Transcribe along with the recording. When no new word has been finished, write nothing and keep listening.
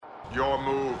Your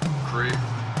move, creep.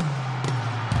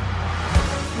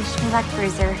 Wish me luck,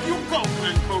 Bruiser. You go,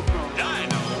 Big Coco.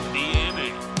 Dino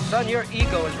DNA. Son, your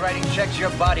ego is writing checks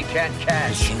your body can't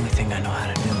cash. It's the only thing I know how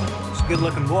to do. He's a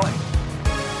good-looking boy.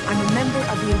 I'm a member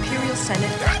of the Imperial Senate.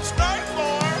 That's nice,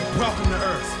 boy. Welcome to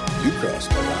Earth. You crossed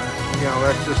the line. You know,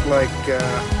 that's just like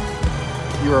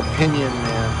your opinion,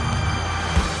 man.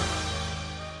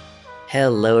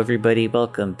 Hello, everybody.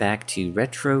 Welcome back to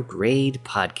Retrograde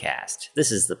Podcast. This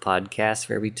is the podcast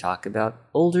where we talk about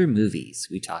older movies.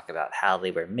 We talk about how they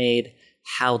were made,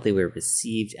 how they were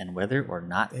received, and whether or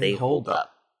not they hold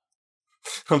up.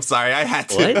 I'm sorry, I had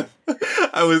to. What?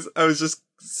 I was just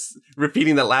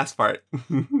repeating that last part.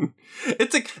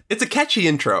 It's a catchy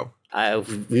intro.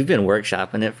 We've been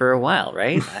workshopping it for a while,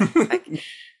 right?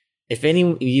 If any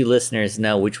of you listeners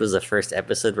know which was the first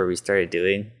episode where we started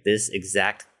doing this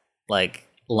exact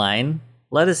line,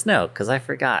 let us know, because I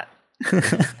forgot.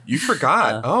 You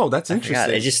forgot? Oh, that's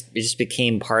interesting. It just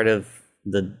became part of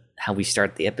how we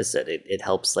start the episode. It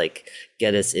helps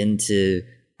get us into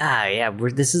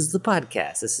this is the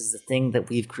podcast. This is the thing that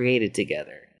we've created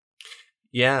together.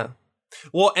 Yeah.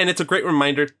 Well, and it's a great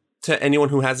reminder to anyone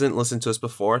who hasn't listened to us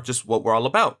before, just what we're all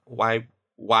about, why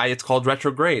it's called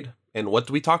Retrograde, and what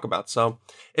do we talk about. So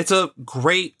it's a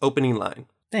great opening line.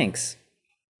 Thanks.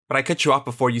 But I cut you off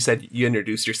before you said you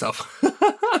introduced yourself.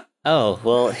 Oh,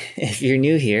 well, if you're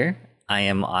new here, I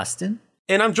am Austin.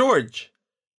 And I'm George.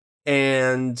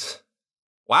 And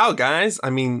wow, guys, I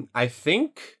mean, I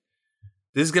think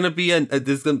this is gonna be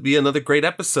another great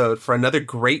episode for another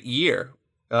great year.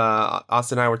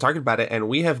 Austin and I were talking about it, and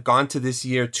we have gone to this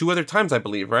year 2 other times, I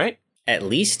believe, right? At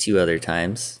least 2 other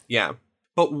times. Yeah.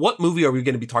 But what movie are we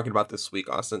going to be talking about this week,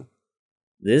 Austin?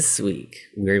 This week,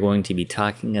 we're going to be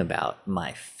talking about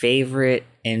my favorite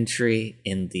entry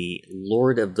in the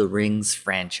Lord of the Rings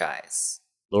franchise.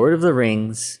 Lord of the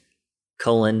Rings,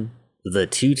 The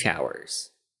Two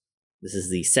Towers. This is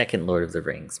the second Lord of the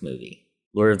Rings movie.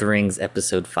 Lord of the Rings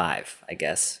Episode 5, I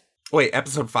guess. Wait,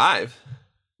 Episode 5?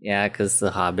 Yeah, because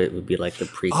The Hobbit would be like the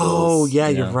prequels. Oh, yeah,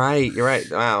 you're right. You're right.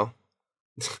 Wow.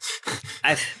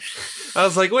 I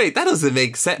was like, wait, that doesn't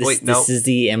make sense. This is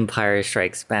the Empire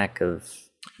Strikes Back of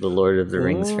the Lord of the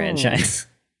Rings franchise.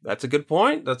 That's a good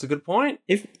point.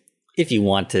 If you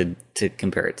want to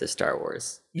compare it to Star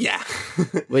Wars. Yeah.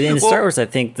 But in Star Wars, I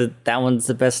think that one's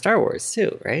the best Star Wars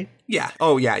too, right? Yeah.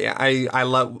 Oh, yeah.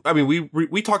 I mean,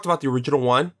 we talked about the original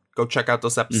one. Go check out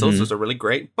those episodes. Those are really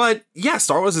great. But yeah,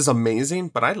 Star Wars is amazing.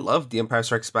 But I love The Empire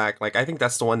Strikes Back. I think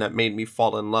that's the one that made me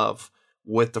fall in love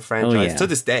with the franchise to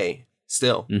this day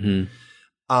still.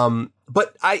 Mm-hmm.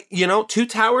 But Two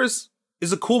Towers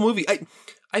is a cool movie.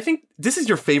 I think this is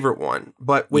your favorite one,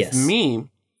 but with me,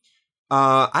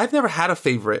 I've never had a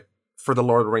favorite for the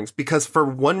Lord of the Rings because for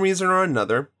one reason or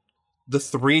another, the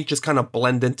 3 just kind of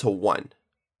blend into one.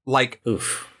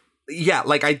 Oof. Yeah,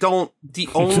 there's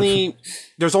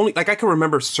only I can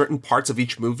remember certain parts of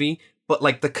each movie, but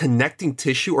the connecting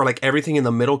tissue or everything in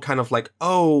the middle kind of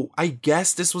oh, I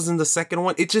guess this was in the second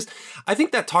one. I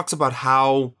think that talks about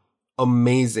how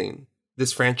amazing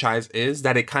this franchise is,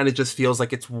 that it kind of just feels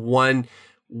like it's one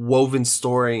woven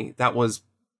story that was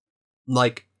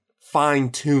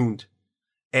fine-tuned.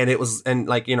 And it was, and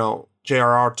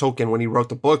J.R.R. Tolkien, when he wrote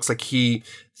the books, he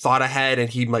thought ahead and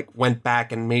he went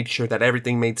back and made sure that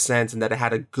everything made sense and that it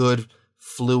had a good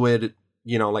fluid,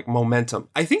 momentum.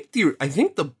 I think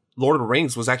the Lord of the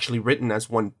Rings was actually written as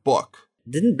one book.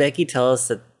 Didn't Becky tell us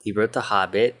that he wrote The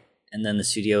Hobbit and then the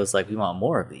studio was like, we want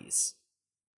more of these?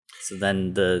 So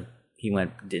then he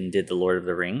went and did the Lord of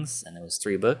the Rings and it was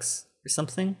 3 books or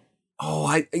something?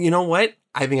 Oh, you know what?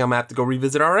 I think I'm going to have to go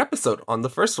revisit our episode on the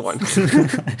first one.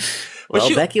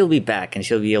 Well, Becky will be back and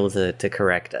she'll be able to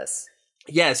correct us.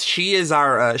 Yes, she is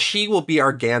she will be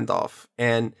our Gandalf.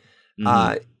 And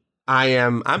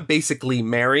I'm basically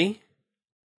Merry.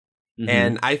 Mm-hmm.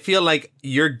 And I feel like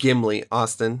you're Gimli,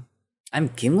 Austin.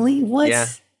 I'm Gimli?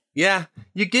 What? Yeah.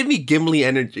 You give me Gimli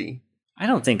energy. I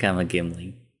don't think I'm a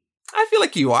Gimli. I feel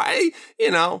like you are.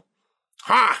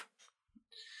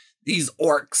 These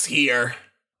orcs here.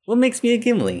 What makes me a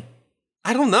Gimli?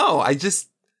 I don't know. I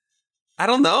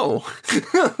don't know.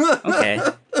 Okay.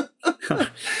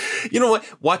 You know what?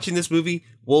 Watching this movie,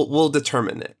 we'll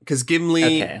determine it because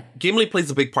Gimli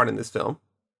plays a big part in this film,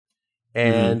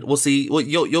 and we'll see. Well,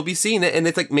 you'll be seeing it, and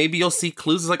it's maybe you'll see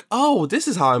clues. It's oh, this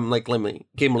is how I'm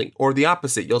Gimli, or the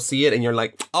opposite. You'll see it, and you're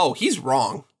like, oh, he's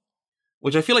wrong,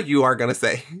 which I feel like you are gonna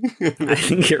say. I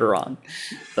think you're wrong,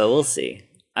 but we'll see.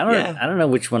 I don't know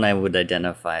which one I would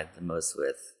identify the most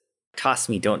with. Toss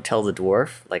me, don't tell the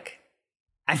dwarf.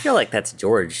 I feel like that's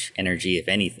George energy, if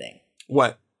anything.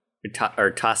 What?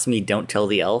 Or toss me, don't tell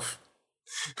the elf.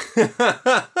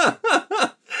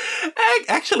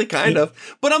 Actually, kind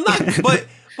of, but I'm not.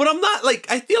 But I'm not like.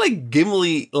 I feel like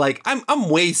Gimli. Like I'm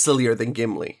way sillier than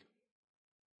Gimli.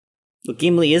 Well,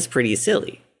 Gimli is pretty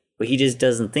silly, but he just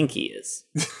doesn't think he is.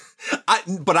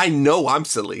 But I know I'm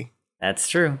silly. That's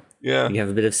true. Yeah, you have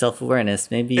a bit of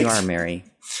self-awareness. Maybe you are Mary.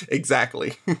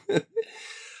 Exactly.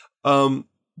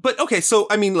 But okay, so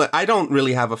I mean, I don't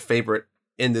really have a favorite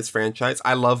in this franchise.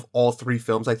 I love all three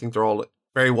films. I think they're all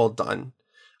very well done.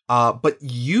 But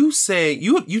you say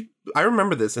I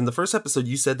remember this in the first episode.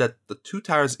 You said that The Two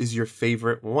Towers is your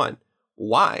favorite one.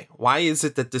 Why? Why is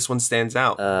it that this one stands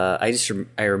out? I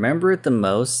remember it the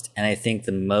most, and I think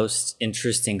the most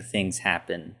interesting things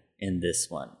happen in this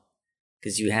one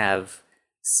because you have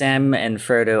Sam and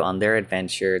Frodo on their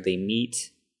adventure. They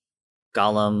meet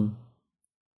Gollum,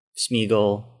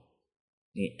 Smeagol,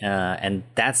 and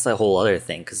that's the whole other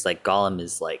thing because like Gollum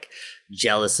is like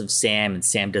jealous of Sam, and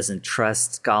Sam doesn't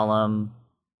trust Gollum,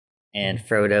 and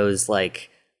Frodo's like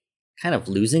kind of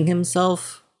losing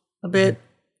himself a bit.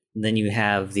 And then you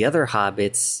have the other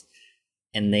hobbits,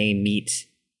 and they meet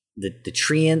the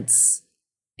Treants,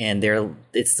 and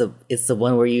it's the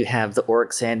one where you have the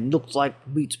orcs and looks like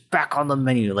meat's back on the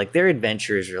menu. Like their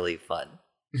adventure is really fun.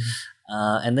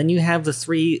 And then you have the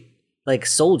three like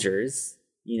soldiers,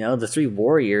 the three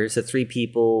warriors, the three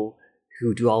people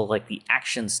who do all like the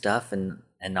action stuff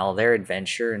and all their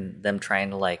adventure and them trying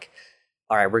to like,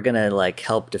 all right, we're gonna like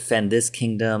help defend this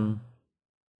kingdom.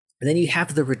 And then you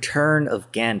have the return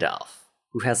of Gandalf,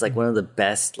 who has like one of the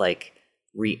best like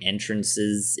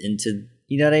re-entrances into,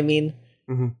 you know what I mean?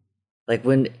 Mm-hmm. Like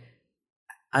when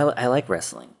I like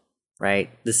wrestling,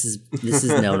 right? This is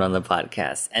known on the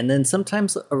podcast. And then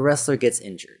sometimes a wrestler gets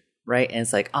injured, right? And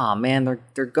it's like, oh man,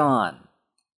 they're gone.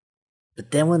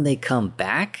 But then when they come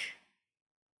back,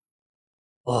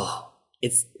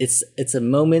 it's a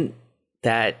moment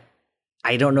that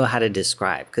I don't know how to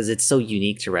describe because it's so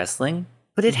unique to wrestling.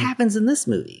 But it happens in this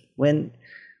movie when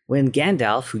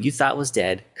Gandalf, who you thought was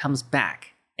dead, comes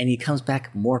back, and he comes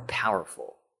back more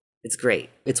powerful. It's great.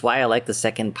 It's why I like the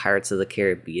second Pirates of the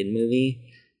Caribbean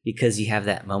movie, because you have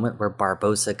that moment where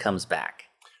Barbossa comes back.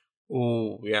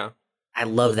 Oh, yeah. I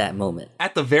love that moment.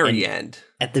 At the very end.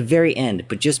 At the very end,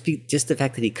 but just the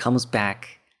fact that he comes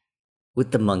back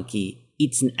with the monkey,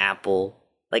 eats an apple,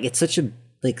 like it's such a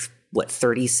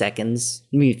 30 seconds,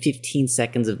 maybe 15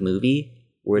 seconds of movie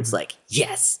where it's like,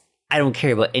 yes, I don't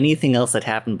care about anything else that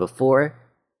happened before.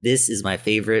 This is my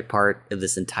favorite part of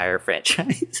this entire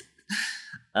franchise.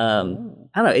 I don't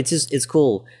know. It's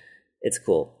cool. It's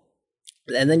cool.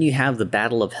 And then you have the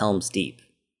Battle of Helm's Deep.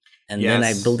 And then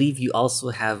I believe you also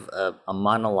have a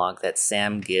monologue that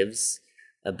Sam gives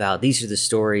about these are the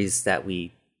stories that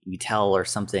we tell or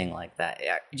something like that.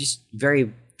 Yeah, just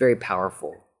very, very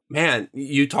powerful. Man,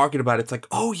 you talking about it's like,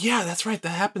 oh yeah, that's right. That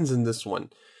happens in this one.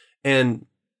 And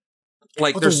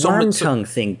like there's the worm tongue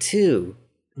thing too.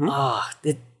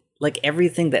 Like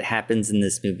everything that happens in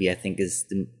this movie, I think is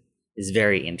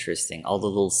very interesting. All the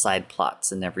little side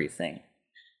plots and everything.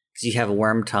 Because you have a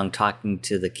worm tongue talking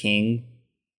to the king,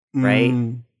 right?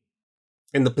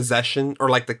 In the possession or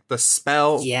like the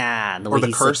spell, yeah, or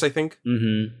the curse, I think.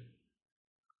 Mm-hmm.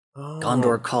 Oh.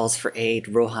 Gondor calls for aid.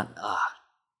 Rohan.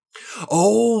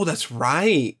 Oh, that's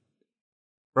right.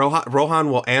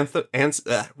 Rohan will answer.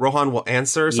 Rohan will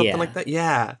answer or something like that.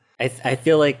 Yeah, I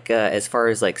feel like as far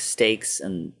as like stakes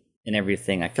and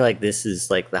everything, I feel like this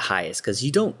is like the highest because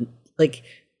you don't like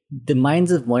the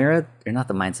Mines of Moria, or not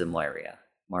the Mines of Moria,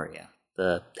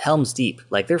 the Helm's Deep.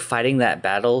 Like they're fighting that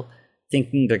battle,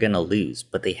 thinking they're gonna lose,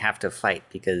 but they have to fight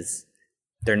because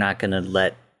they're not gonna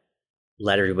let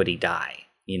everybody die,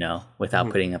 without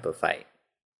putting up a fight.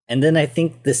 And then I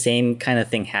think the same kind of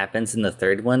thing happens in the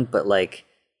third one, but like.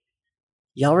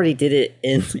 You already did it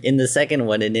in the second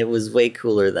one, and it was way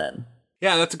cooler then.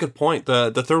 Yeah, that's a good point.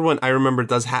 The third one I remember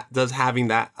does having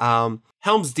that.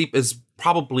 Helm's Deep is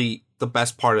probably the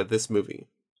best part of this movie,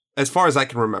 as far as I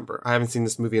can remember. I haven't seen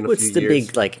this movie in a few years. It's the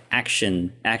big like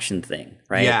action thing,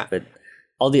 right? Yeah. But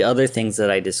all the other things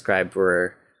that I described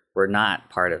were not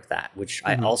part of that, which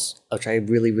I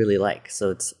really really like.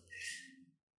 So it's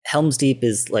Helm's Deep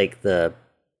is like the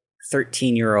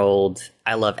 13-year-old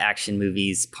I love action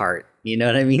movies part. You know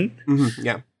what I mean? Mm-hmm,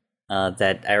 yeah.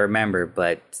 That I remember,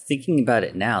 but thinking about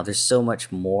it now, there's so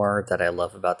much more that I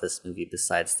love about this movie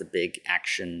besides the big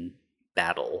action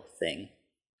battle thing.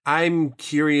 I'm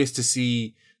curious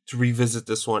to revisit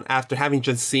this one after having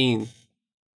just seen,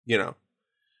 the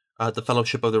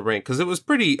Fellowship of the Ring, because it was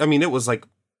it was like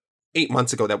 8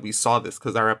 months ago that we saw this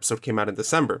because our episode came out in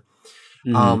December.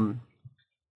 Mm-hmm.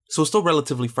 So it's still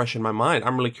relatively fresh in my mind.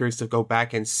 I'm really curious to go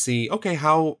back and see, okay,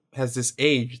 how has this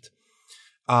aged?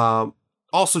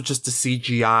 Also just the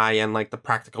CGI and like the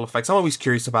practical effects. I'm always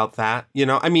curious about that. You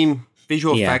know, I mean,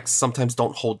 visual effects sometimes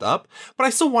don't hold up, but I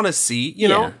still want to see, you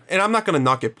know, and I'm not going to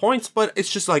knock it points, but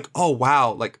it's just like, oh,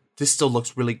 wow, like this still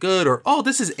looks really good, or, oh,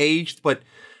 this is aged. But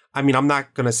I mean, I'm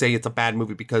not going to say it's a bad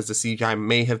movie because the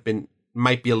CGI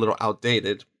might be a little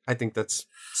outdated. I think that's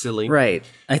silly. Right.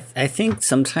 I think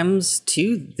sometimes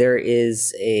too, there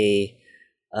is a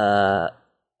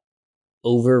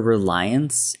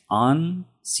over-reliance on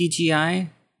CGI.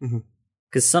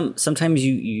 Because sometimes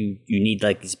you need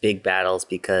like these big battles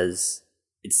because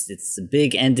it's the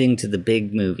big ending to the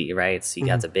big movie, right? So you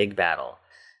got the big battle.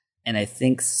 And I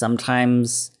think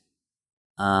sometimes,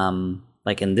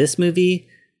 like in this movie,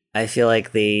 I feel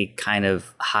like they kind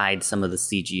of hide some of the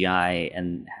CGI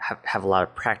and have a lot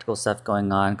of practical stuff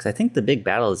going on. Because I think the big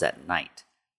battle is at night,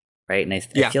 right? And I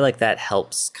feel like that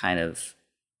helps kind of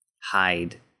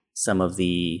hide some of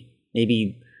the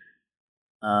maybe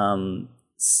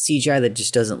CGI that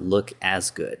just doesn't look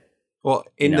as good. Well,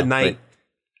 in the night,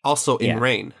 also in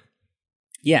rain.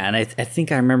 Yeah, and I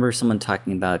think I remember someone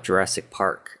talking about Jurassic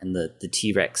Park and the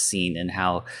T-Rex scene and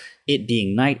how it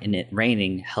being night and it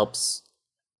raining helps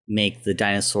make the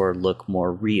dinosaur look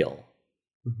more real,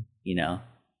 you know,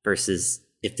 versus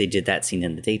if they did that scene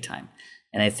in the daytime.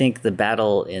 And I think the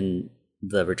battle in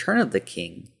The Return of the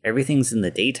King, everything's in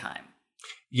the daytime.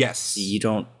 Yes. So you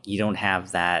don't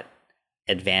have that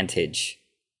advantage.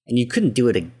 And you couldn't do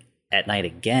it at night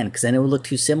again because then it would look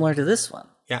too similar to this one.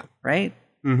 Yeah. Right?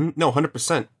 No,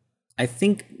 100%. I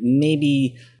think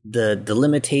maybe the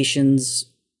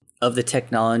limitations of the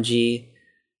technology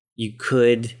you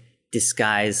could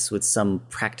disguise with some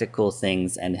practical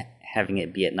things and having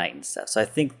it be at night and stuff. So I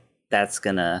think that's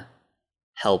going to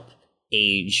help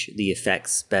age the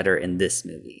effects better in this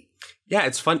movie. Yeah,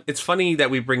 it's fun. It's funny that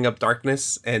we bring up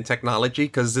darkness and technology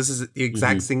because this is the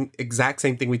exact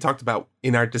same thing we talked about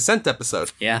in our Descent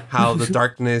episode. Yeah, how the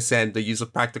darkness and the use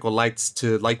of practical lights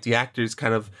to light the actors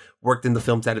kind of worked in the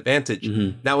film's advantage.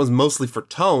 That was mostly for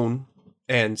tone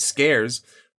and scares,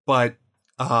 but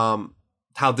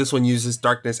how this one uses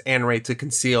darkness and ray to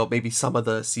conceal maybe some of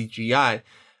the CGI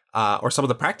or some of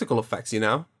the practical effects, you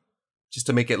know, just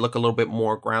to make it look a little bit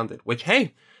more grounded. Which,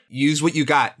 hey. Use what you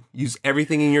got. Use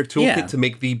everything in your toolkit to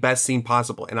make the best scene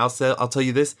possible. And I'll tell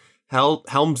you this: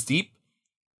 Helm's Deep,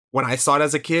 when I saw it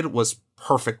as a kid, was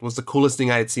perfect. Was the coolest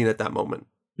thing I had seen at that moment.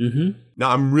 Now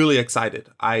I'm really excited.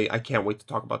 I can't wait to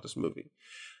talk about this movie.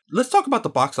 Let's talk about the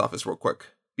box office real quick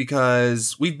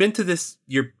because we've been to this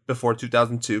year before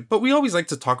 2002, but we always like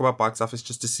to talk about box office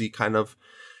just to see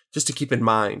just to keep in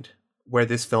mind where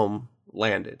this film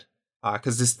landed.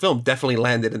 Because this film definitely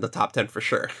landed in the top 10 for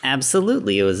sure.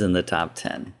 Absolutely, it was in the top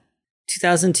 10.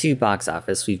 2002 box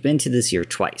office, we've been to this year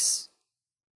twice.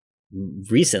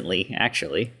 Recently,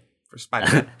 actually. For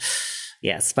Spider-Man.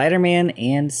 Yeah, Spider-Man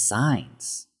and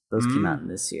Signs. Those came out in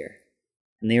this year.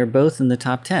 And they were both in the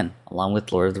top 10, along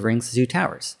with Lord of the Rings: The Two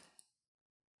Towers.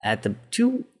 At the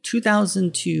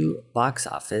 2002 box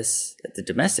office, at the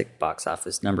domestic box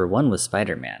office, number 1 was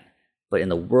Spider-Man. But in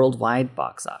the worldwide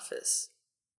box office,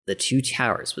 The Two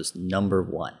Towers was number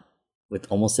 1 with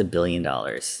almost $1 billion.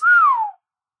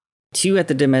 2 at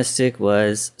the domestic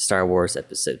was Star Wars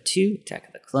Episode 2, Attack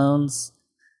of the Clones.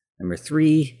 Number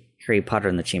 3, Harry Potter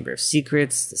and the Chamber of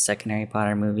Secrets, the second Harry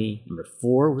Potter movie. Number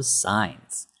 4 was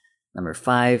Signs. Number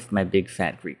 5, My Big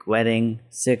Fat Greek Wedding.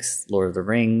 6, Lord of the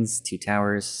Rings, Two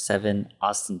Towers. 7,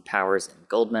 Austin Powers and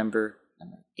Goldmember.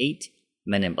 Number 8,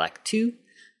 Men in Black 2.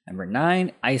 Number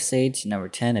 9, Ice Age. Number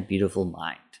 10, A Beautiful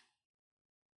Mind.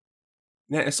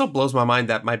 Yeah, it still blows my mind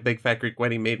that My Big Fat Greek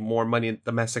Wedding made more money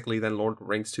domestically than Lord of the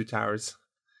Rings: Two Towers.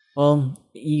 Well,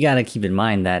 you got to keep in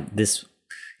mind that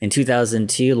in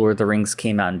 2002, Lord of the Rings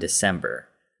came out in December.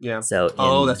 Yeah. So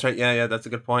that's right. Yeah, that's a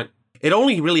good point. It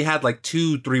only really had like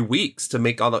 2-3 weeks to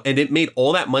make and it made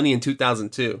all that money in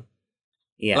 2002.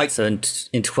 Yeah. So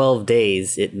in 12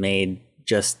 days, it made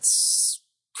just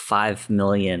 $5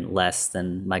 million less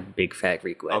than My Big Fat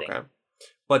Greek Wedding. Okay.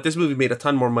 But this movie made a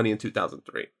ton more money in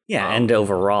 2003. Yeah, and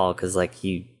overall, because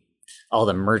all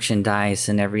the merchandise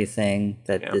and everything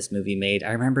that this movie made.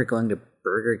 I remember going to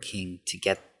Burger King to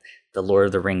get the Lord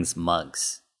of the Rings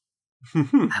mugs.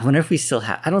 I wonder if we still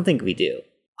have. I don't think we do.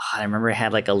 I remember it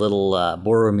had like a little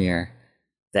Boromir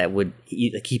that would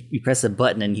you press a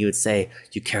button and he would say,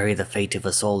 "You carry the fate of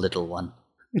us all, little one."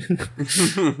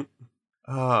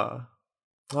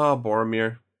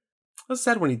 Boromir. It was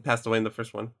sad when he passed away in the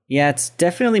first one. Yeah, it's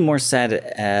definitely more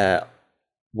sad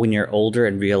when you're older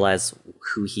and realize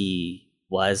who he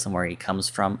was and where he comes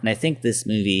from. And I think this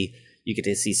movie you get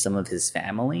to see some of his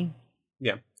family.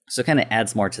 Yeah. So it kind of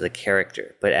adds more to the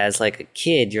character. But as like a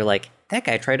kid, you're like, that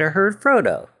guy tried to hurt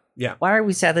Frodo. Yeah. Why are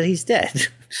we sad that he's dead?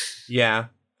 Yeah.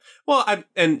 Well,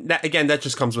 that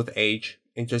just comes with age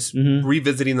and just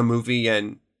revisiting the movie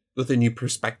and with a new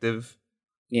perspective.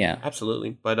 Yeah.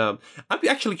 Absolutely. But I'm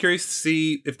actually curious to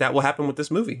see if that will happen with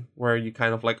this movie, where you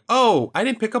kind of like, oh, I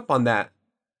didn't pick up on that.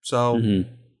 So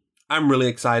I'm really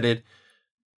excited.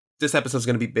 This episode's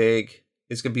going to be big.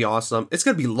 It's going to be awesome. It's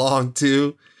going to be long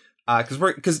too.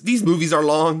 Because these movies are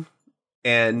long,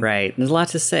 and right, there's a lot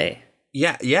to say.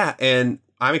 Yeah, and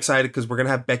I'm excited because we're gonna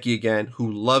have Becky again, who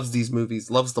loves these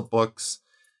movies, loves the books,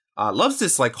 loves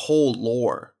this like whole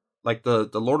lore, like the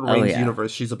Lord of the Rings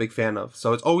universe. She's a big fan of,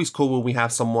 so it's always cool when we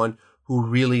have someone who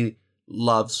really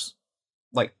loves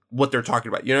like what they're talking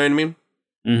about. You know what I mean?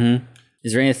 Mm-hmm.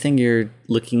 Is there anything you're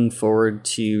looking forward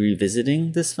to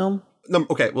revisiting this film? No,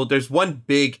 okay, well, there's one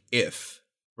big if,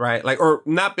 right? Like, or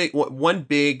not big, one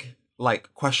big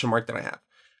like question mark that I have.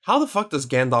 How the fuck does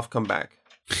Gandalf come back?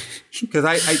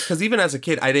 Because even as a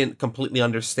kid, I didn't completely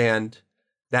understand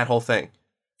that whole thing.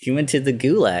 He went to the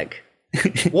gulag.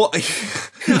 Well,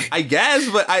 I guess,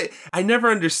 but I never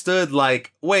understood,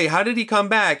 like, wait, how did he come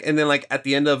back? And then, like, at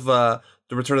the end of The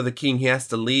Return of the King, he has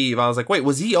to leave. I was like, wait,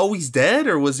 was he always dead?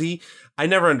 Or was he... I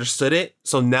never understood it.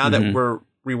 So now that we're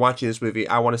rewatching this movie,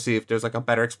 I want to see if there's, like, a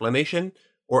better explanation.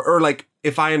 Or like,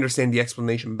 if I understand the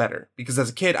explanation better. Because as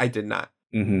a kid, I did not.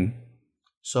 Mm-hmm.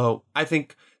 So I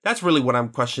think that's really what I'm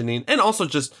questioning. And also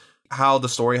just how the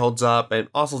story holds up and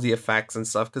also the effects and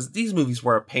stuff. Because these movies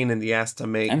were a pain in the ass to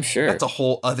make. I'm sure. That's a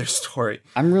whole other story.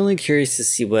 I'm really curious to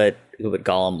see what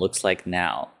Gollum looks like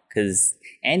now. Because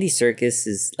Andy Serkis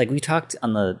is, like we talked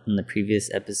on the previous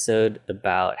episode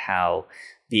about how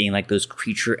being like those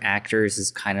creature actors is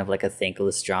kind of like a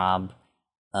thankless job.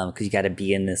 Because you got to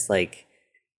be in this like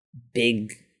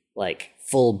big, like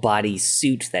full body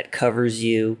suit that covers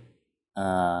you.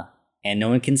 And no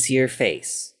one can see your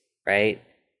face, right?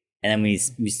 And then we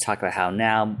talk about how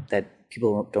now that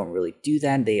people don't really do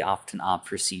that, they often opt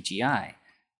for CGI.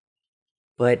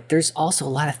 But there's also a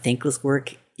lot of thankless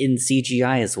work in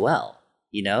CGI as well,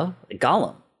 you know?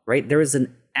 Gollum, right? There was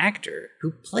an actor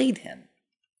who played him,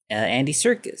 Andy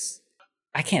Serkis.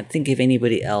 I can't think of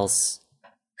anybody else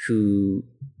who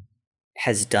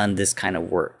has done this kind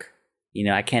of work. You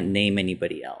know, I can't name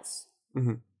anybody else.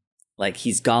 Mm-hmm. Like,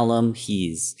 he's Gollum,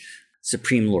 he's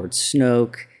Supreme Lord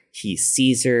Snoke, he's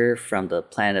Caesar from the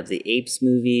Planet of the Apes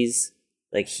movies.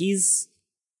 Like, he's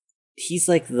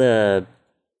like the,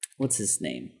 what's his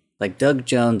name? Like, Doug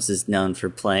Jones is known for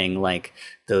playing, like,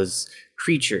 those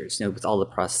creatures, you know, with all the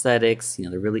prosthetics, you know,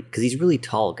 they're really, because he's a really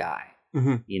tall guy,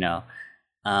 you know?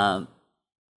 And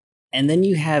then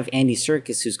you have Andy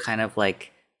Serkis, who's kind of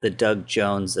like the Doug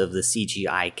Jones of the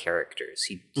CGI characters.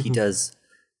 He does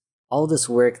all this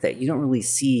work that you don't really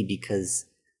see because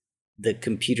the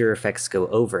computer effects go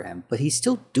over him, but he's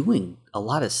still doing a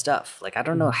lot of stuff. Like, I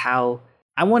don't know how.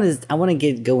 I want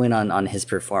to go in on his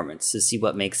performance to see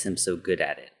what makes him so good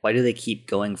at it. Why do they keep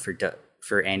going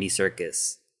for Andy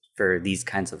Serkis for these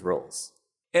kinds of roles?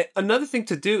 Another thing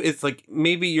to do is, like,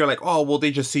 maybe you're like, oh, well,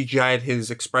 they just CGI'd his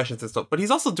expressions and stuff, but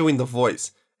he's also doing the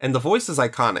voice, and the voice is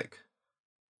iconic.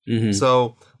 Mm-hmm.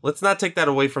 So let's not take that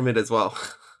away from it as well.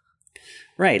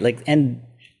 Right, like, and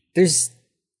there's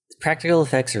practical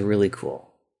effects are really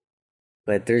cool,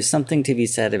 but there's something to be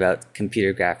said about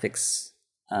computer graphics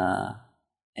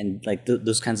and like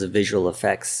those kinds of visual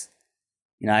effects.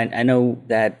 You know, I know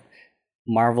that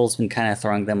Marvel's been kind of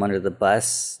throwing them under the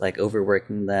bus, like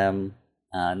overworking them,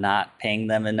 not paying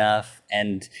them enough,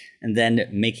 and then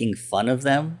making fun of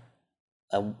them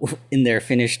in their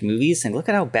finished movies. And look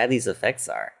at how bad these effects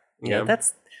are. You know,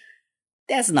 that's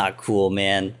not cool,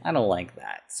 man. I don't like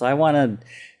that. So I want to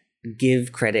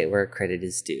give credit where credit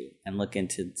is due and look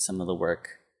into some of the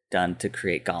work done to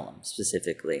create Gollum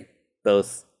specifically,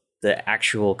 both the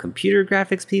actual computer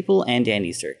graphics people and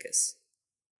Andy Serkis.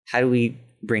 How do we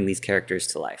bring these characters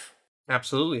to life?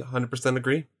 Absolutely, 100%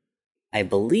 agree. I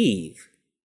believe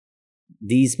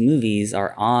these movies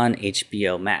are on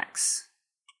HBO Max.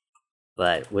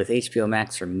 But with HBO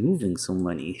Max removing so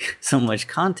much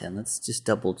content, let's just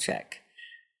double check.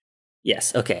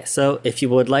 Yes, okay, so if you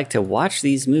would like to watch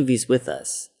these movies with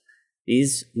us,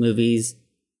 this movie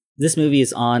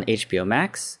is on HBO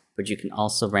Max, but you can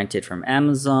also rent it from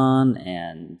Amazon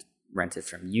and rent it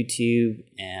from YouTube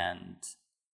and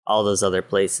all those other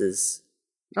places.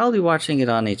 But I'll be watching it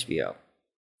on HBO.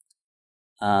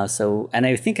 And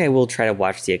I think I will try to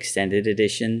watch the extended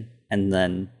edition. And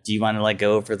then, do you want to like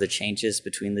go over the changes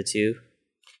between the two?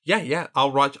 Yeah.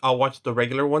 I'll watch the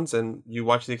regular ones, and you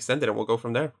watch the extended, and we'll go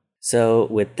from there. So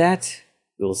with that,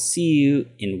 we'll see you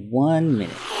in 1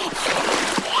 minute.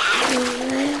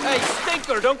 Hey,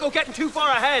 Stinker, don't go getting too far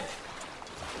ahead.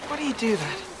 Why do you do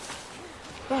that?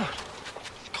 What?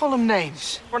 Call him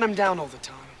names. Run him down all the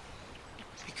time.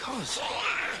 Because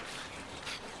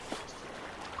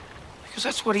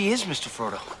that's what he is, Mr.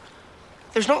 Frodo.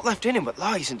 There's naught left in him but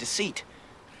lies and deceit.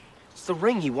 It's the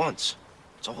ring he wants.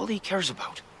 It's all he cares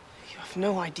about. You have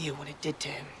no idea what it did to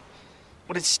him.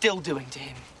 What it's still doing to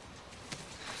him.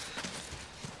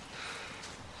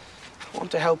 I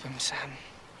want to help him, Sam.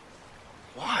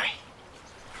 Why?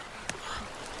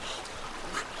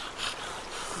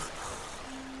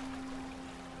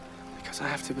 Because I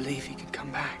have to believe he could come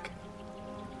back.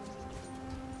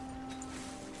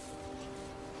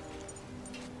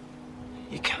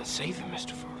 You can't save him,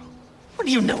 Mr. Frodo. What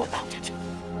do you know about it?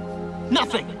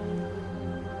 Nothing!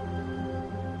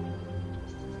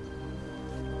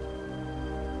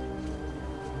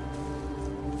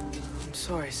 I'm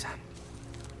sorry, Sam.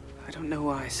 I don't know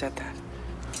why I said that.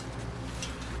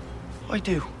 I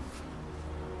do.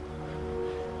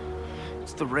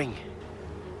 It's the ring.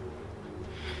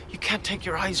 You can't take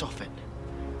your eyes off it.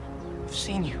 I've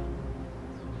seen you.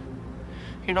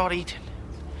 You're not eating.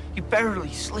 You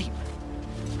barely sleep.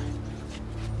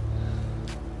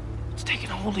 It's taking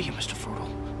a hold of you, Mr. Frodo.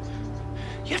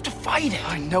 You have to fight it.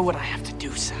 I know what I have to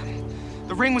do, Sam.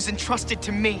 The ring was entrusted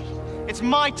to me. It's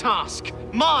my task.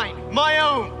 Mine. My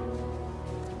own.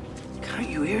 Can't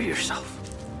you hear yourself?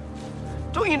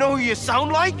 Don't you know who you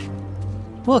sound like?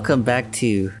 Welcome back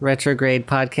to Retrograde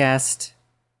Podcast.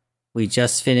 We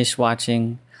just finished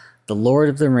watching The Lord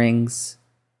of the Rings.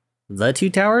 The Two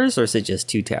Towers, or is it just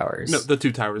Two Towers? No, The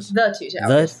Two Towers. The Two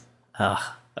Towers.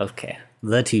 Okay.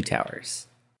 The Two Towers.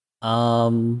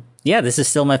 Yeah, this is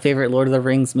still my favorite Lord of the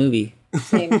Rings movie.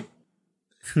 Same.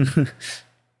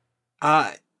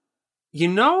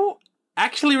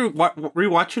 Actually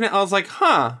rewatching it, I was like,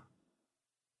 huh.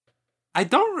 I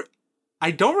don't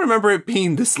remember it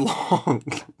being this long.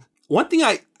 One thing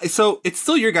so it's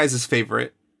still your guys'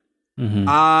 favorite.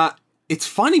 Mm-hmm. It's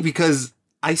funny because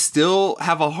I still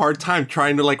have a hard time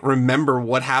trying to like remember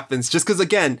what happens, just because,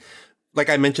 again, like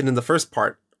I mentioned in the first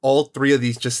part, all three of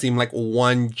these just seem like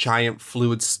one giant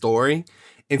fluid story.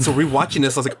 And so rewatching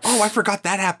this, I was like, oh, I forgot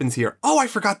that happens here. Oh, I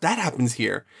forgot that happens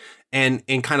here. And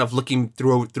kind of looking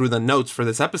through the notes for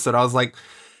this episode, I was like,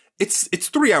 it's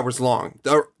 3 hours long.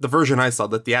 The version I saw,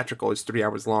 the theatrical, is 3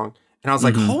 hours long. And I was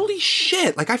like, holy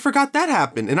shit, like I forgot that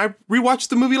happened. And I rewatched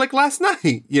the movie like last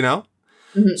night, you know?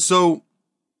 Mm-hmm. So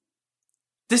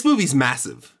this movie's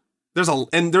massive. There's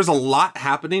a lot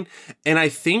happening. And I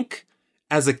think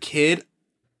as a kid,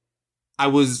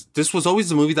 this was always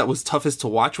the movie that was toughest to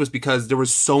watch, was because there were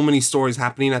so many stories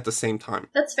happening at the same time.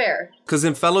 That's fair. Because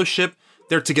in Fellowship,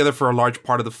 they're together for a large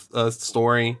part of the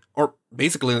story, or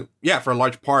basically, yeah, for a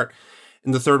large part.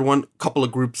 In the third one, a couple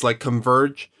of groups like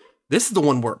converge. This is the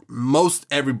one where most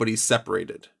everybody's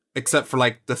separated, except for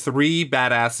like the three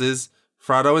badasses,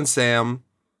 Frodo and Sam,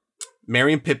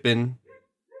 Merry and Pippin.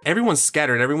 Everyone's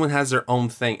scattered. Everyone has their own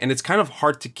thing. And it's kind of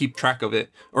hard to keep track of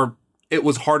it, or it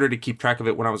was harder to keep track of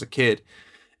it when I was a kid.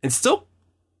 And still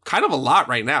kind of a lot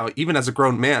right now, even as a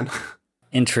grown man.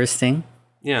 Interesting.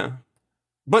 Yeah.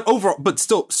 But overall,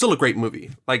 still a great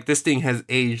movie. Like, this thing has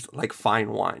aged like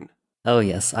fine wine. Oh,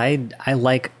 yes. I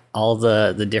like all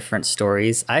the different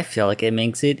stories. I feel like it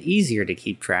makes it easier to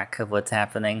keep track of what's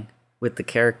happening with the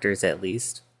characters, at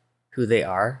least, who they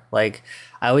are. Like,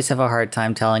 I always have a hard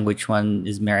time telling which one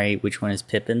is Merry, which one is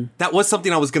Pippin. That was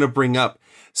something I was going to bring up.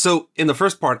 So in the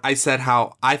first part, I said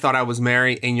how I thought I was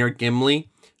Merry and you're Gimli.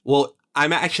 Well, I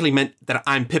actually meant that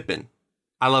I'm Pippin.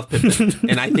 I love Pippin.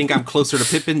 And I think I'm closer to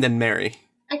Pippin than Merry.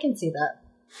 I can see that.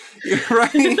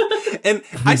 Right? And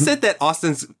I said that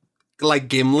Austin's like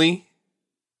Gimli.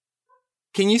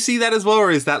 Can you see that as well? Or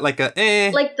is that like a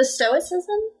eh? Like the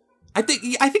stoicism? I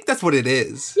think that's what it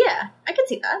is. Yeah, I can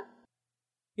see that.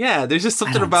 Yeah, there's just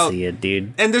something I don't about see it,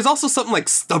 dude. And there's also something like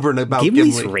stubborn about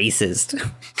Gimli's Gimli. Racist.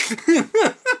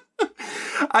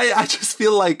 I just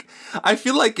feel like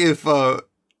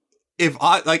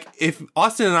if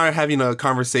Austin and I are having a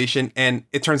conversation and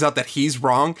it turns out that he's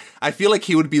wrong, I feel like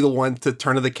he would be the one to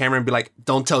turn to the camera and be like,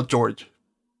 "Don't tell George."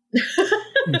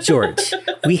 George,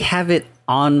 we have it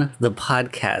on the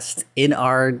podcast in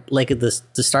our the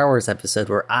Star Wars episode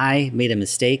where I made a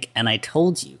mistake and I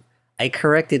told you. I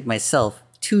corrected myself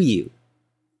to you.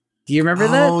 Do you remember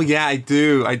that? Oh yeah, I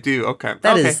do. Okay.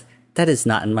 That is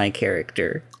not in my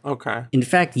character. Okay. In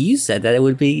fact, you said that it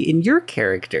would be in your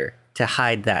character to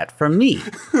hide that from me.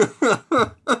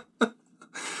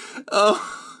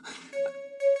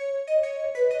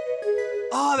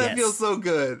 Oh, that Yes. feels so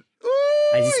good.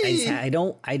 I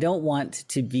don't want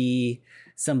to be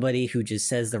somebody who just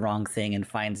says the wrong thing and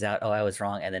finds out, oh, I was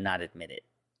wrong, and then not admit it.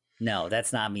 No,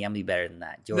 that's not me. I'm be better than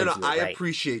that. George, no, I right.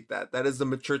 appreciate that. That is the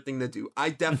mature thing to do. I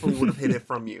definitely would have hid it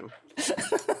from you,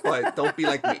 but don't be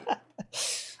like me.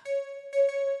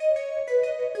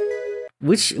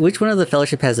 Which one of the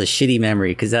Fellowship has a shitty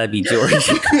memory? Because that'd be George.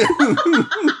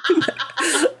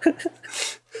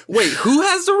 Wait, who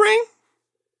has the ring?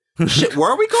 Shit, where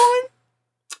are we going?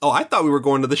 Oh, I thought we were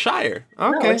going to the Shire.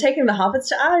 Okay. No, we're taking the hobbits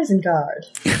to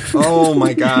Isengard. Oh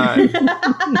my god.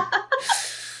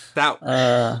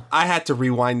 I had to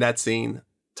rewind that scene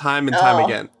time and time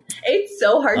again. It's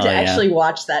so hard to actually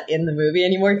watch that in the movie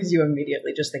anymore because you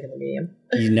immediately just think of the meme.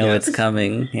 You know it's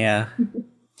coming, yeah.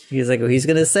 He's like, he's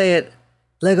gonna say it.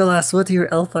 Legolas, what do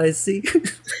your elf eyes see?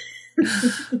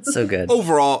 So good.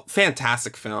 Overall,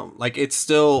 fantastic film. Like, it's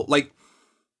still, like,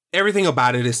 everything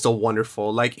about it is still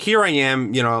wonderful. Like, here I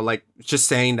am, you know, like, just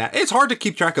saying that it's hard to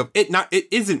keep track of it. It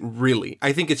isn't really.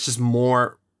 I think it's just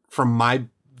more from my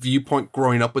viewpoint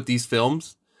growing up with these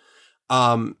films.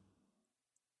 But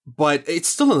it's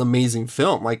still an amazing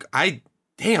film. Like,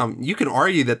 you can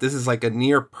argue that this is like a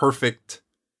near perfect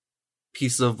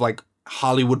piece of like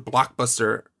Hollywood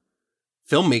blockbuster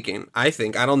filmmaking. I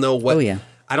think. I don't know what. Oh yeah.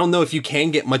 I don't know if you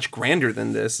can get much grander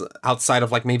than this outside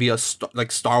of like maybe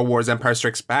like Star Wars Empire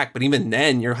Strikes Back. But even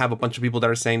then, you have a bunch of people that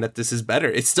are saying that this is better.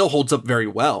 It still holds up very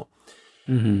well.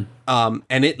 Mm-hmm.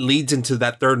 And it leads into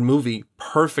that third movie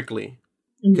perfectly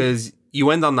because you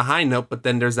end on the high note, but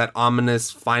then there's that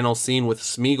ominous final scene with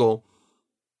Smeagol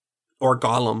or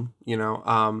Gollum, you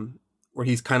know, where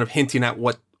he's kind of hinting at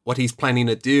what he's planning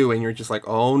to do. And you're just like,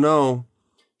 oh no,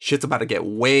 shit's about to get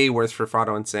way worse for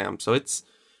Frodo and Sam. So it's,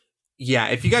 yeah,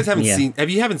 if you guys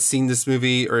haven't seen this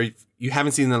movie or if you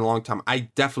haven't seen it in a long time, I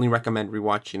definitely recommend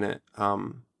rewatching it.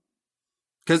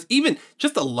 Because even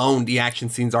just alone, the action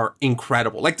scenes are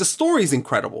incredible. Like the story's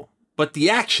incredible, but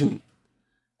the action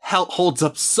holds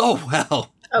up so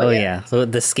well. Oh yeah. So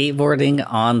the skateboarding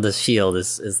on the shield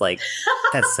is like,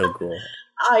 that's so cool.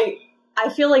 I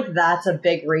feel like that's a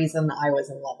big reason I was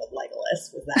in love with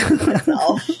Legolas, was that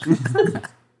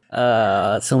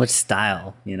myself. So much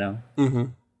style, you know? Mm-hmm.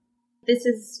 This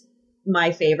is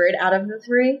my favorite out of the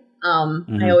three.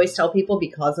 I always tell people,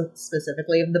 because of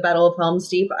specifically of the Battle of Helm's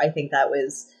Deep, I think that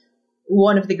was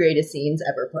one of the greatest scenes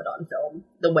ever put on film.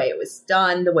 The way it was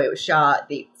done, the way it was shot,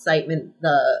 the excitement,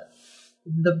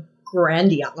 the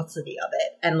grandiosity of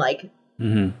it, and like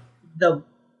the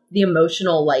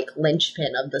emotional like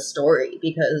linchpin of the story,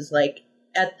 because like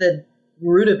at the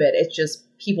root of it, it's just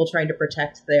people trying to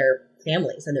protect their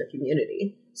families and their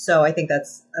community. So I think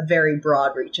that's a very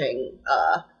broad-reaching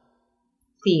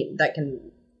theme that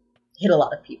can hit a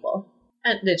lot of people,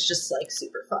 and it's just like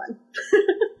super fun.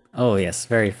 Oh yes,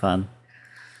 very fun.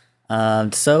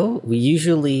 So we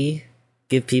usually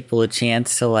give people a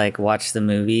chance to like watch the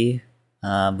movie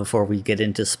before we get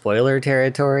into spoiler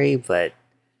territory, but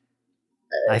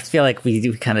I feel like we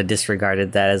kind of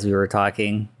disregarded that as we were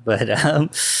talking. But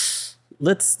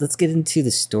let's get into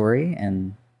the story.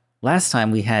 And last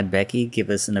time we had Becky give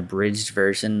us an abridged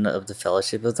version of the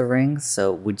Fellowship of the Ring.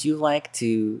 So would you like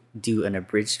to do an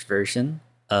abridged version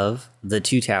of The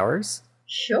Two Towers?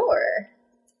 Sure.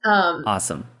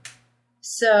 Awesome.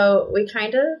 So we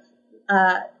kind of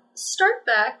start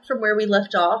back from where we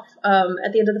left off.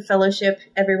 At the end of the Fellowship,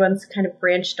 everyone's kind of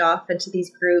branched off into these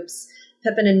groups.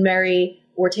 Pippin and Merry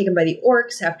were taken by the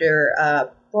orcs after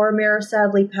Boromir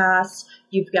sadly passed.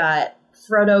 You've got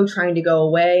Frodo trying to go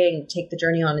away and take the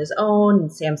journey on his own,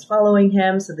 and Sam's following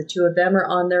him, so the two of them are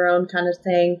on their own kind of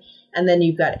thing. And then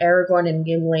you've got Aragorn and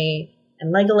Gimli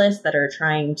and Legolas that are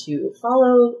trying to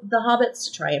follow the hobbits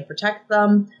to try and protect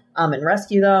them and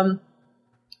rescue them.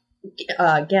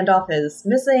 Gandalf is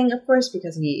missing, of course,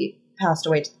 because he passed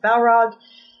away to the Balrog,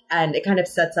 and it kind of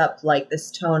sets up like this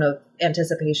tone of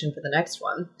anticipation for the next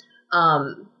one.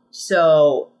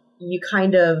 So you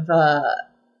kind of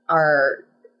are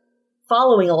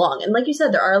following along. And like you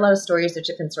said, there are a lot of stories, there's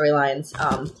different storylines,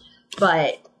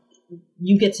 but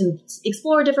you get to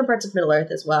explore different parts of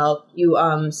Middle-earth as well. You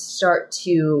start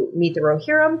to meet the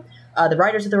Rohirrim, the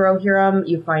riders of the Rohirrim.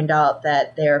 You find out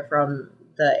that they're from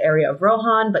the area of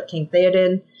Rohan, but King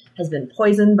Theoden has been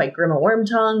poisoned by Grima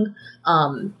Wormtongue,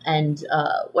 and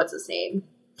what's his name?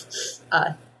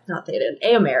 Not Theoden,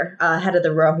 Éomer, head of the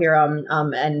Rohirrim,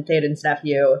 and Theoden's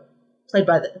nephew, played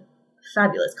by the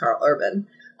fabulous Karl Urban,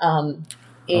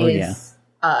 is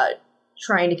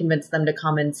trying to convince them to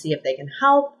come and see if they can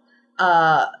help.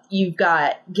 You've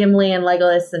got Gimli and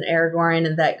Legolas and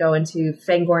Aragorn that go into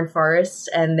Fangorn Forest,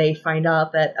 and they find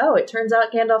out that, oh, it turns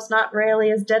out Gandalf's not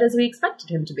really as dead as we expected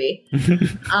him to be.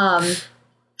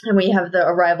 and we have the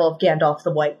arrival of Gandalf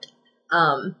the White.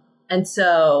 And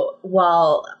so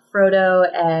while Frodo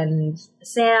and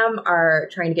Sam are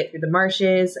trying to get through the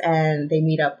marshes and they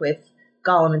meet up with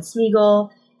Gollum and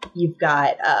Smeagol, you've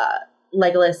got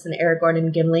Legolas and Aragorn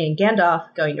and Gimli and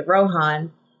Gandalf going to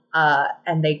Rohan,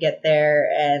 and they get there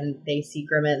and they see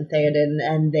Grima and Theoden,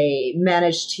 and they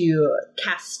manage to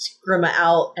cast Grima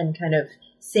out and kind of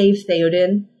save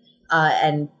Theoden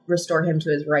and restore him to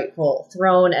his rightful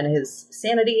throne and his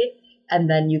sanity. And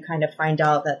then you kind of find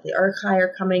out that the Uruk-hai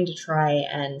are coming to try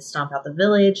and stomp out the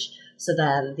village. So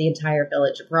then the entire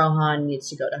village of Rohan needs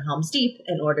to go to Helm's Deep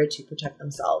in order to protect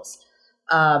themselves.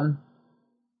 And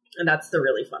that's the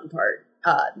really fun part.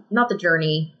 Not the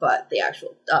journey, but the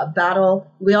actual battle.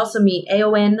 We also meet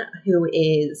Eowyn, who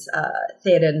is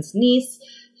Theoden's niece.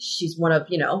 She's one of,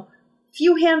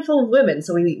 few handful of women,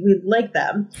 so we like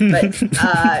them.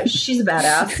 But she's a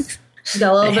badass. She's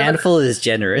got a little bit handful is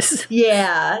generous.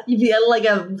 Yeah, you'd be like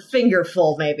a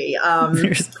fingerful, maybe.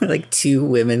 There's like 2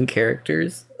 women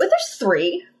characters. But there's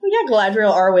 3. We got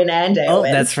Galadriel, Arwen, and Eowyn. Oh,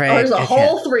 that's right. There's a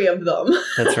whole 3 of them.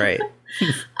 That's right.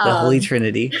 The Holy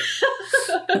Trinity. She's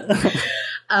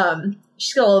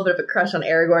got a little bit of a crush on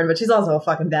Aragorn, but she's also a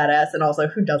fucking badass. And also,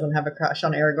 who doesn't have a crush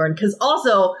on Aragorn? Because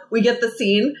also, we get the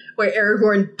scene where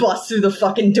Aragorn busts through the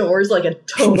fucking doors like a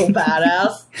total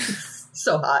badass.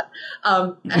 So hot.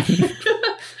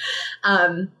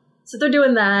 So they're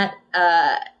doing that.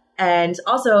 And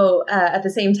also, at the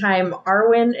same time,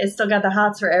 Arwen is still got the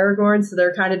hots for Aragorn. So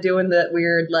they're kind of doing the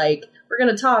weird, like, we're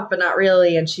going to talk, but not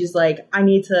really. And she's like,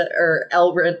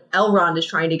 Elrond is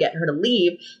trying to get her to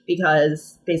leave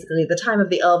because basically the time of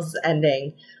the elves is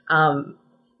ending. There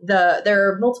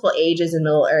are multiple ages in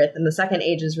Middle Earth, and the second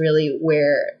age is really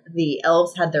where the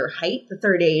elves had their height. The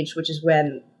third age, which is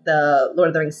when the Lord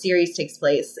of the Rings series takes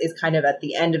place, is kind of at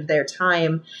the end of their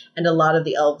time, and a lot of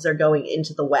the elves are going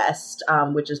into the West,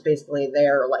 which is basically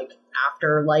their, like,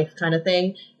 afterlife kind of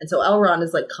thing. And so Elrond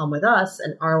is like, come with us,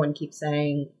 and Arwen keeps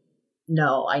saying,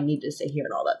 no, I need to stay here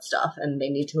and all that stuff, and they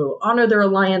need to honor their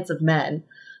alliance of men,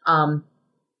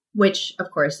 which,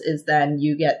 of course, is then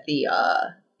you get the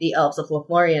elves of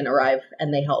Lothlorien arrive,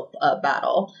 and they help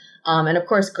battle. And, of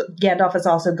course, Gandalf is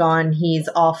also gone. He's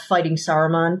off fighting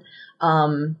Saruman.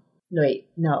 No.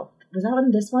 Was that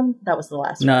on this one? That was the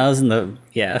last one. No, that was in the,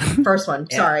 first one.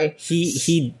 Yeah. Sorry.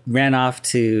 He ran off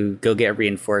to go get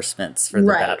reinforcements for the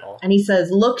battle. And he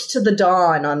says, looked to the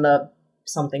dawn on the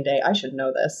something day. I should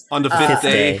know this. On the 5th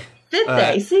day. 5th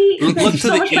day. See, you guys are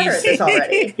so much better at east. this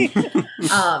already.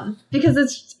 Because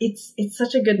it's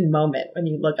such a good moment when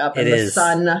you look up and the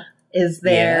sun is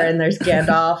there and there's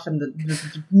Gandalf and the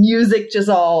music just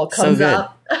all comes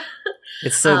up.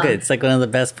 It's so good. It's like one of the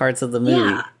best parts of the movie.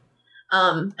 Yeah.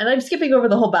 And I'm skipping over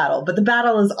the whole battle, but the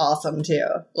battle is awesome too.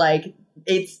 Like,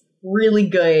 it's really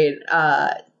good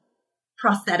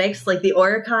prosthetics. Like, the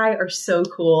Uruk-hai are so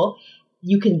cool.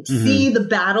 You can see the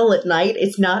battle at night.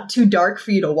 It's not too dark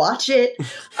for you to watch it.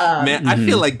 Man, I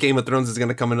feel like Game of Thrones is going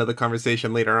to come into the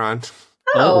conversation later on.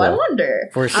 Oh, I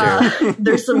wonder. For sure.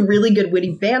 There's some really good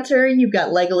witty banter. You've got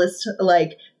Legolas,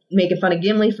 like, making fun of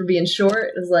Gimli for being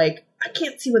short. It's like, I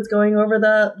can't see what's going over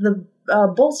the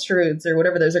bolstrudes or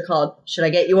whatever those are called. Should I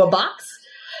get you a box?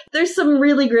 There's some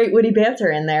really great witty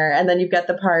banter in there. And then you've got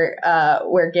the part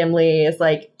where Gimli is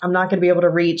like, I'm not going to be able to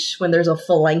reach when there's a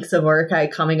phalanx of Uruk-hai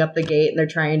coming up the gate and they're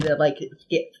trying to, like,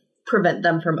 prevent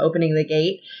them from opening the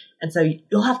gate. And so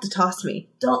you'll have to toss me.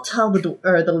 Don't tell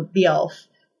the elf.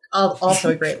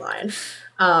 Also a great line.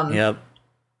 Yep.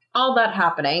 All that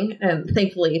happening, and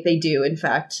thankfully they do, in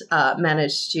fact,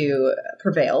 manage to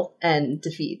prevail and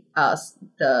defeat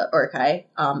the Uruk-hai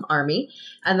army.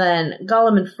 And then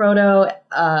Gollum and Frodo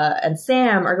and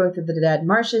Sam are going through the Dead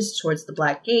Marshes towards the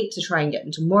Black Gate to try and get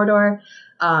into Mordor.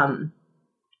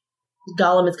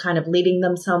 Gollum is kind of leading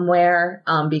them somewhere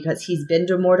because he's been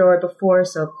to Mordor before,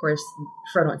 so of course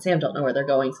Frodo and Sam don't know where they're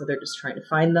going, so they're just trying to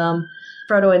find them.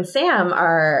 Frodo and Sam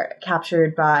are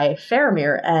captured by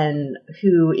Faramir, and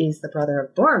who is the brother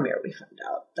of Boromir, we find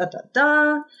out.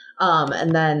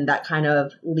 And then that kind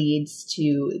of leads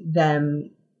to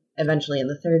them eventually in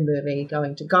the third movie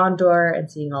going to Gondor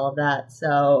and seeing all of that.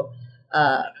 So,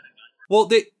 well,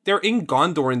 they're in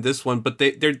Gondor in this one, but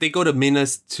they go to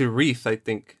Minas Tirith, I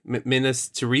think. Minas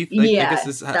Tirith, I guess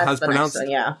is how it's pronounced. One,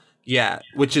 yeah. Yeah,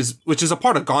 which is a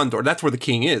part of Gondor. That's where the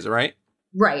king is, right?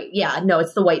 Right, yeah. No,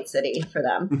 it's the White City for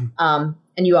them. And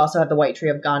you also have the White Tree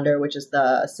of Gondor, which is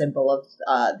the symbol of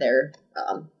their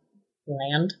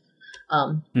land,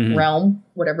 realm,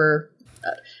 whatever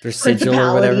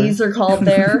principalities are called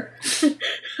there.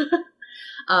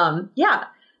 Yeah.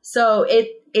 So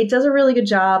it does a really good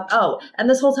job. Oh, and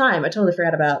this whole time, I totally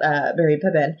forgot about Merry and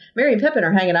Pippin. Merry and Pippin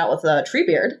are hanging out with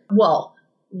Treebeard. Well,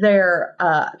 they're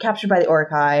captured by the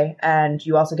Orcai, and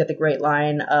you also get the great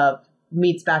line of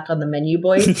meat's back on the menu,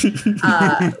 boys,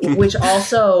 which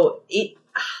also,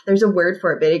 there's a word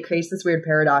for it, but it creates this weird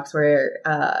paradox where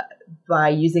by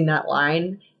using that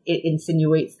line, it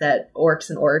insinuates that orcs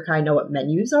and Orcai know what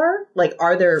menus are. Like,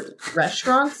 are there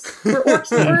restaurants for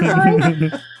orcs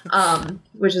and Orcai?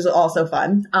 Which is also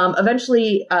fun.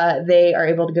 Eventually, they are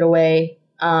able to get away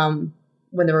when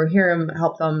the Rohirrim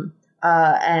help them,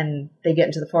 and they get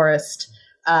into the forest,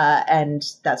 and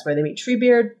that's where they meet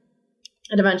Treebeard.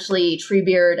 And eventually,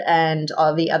 Treebeard and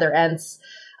all the other Ents,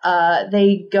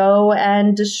 they go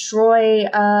and destroy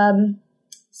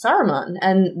Saruman,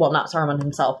 and well, not Saruman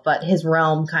himself, but his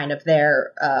realm kind of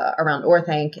there around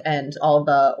Orthanc and all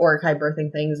the Orcai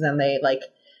birthing things. And they like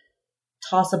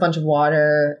toss a bunch of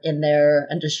water in there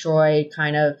and destroy,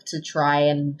 kind of to try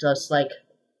and just like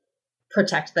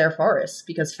protect their forest,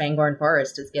 because Fangorn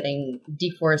Forest is getting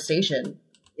deforestation.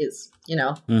 Is, you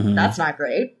know, that's not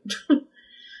great.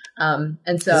 And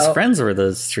so his friends were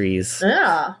those trees.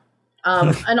 Yeah.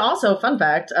 And also, fun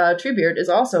fact, Treebeard is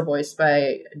also voiced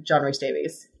by John Rhys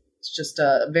Davies. It's just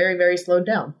very, very slowed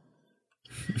down.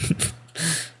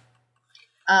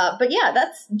 But yeah,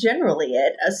 that's generally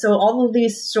it. So all of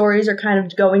these stories are kind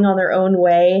of going on their own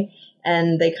way,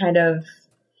 and they kind of...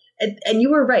 And you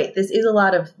were right, this is a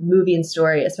lot of movie and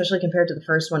story, especially compared to the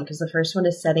first one, because the first one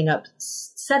is setting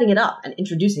it up and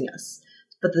introducing us.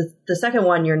 But the second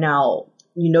one, you know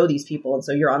these people, and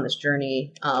so you're on this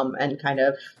journey and kind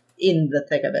of in the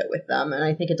thick of it with them. And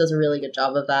I think it does a really good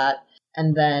job of that.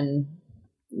 And then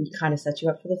it kind of sets you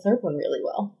up for the third one really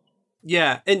well.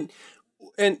 Yeah, and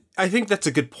I think that's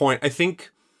a good point. I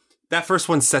think that first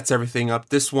one sets everything up.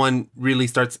 This one really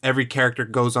starts, every character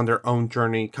goes on their own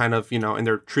journey, kind of, in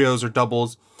their trios or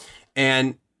doubles.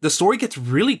 And the story gets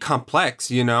really complex,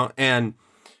 and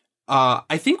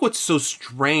I think what's so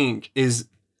strange is,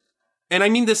 and I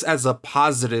mean this as a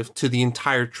positive to the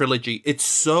entire trilogy,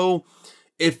 each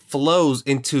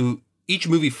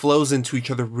movie flows into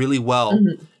each other really well,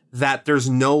 that there's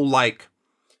no like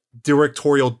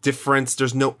directorial difference,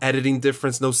 there's no editing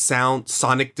difference, no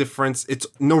sonic difference, it's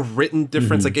no written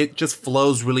difference. Like, it just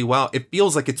flows really well. It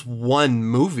feels like it's one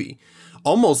movie.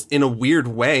 Almost in a weird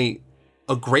way,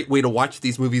 a great way to watch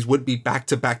these movies would be back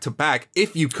to back to back,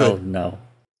 if you could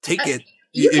take it.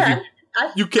 You can.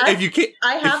 If you can.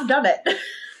 I have done it.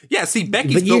 Yeah, see,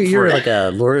 Becky's but built you're for like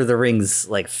a Lord of the Rings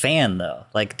like fan, though.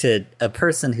 Like, to a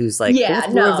person who's like,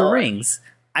 Lord of the Rings,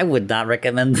 I would not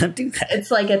recommend them do that. It's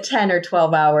like a 10 or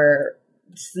 12 hour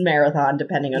marathon,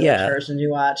 depending on which version you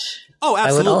watch. Oh,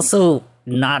 absolutely. I would also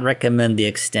not recommend the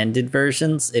extended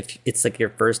versions if it's like your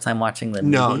first time watching the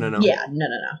movie. No. Yeah, no.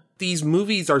 These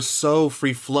movies are so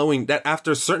free-flowing that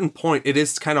after a certain point, it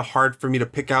is kind of hard for me to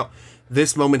pick out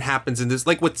this moment happens in this.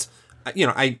 Like, what's,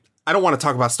 I don't want to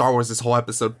talk about Star Wars this whole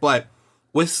episode, but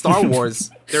with Star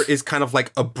Wars, there is kind of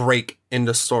like a break in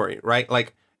the story, right?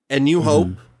 Like, A New Hope,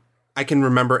 I can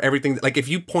remember everything. Like, if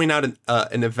you point out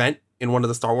an event in one of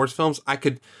the Star Wars films,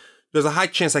 there's a high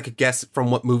chance I could guess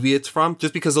from what movie it's from,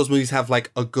 just because those movies have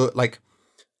like a good, like,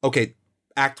 okay,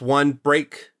 Act 1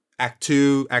 break, Act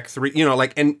 2, Act 3,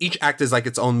 and each act is like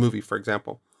its own movie, for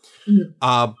example.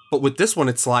 But with this one,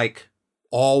 it's like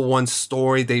all one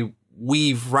story. They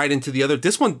weave right into the other.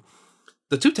 This one,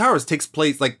 The Two Towers takes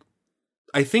place, like,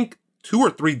 I think 2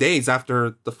 or 3 days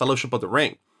after the Fellowship of the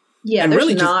Ring. Yeah, and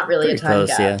there's not really a time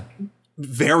gap. Yeah.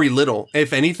 Very little.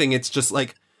 If anything, it's just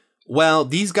like, well,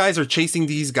 these guys are chasing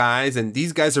these guys, and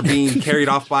these guys are being carried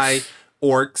off by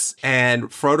orcs, and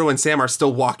Frodo and Sam are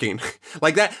still walking.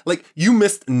 Like that, like, you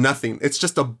missed nothing. It's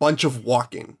just a bunch of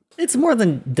walking. It's more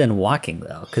than walking,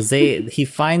 though, because he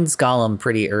finds Gollum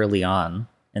pretty early on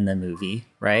in the movie,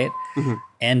 right?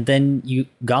 And then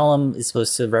Gollum is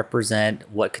supposed to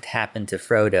represent what could happen to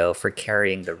Frodo for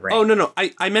carrying the ring. Oh, no.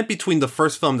 I meant between the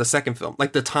first film, the second film,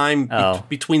 like the time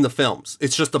between the films.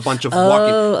 It's just a bunch of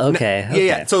walking. Oh, okay.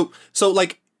 Yeah. So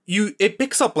like it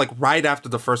picks up like right after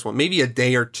the first one, maybe a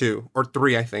day or 2 or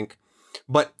 3, I think.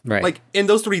 But like in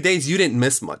those 3 days, you didn't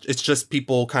miss much. It's just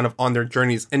people kind of on their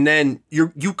journeys. And then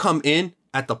you come in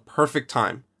at the perfect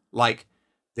time. Like,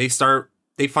 they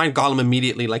find Gollum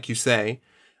immediately, like you say.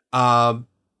 Aragorn,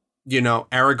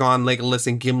 Legolas,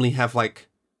 and Gimli have like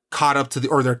caught up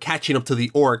or they're catching up to the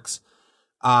orcs.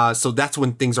 So that's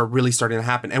when things are really starting to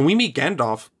happen. And we meet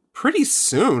Gandalf pretty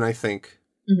soon, I think.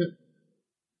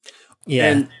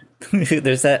 Yeah. And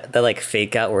there's that like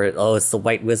fake out where, it's the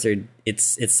White Wizard.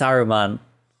 It's Saruman.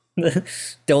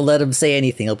 Don't let him say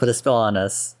anything. He'll put a spell on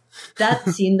us. That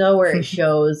scene though, where it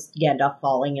shows Gandalf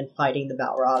falling and fighting the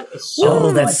Balrog, is so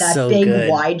good. That's that so big good.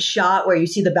 wide shot where you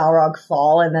see the Balrog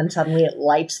fall and then suddenly it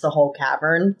lights the whole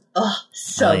cavern. Oh,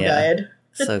 so good.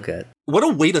 So good. What a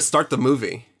way to start the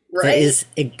movie. Right?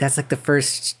 That's like the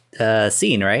first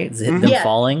scene, right? Is it them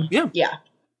falling? Yeah. Yeah.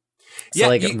 So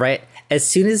right as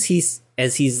soon as he's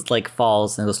like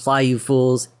falls and goes, "Fly, you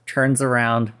fools," turns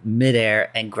around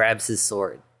midair and grabs his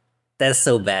sword. That's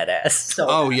so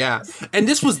badass. Yeah. And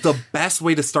this was the best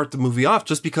way to start the movie off,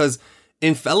 just because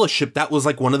in Fellowship, that was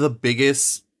like one of the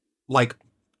biggest, that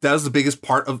was the biggest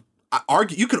part of,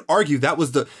 you could argue that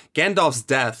was Gandalf's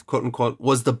death, quote unquote,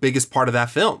 was the biggest part of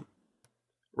that film,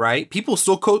 right? People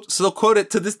still quote it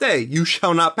to this day, "You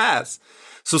shall not pass."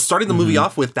 So starting the movie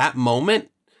off with that moment,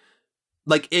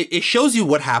 like it shows you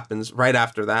what happens right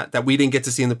after that we didn't get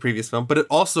to see in the previous film, but it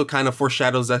also kind of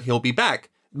foreshadows that he'll be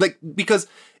back. Like, because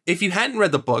if you hadn't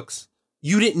read the books,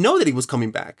 you didn't know that he was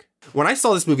coming back. When I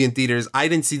saw this movie in theaters, I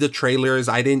didn't see the trailers.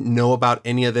 I didn't know about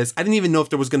any of this. I didn't even know if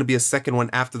there was going to be a second one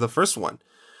after the first one.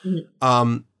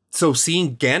 So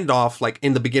seeing Gandalf like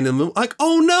in the beginning of the movie, like,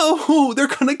 oh no, they're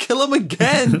going to kill him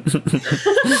again.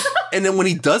 And then when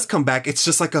he does come back, it's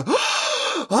just like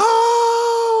oh.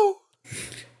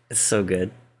 It's so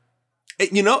good.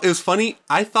 It was funny.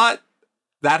 I thought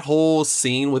that whole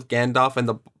scene with Gandalf and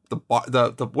the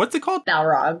what's it called?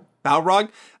 Balrog.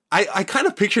 I kind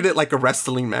of pictured it like a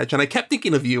wrestling match, and I kept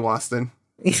thinking of you, Austin.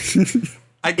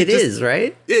 It is,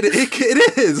 right?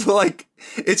 It is. Like,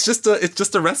 it's just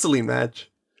a wrestling match.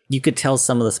 You could tell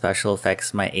some of the special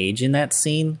effects my age in that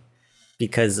scene,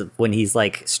 because when he's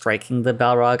like striking the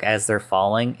Balrog as they're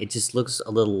falling, it just looks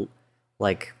a little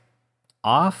like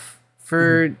off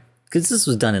because this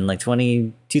was done in like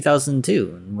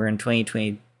 2002 and we're in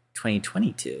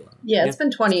 2022. Yeah, it's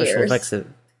been 20 Special years. Effects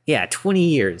 20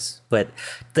 years. But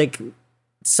like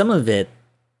some of it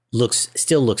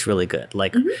still looks really good.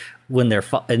 Like when they're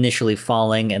initially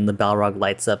falling and the Balrog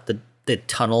lights up the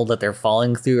tunnel that they're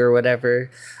falling through or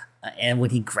whatever. And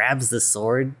when he grabs the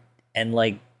sword and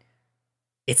like,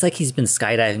 it's like he's been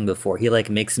skydiving before. He like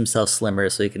makes himself slimmer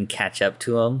so he can catch up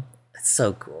to him. It's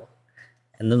so cool.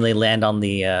 And then they land on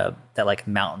the that like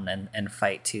mountain and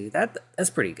fight too.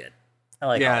 That's pretty good. I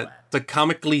like all that. The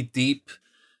comically deep,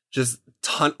 just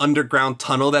underground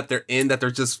tunnel that they're in, that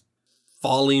they're just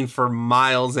falling for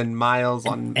miles and miles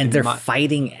on, and they're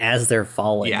fighting as they're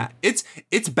falling. Yeah, it's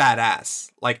badass.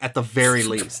 Like at the very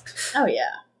least. Oh yeah.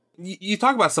 You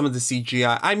talk about some of the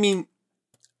CGI. I mean,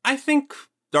 I think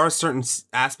there are certain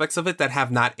aspects of it that have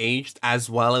not aged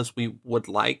as well as we would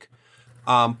like.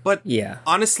 But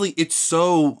honestly, it's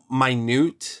so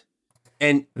minute,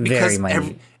 and because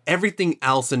everything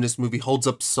else in this movie holds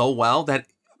up so well that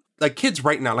like kids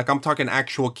right now, like I'm talking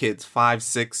actual kids, 5,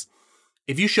 6,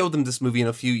 if you show them this movie in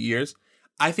a few years,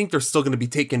 I think they're still going to be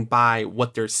taken by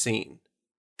what they're seeing,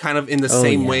 kind of in the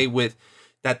same way with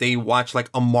that they watch like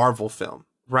a Marvel film,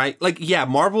 right? Like,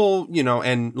 Marvel,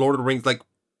 and Lord of the Rings, like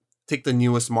take the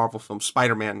newest Marvel film,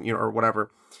 Spider-Man, or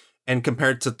whatever, and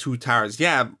compare it to Two Towers.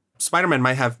 Yeah, Spider-Man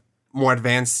might have more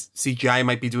advanced CGI,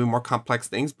 might be doing more complex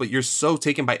things, but you're so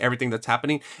taken by everything that's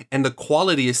happening, and the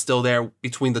quality is still there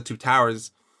between the Two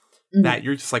Towers that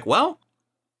you're just like, well,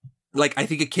 like, I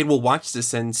think a kid will watch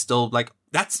this and still like,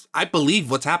 I believe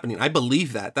what's happening. I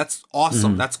believe that. That's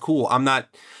awesome. That's cool. I'm not,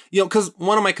 because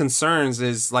one of my concerns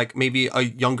is like maybe a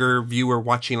younger viewer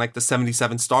watching like the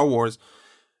 77 Star Wars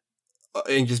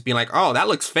and just being like, oh, that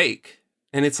looks fake.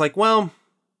 And it's like, well,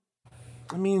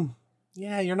 I mean,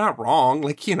 yeah, you're not wrong.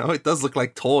 Like, it does look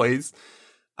like toys.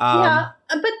 But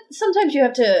sometimes you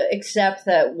have to accept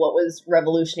that what was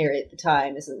revolutionary at the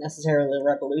time isn't necessarily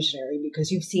revolutionary,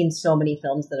 because you've seen so many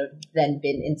films that have then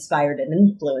been inspired and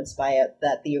influenced by it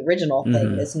that the original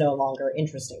thing is no longer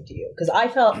interesting to you. Because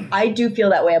I do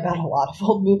feel that way about a lot of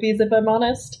old movies, if I'm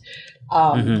honest.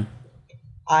 I'm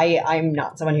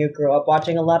not someone who grew up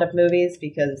watching a lot of movies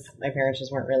because my parents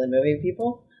just weren't really movie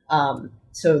people.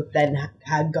 So then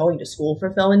going to school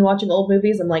for film and watching old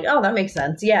movies, I'm like, oh, that makes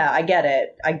sense. Yeah, I get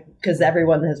it. Because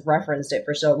everyone has referenced it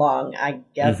for so long. I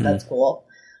guess that's cool.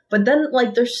 But then,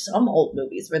 like, there's some old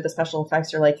movies where the special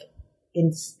effects are like,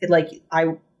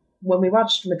 when we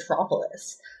watched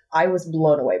Metropolis, I was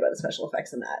blown away by the special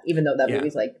effects in that, even though that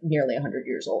movie's like nearly 100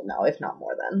 years old now, if not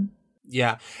more than.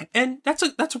 Yeah, and that's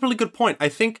a really good point. I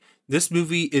think this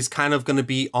movie is kind of going to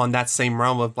be on that same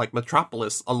realm of like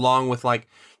Metropolis, along with like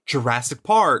Jurassic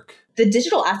Park. The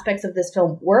digital aspects of this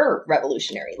film were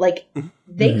revolutionary. Like,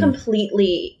 they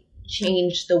completely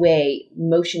changed the way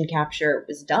motion capture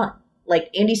was done. Like,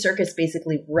 Andy Serkis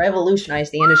basically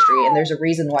revolutionized the industry, and there's a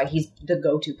reason why he's the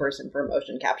go-to person for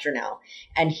motion capture now.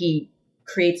 And he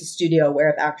creates a studio where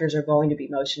if actors are going to be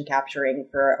motion capturing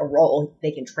for a role,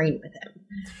 they can train with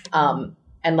him.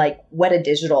 And like Weta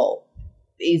Digital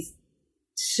is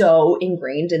so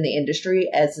ingrained in the industry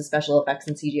as a special effects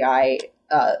and CGI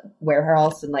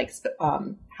warehouse and like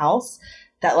house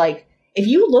that like if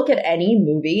you look at any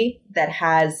movie that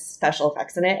has special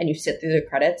effects in it and you sit through the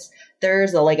credits,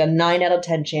 there's like a 9 out of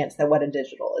 10 chance that Weta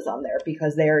Digital is on there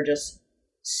because they are just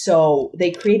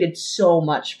they created so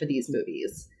much for these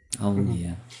movies. Oh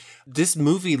yeah. This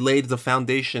movie laid the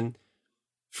foundation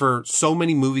for so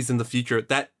many movies in the future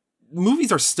that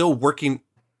movies are still working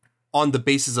on the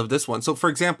basis of this one. So for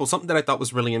example, something that I thought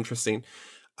was really interesting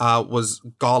was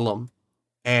Gollum.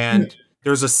 And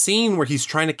there's a scene where he's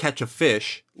trying to catch a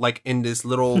fish, like in this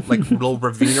little little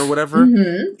ravine or whatever.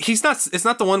 It's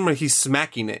not the one where he's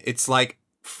smacking it. It's like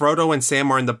Frodo and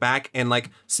Sam are in the back and like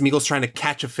Smeagol's trying to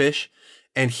catch a fish.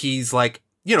 And he's like,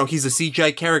 you know, he's a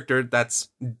CGI character that's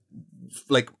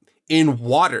like in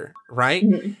water, right?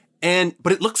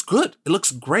 But it looks good. It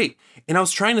looks great. And I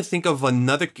was trying to think of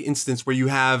another instance where you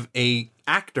have a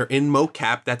actor in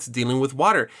mocap that's dealing with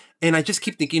water. And I just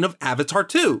keep thinking of Avatar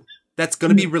 2. That's going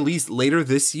to be released later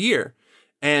this year.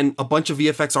 And a bunch of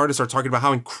VFX artists are talking about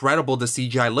how incredible the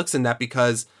CGI looks in that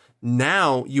because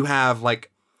now you have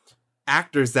like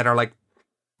actors that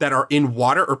are in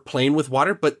water or playing with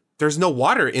water, but there's no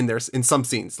water in there in some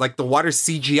scenes. Like the water's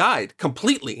CGI'd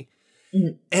completely.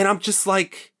 And I'm just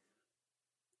like,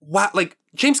 wow, like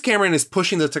James Cameron is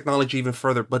pushing the technology even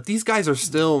further, but these guys are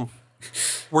still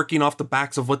working off the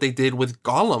backs of what they did with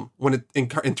Gollum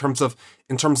in terms of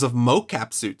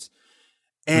mocap suits.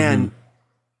 And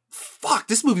fuck,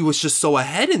 this movie was just so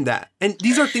ahead in that. And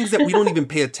these are things that we don't even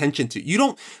pay attention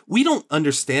to. We don't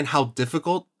understand how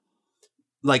difficult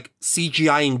like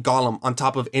CGI-ing Gollum on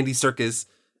top of Andy Serkis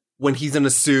when he's in a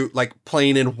suit, like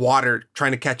playing in water,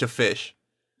 trying to catch a fish.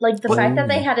 Like the fact that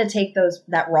they had to take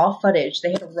that raw footage, they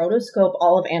had to rotoscope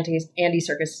all of Andy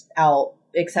Serkis out,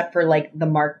 except for like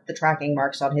the tracking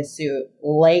marks on his suit,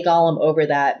 lay Gollum over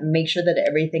that, make sure that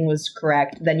everything was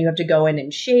correct. Then you have to go in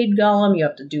and shade Gollum. You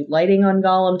have to do lighting on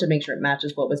Gollum to make sure it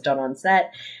matches what was done on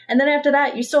set. And then after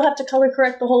that, you still have to color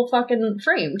correct the whole fucking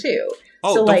frame too.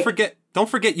 Oh, so, don't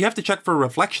forget, you have to check for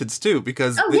reflections too,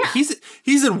 because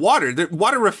he's in water. The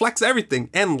water reflects everything,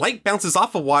 and light bounces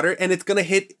off of water, and it's going to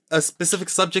hit a specific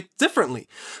subject differently.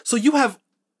 So you have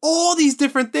all these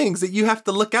different things that you have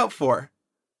to look out for.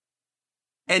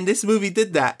 And this movie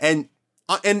did that. And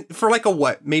for like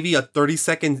maybe a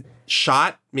 30-second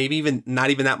shot, maybe even not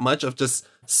even that much of just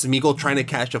Smeagol trying to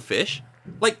catch a fish.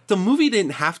 Like the movie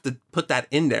didn't have to put that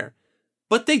in there,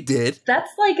 but they did.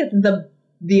 That's like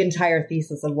the entire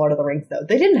thesis of Lord of the Rings, though.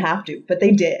 They didn't have to, but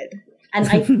they did. And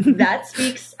that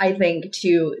speaks, I think,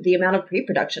 to the amount of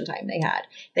pre-production time they had.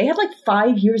 They had like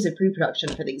 5 years of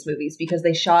pre-production for these movies because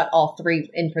they shot all 3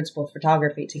 in principal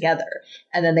photography together.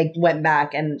 And then they went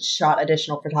back and shot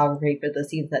additional photography for the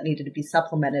scenes that needed to be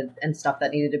supplemented and stuff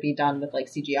that needed to be done with like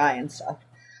CGI and stuff.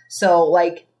 So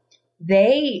like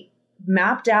they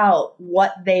mapped out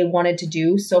what they wanted to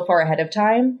do so far ahead of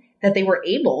time that they were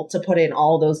able to put in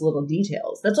all those little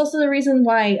details. That's also the reason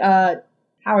why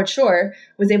Howard Shore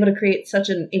was able to create such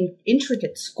an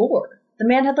intricate score. The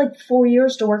man had like 4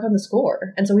 years to work on the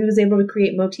score. And so he was able to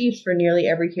create motifs for nearly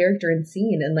every character and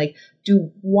scene and like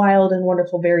do wild and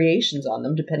wonderful variations on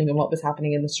them depending on what was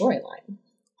happening in the storyline.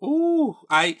 Ooh,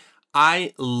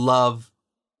 I love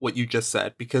what you just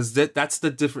said because that's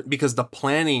the difference, because the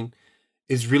planning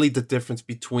is really the difference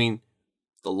between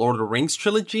the Lord of the Rings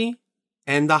trilogy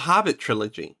and the Hobbit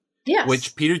trilogy. Yes.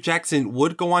 Which Peter Jackson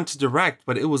would go on to direct,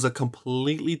 but it was a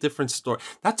completely different story.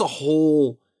 That's a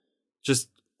whole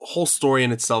story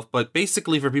in itself. But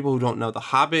basically, for people who don't know, The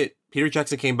Hobbit, Peter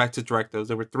Jackson came back to direct those.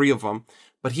 There were 3 of them,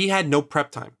 but he had no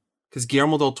prep time because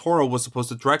Guillermo del Toro was supposed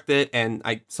to direct it, and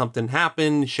something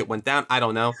happened, shit went down. I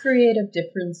don't know. Creative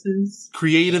differences.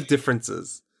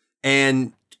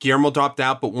 And Guillermo dropped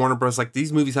out, but Warner Bros. Like,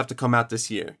 these movies have to come out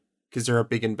this year because they're a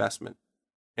big investment.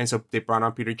 And so they brought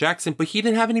on Peter Jackson, but he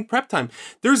didn't have any prep time.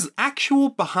 There's actual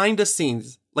behind the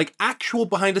scenes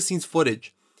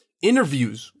footage,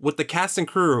 interviews with the cast and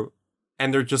crew.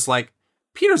 And they're just like,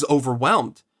 Peter's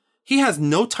overwhelmed. He has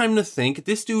no time to think.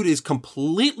 This dude is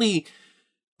completely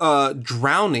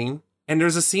drowning. And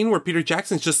there's a scene where Peter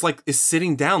Jackson's just like is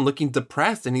sitting down looking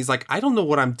depressed. And he's like, I don't know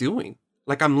what I'm doing.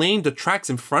 Like I'm laying the tracks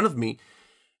in front of me.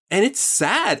 And it's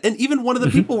sad. And even one of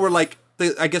the people were like,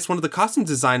 I guess one of the costume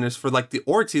designers for like the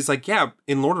orcs, he's like, yeah,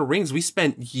 in Lord of the Rings, we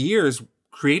spent years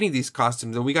creating these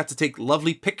costumes and we got to take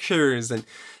lovely pictures and,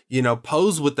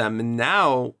 pose with them. And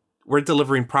now we're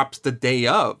delivering props the day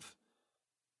of.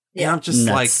 Yeah. And I'm just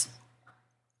like,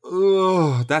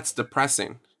 ugh, that's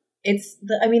depressing. That's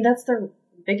the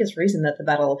biggest reason that the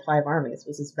Battle of Five Armies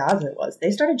was as bad as it was.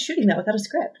 They started shooting that without a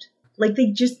script. Like, they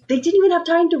didn't even have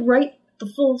time to write the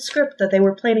full script that they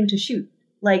were planning to shoot.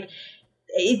 Like,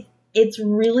 it's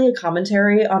really a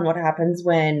commentary on what happens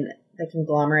when the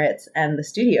conglomerates and the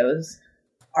studios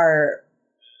are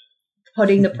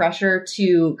putting the pressure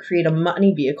to create a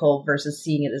money vehicle versus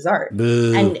seeing it as art.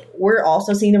 Boo. And we're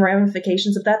also seeing the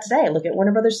ramifications of that today. Look at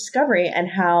Warner Brothers Discovery and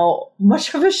how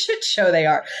much of a shit show they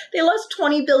are. They lost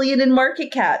 $20 billion in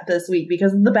market cap this week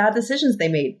because of the bad decisions they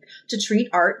made to treat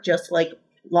art just like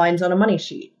lines on a money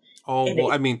sheet. Oh,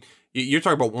 well, I mean, you're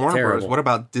talking about Warner terrible. Bros. What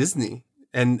about Disney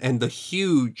and the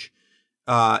huge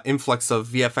influx of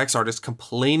VFX artists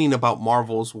complaining about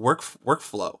Marvel's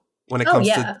workflow when it comes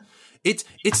to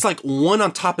it's like one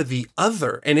on top of the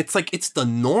other, and it's like it's the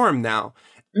norm now.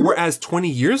 Mm-hmm. Whereas 20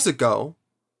 years ago,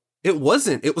 it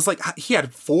wasn't. It was like he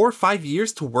had 4 or 5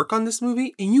 years to work on this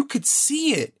movie, and you could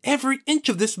see it. Every inch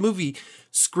of this movie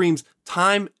screams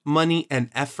time, money, and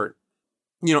effort.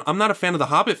 You know, I'm not a fan of the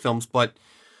Hobbit films, but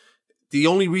the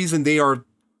only reason they are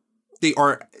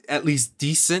at least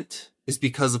decent is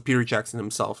because of Peter Jackson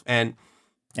himself and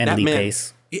Lee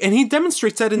Pace. And he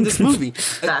demonstrates that in this movie.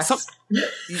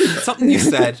 Something you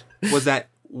said was that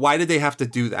why did they have to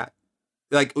do that?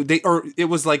 Like it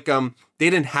was like they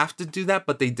didn't have to do that,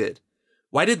 but they did.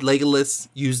 Why did Legolas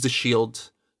use the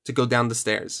shield to go down the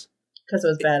stairs? Because it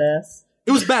was badass.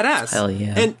 It was badass. Hell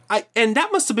yeah. And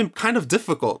that must have been kind of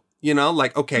difficult. You know,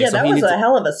 like, okay. Yeah, so that was a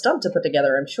hell of a stunt to put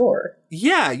together, I'm sure.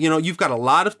 Yeah, you know, you've got a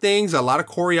lot of things, a lot of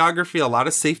choreography, a lot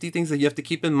of safety things that you have to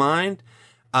keep in mind.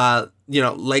 You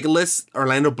know, Legolas,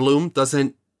 Orlando Bloom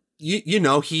doesn't, you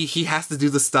know, he has to do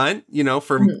the stunt, you know,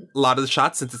 for a lot of the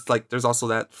shots, since it's like, there's also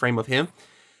that frame of him.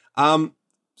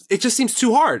 It just seems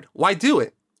too hard. Why do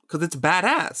it? Because it's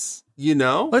badass, you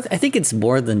know? Well, I think it's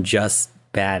more than just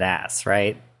badass,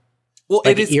 right? Well,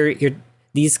 like, it is.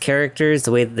 These characters,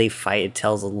 the way that they fight, it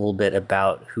tells a little bit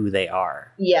about who they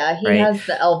are. Yeah, he has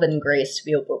the elven grace to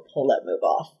be able to pull that move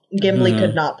off. Gimli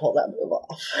could not pull that move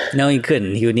off. No, he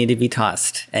couldn't. He would need to be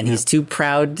tossed. And he's too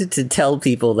proud to tell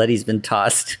people that he's been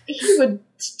tossed. He would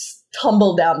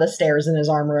tumble down the stairs in his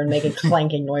armor and make a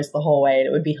clanking noise the whole way. And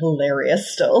it would be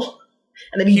hilarious still.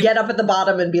 And then he'd get up at the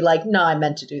bottom and be like, no, I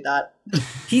meant to do that.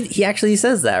 He actually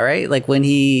says that, right? Like when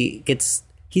he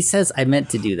says, I meant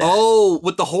to do that. Oh,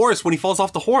 with the horse, when he falls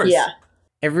off the horse. Yeah.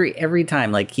 Every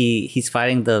time, like he's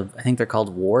fighting I think they're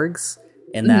called wargs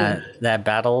in that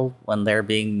battle when they're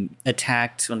being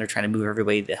attacked, when they're trying to move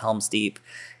everybody to Helm's Deep.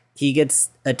 He gets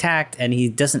attacked and he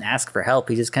doesn't ask for help.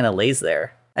 He just kind of lays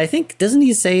there. I think, doesn't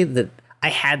he say that I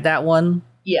had that one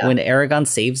when Aragorn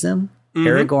saves him? Mm-hmm.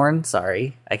 Aragorn,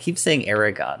 sorry. I keep saying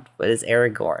Aragorn, but it's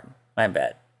Aragorn. My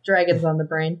bad. Dragons on the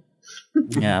brain.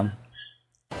 Yeah.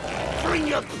 Bring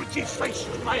your pretty face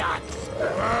to my axe!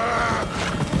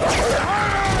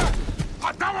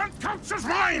 That one counts as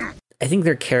mine! I think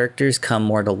their characters come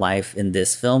more to life in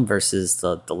this film versus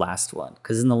the last one.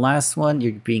 Because in the last one,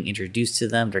 you're being introduced to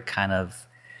them. They're kind of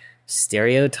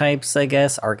stereotypes, I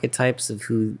guess, archetypes of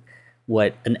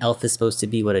what an elf is supposed to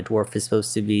be, what a dwarf is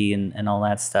supposed to be, and all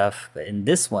that stuff. But in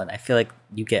this one, I feel like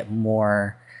you get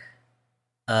more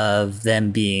of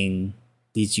them being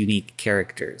these unique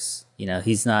characters. You know,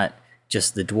 he's not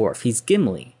just the dwarf. He's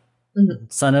Gimli,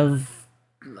 son of,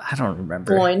 I don't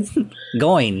remember. Gloin.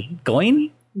 Gloin?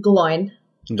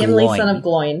 Gimli, son of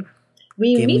Gloin.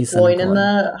 We meet Gloin in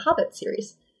the Hobbit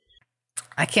series.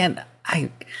 I can't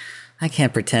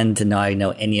pretend to know I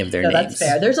know any of their names. That's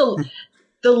fair. There's the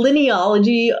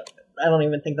linealogy, I don't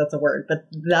even think that's a word, but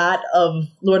that of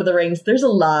Lord of the Rings, there's a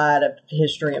lot of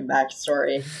history and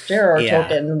backstory. J.R.R.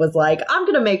 Tolkien was like, I'm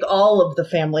going to make all of the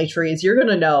family trees. You're going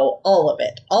to know all of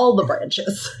it, all the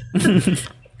branches.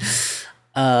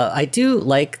 I do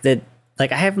like that.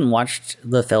 Like, I haven't watched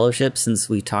The Fellowship since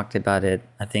we talked about it,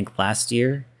 I think, last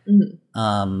year.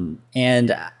 Mm-hmm.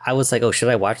 And I was like, oh, should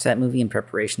I watch that movie in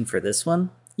preparation for this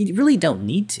one? You really don't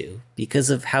need to,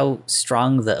 because of how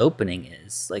strong the opening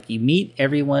is. Like, you meet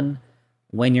everyone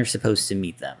when you're supposed to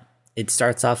meet them. It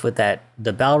starts off with the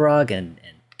Balrog and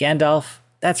Gandalf.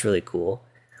 That's really cool.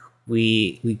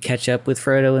 We catch up with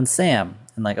Frodo and Sam,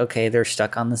 and like, okay, they're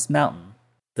stuck on this mountain.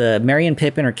 The Merry and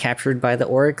Pippin are captured by the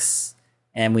orcs,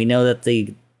 and we know that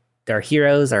their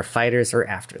heroes, our fighters, are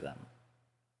after them.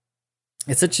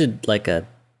 It's such a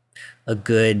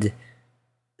good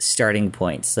starting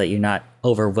point so that you're not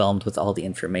overwhelmed with all the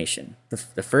information.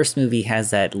 The first movie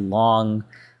has that long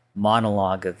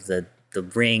monologue of the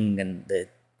ring, and the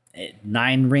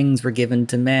 9 rings were given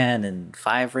to man and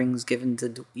 5 rings given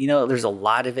to, there's a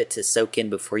lot of it to soak in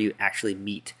before you actually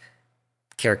meet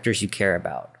characters you care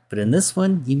about. But in this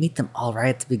one, you meet them all right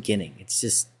at the beginning. It's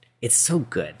so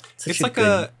good. It's like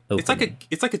a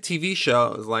TV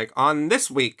show. It's like, on this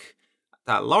week,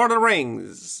 the Lord of the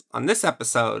Rings on this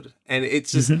episode, and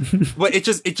it's just but it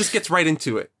just gets right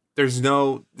into it. There's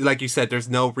no, like you said, there's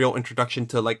no real introduction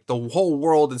to like the whole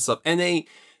world and stuff. And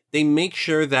they make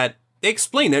sure that they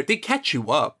explain it. They catch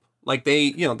you up. Like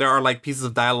there are like pieces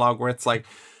of dialogue where it's like,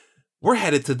 we're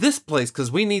headed to this place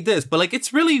because we need this. But like,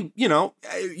 it's really, you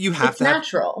have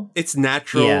to. It's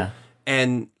natural. Yeah.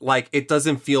 And like, it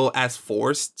doesn't feel as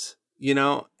forced,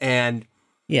 and.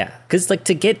 Yeah. Because like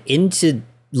to get into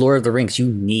Lord of the Rings, you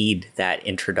need that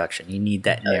introduction. You need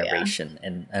that narration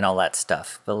and all that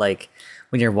stuff. But like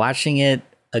when you're watching it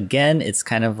again, it's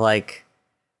kind of like,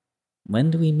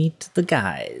 when do we meet the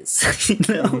guys?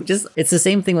 Just it's the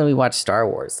same thing when we watch Star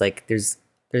Wars. Like there's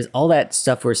all that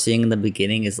stuff we're seeing in the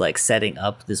beginning is like setting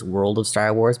up this world of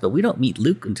Star Wars, but we don't meet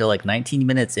Luke until like 19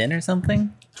 minutes in or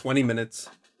something. 20 minutes.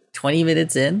 20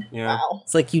 minutes in? Yeah. Wow.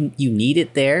 It's like you need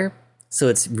it there. So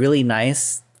it's really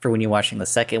nice for when you're watching the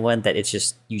second one that it's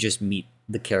just you just meet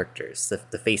the characters,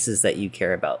 the faces that you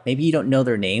care about. Maybe you don't know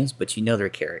their names, but you know their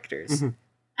characters. Mm-hmm.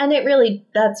 And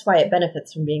that's why it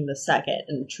benefits from being the second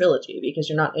in the trilogy, because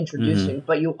you're not introducing,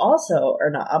 but you also are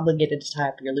not obligated to tie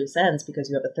up your loose ends because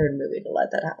you have a third movie to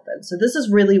let that happen. So this is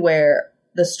really where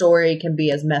the story can be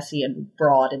as messy and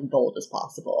broad and bold as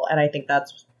possible. And I think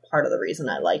that's part of the reason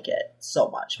I like it so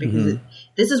much, because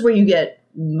this is where you get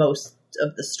most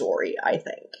of the story, I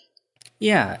think.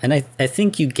 Yeah, and I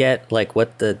think you get like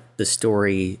what the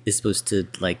story is supposed to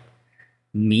like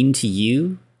mean to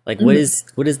you. Like what is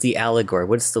the allegory?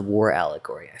 What's the war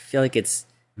allegory? I feel like it's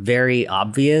very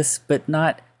obvious, but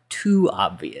not too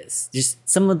obvious. Just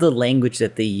some of the language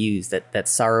that they use that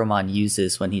Saruman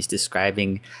uses when he's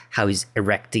describing how he's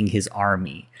erecting his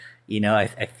army.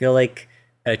 I feel like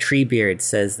Treebeard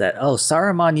says that,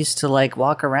 Saruman used to like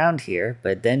walk around here,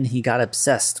 but then he got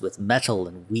obsessed with metal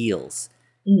and wheels.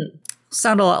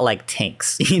 Sound a lot like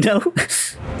tanks,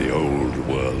 The old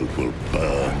world will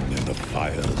burn in the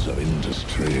fires of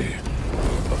industry.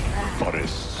 The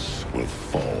forests will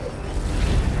fall.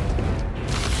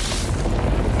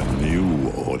 A new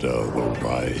order will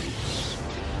rise.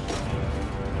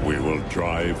 We will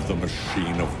drive the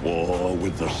machine of war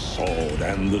with the sword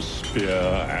and the spear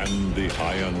and the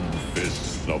iron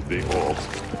fist of the orc.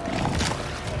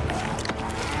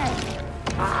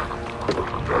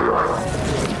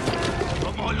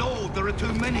 But my lord, there are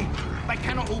too many. They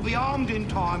cannot all be armed in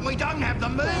time. We don't have the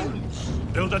means.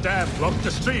 Build a dam, block the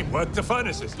stream, work the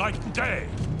furnaces night and day.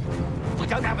 We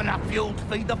don't have enough fuel to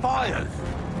feed the fires.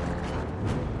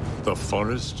 The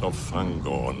forest of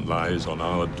Fangorn lies on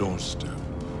our doorstep.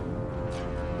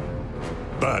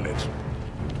 Burn it.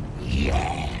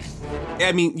 Yes.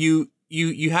 I mean,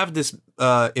 you have this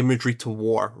imagery to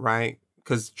war, right?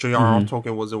 Because J.R.R.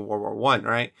 Tolkien was in World War I,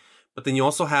 right? But then you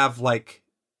also have like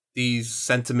these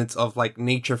sentiments of like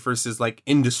nature versus like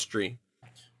industry,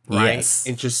 right? Yes.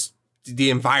 And just the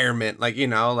environment, like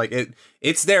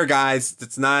it's there, guys.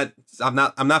 It's not. I'm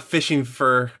not fishing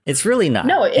for. It's really not.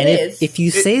 No, it is. If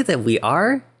you say that we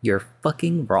are, you're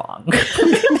fucking wrong.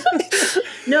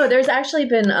 No, there's actually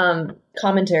been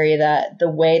commentary that the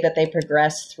way that they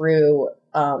progress through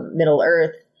Middle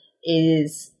Earth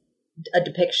is a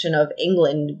depiction of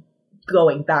England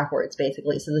going backwards,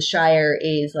 basically. So the Shire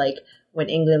is like when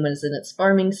England was in its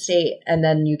farming state, and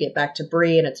then you get back to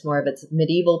Bree and it's more of its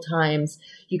medieval times.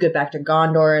 You get back to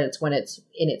Gondor and it's when it's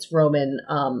in its Roman,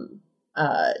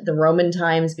 the Roman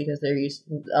times, because they're used,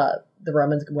 the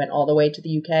Romans went all the way to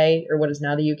the UK, or what is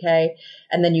now the UK.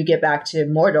 And then you get back to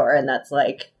Mordor and that's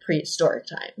like prehistoric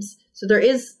times. So there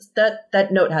is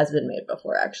that note has been made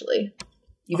before, actually.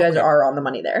 You guys are on the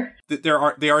money there.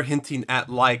 They are hinting at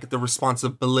like the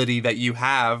responsibility that you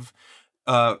have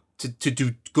to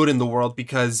do good in the world,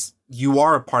 because you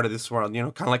are a part of this world,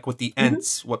 kind of like with the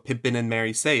Ents, what Pippin and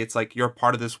Merry say. It's like, you're a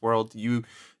part of this world.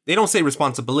 They don't say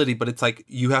responsibility, but it's like,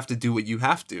 you have to do what you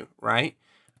have to, right?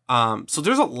 So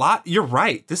there's a lot. You're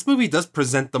right. This movie does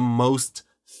present the most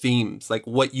themes, like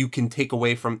what you can take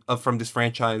away from this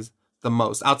franchise the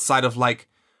most, outside of like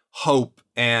hope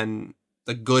and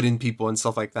the good in people and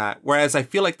stuff like that. Whereas I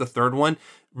feel like the third one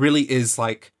really is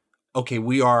like, okay,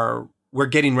 we're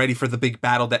getting ready for the big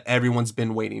battle that everyone's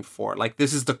been waiting for. Like,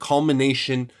 this is the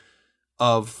culmination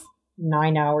of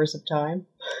 9 hours of time.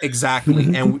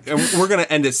 Exactly. and we're going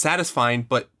to end it satisfying.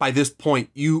 But by this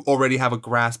point, you already have a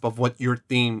grasp of what your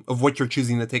theme, of what you're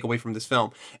choosing to take away from this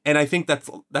film. And I think that's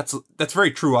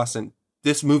very true, Austin.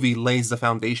 This movie lays the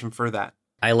foundation for that.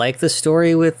 I like the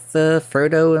story with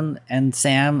Frodo and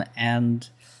Sam and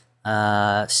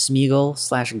Smeagol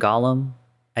 / Gollum.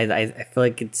 I feel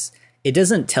like it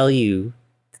doesn't tell you.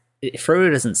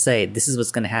 Frodo doesn't say this is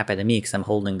what's going to happen to me because I'm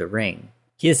holding the ring.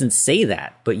 He doesn't say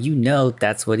that, but you know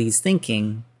that's what he's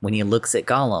thinking when he looks at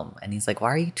Gollum, and he's like, "Why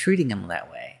are you treating him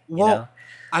that way?" Well,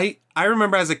 you know? I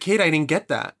remember as a kid I didn't get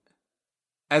that.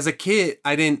 As a kid,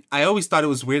 I always thought it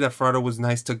was weird that Frodo was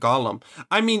nice to Gollum.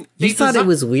 I mean, you thought it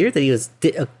was weird that he was.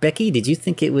 Becky, did you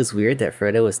think it was weird that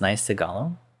Frodo was nice to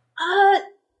Gollum?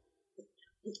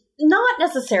 Not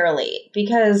necessarily,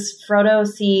 because Frodo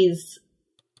sees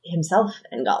himself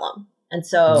in Gollum, and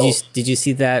so did you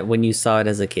see that when you saw it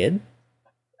as a kid?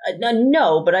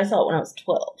 No, but I saw it when I was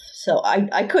 12, so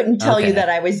I couldn't tell you that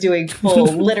I was doing full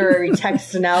literary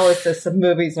text analysis of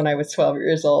movies when I was 12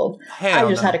 years old. I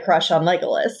just had a crush on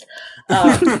Legolas.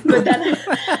 But then,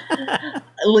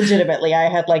 legitimately, I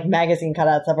had like magazine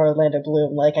cutouts of Orlando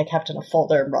Bloom. Like I kept in a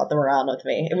folder and brought them around with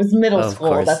me. It was middle school.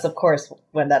 Course. That's of course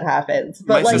when that happens.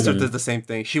 But my sister did the same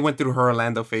thing. She went through her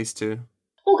Orlando phase too.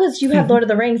 Well, because you have Lord of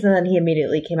the Rings, and then he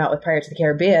immediately came out with Pirates of the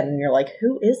Caribbean, and you're like,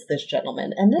 who is this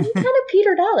gentleman? And then he kind of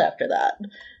petered out after that.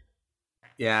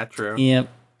 Yeah, true. Yep.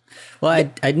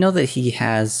 Well, I know that he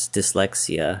has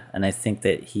dyslexia, and I think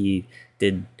that he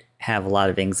did have a lot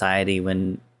of anxiety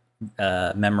when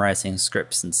memorizing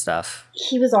scripts and stuff.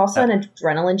 He was also an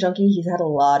adrenaline junkie. He's had a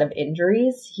lot of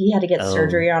injuries. He had to get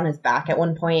surgery on his back at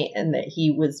one point, and that he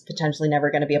was potentially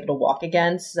never going to be able to walk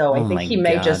again. So I think he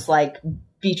may just like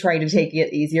be trying to take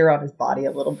it easier on his body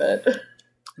a little bit.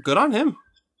 Good on him.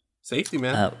 Safety,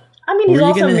 man. I mean, he's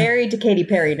also married to Katy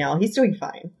Perry now. He's doing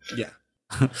fine. Yeah.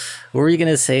 What were you going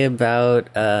to say about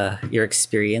your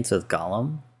experience with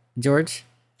Gollum, George?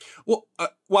 Well, I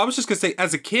was just going to say,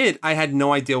 as a kid, I had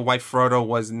no idea why Frodo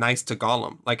was nice to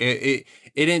Gollum. Like, it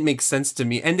didn't make sense to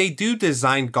me. And they do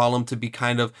design Gollum to be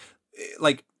kind of,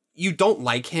 like, you don't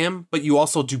like him, but you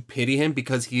also do pity him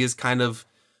because he is kind of,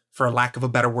 for lack of a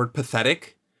better word,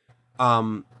 pathetic.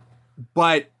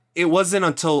 But it wasn't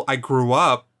until I grew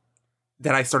up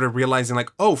that I started realizing,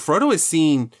 like, oh, Frodo is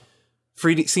seeing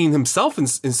himself in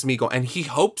Smeagol, and he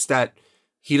hopes that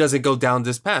he doesn't go down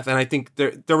this path. And I think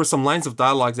there were some lines of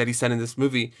dialogues that he said in this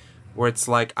movie where it's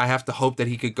like, I have to hope that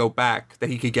he could go back, that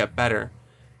he could get better.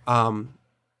 And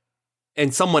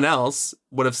someone else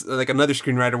would have, like another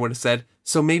screenwriter would have said,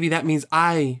 so maybe that means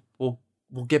I will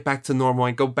get back to normal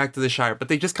and go back to the Shire. But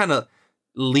they just kind of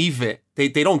leave it. They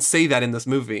don't say that in this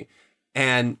movie.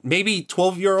 And maybe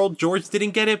 12-year-old George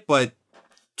didn't get it, but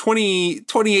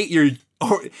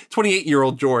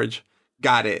 28-year-old George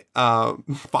got it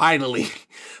finally.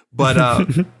 But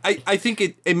I think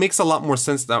it makes a lot more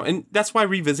sense now, and that's why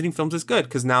revisiting films is good,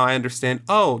 because now I understand,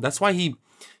 oh, that's why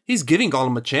he's giving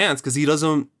Gollum a chance, because he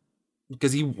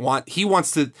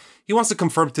wants to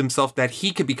confirm to himself that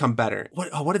he could become better.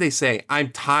 What do they say?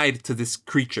 I'm tied to this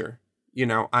creature. You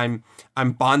know, I'm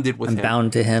bonded with him. I'm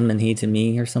bound to him and he to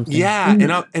me, or something.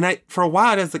 Yeah, and I for a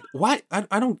while I was like, what?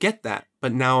 I don't get that.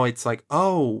 But now it's like,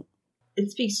 oh, it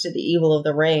speaks to the evil of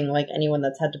the ring. Like anyone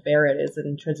that's had to bear it is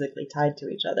intrinsically tied to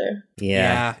each other.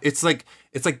 Yeah. It's like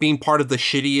being part of the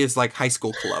shittiest like high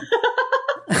school club.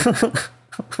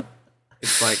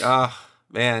 It's like, oh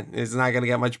man, it's not gonna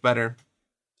get much better.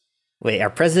 Wait,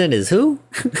 our president is who?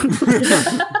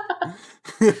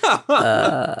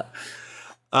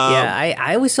 Yeah,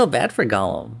 I always feel bad for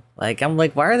Gollum. Like, I'm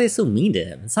like, why are they so mean to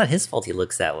him? It's not his fault he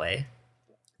looks that way,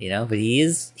 you know. But he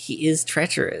is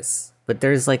treacherous. But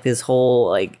there's like this whole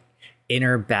like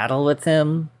inner battle with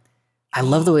him. I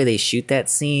love the way they shoot that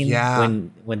scene. Yeah.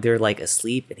 When they're like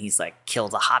asleep and he's like, kill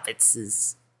the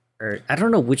hobbits. Or I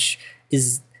don't know which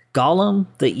is Gollum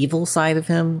the evil side of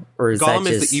him, or is Gollum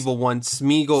that just... is the evil one.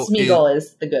 Smeagol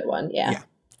is the good one. Yeah.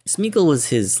 Smeagol was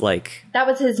his like. That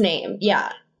was his name.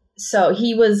 Yeah. So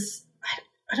he was,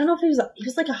 I don't know if he was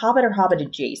like a hobbit or hobbit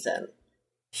adjacent.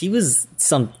 He was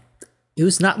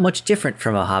not much different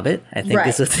from a hobbit, I think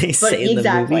is what they say in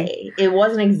the movie. It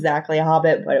wasn't exactly a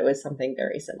hobbit, but it was something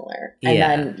very similar. And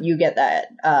then you get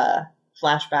that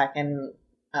flashback in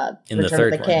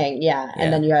Return of the King. Yeah.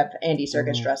 And then you have Andy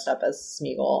Serkis dressed up as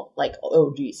Smeagol, like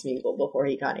OG Smeagol, before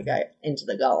he kind of got into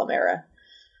the Gollum era.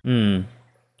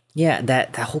 Yeah,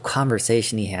 that whole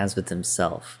conversation he has with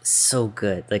himself is so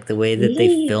good. Like the way that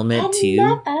they film it too.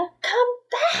 Never come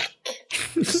back.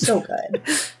 So good.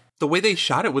 The way they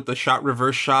shot it with the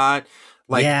reverse shot,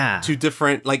 like two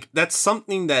different, like that's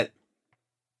something that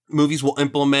movies will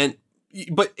implement.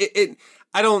 But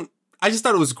I just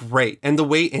thought it was great, and the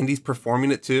way Andy's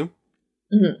performing it too.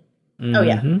 Mm-hmm. Oh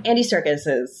yeah, Andy Serkis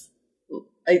is.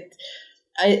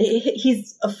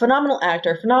 He's a phenomenal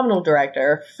actor, phenomenal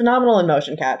director, phenomenal in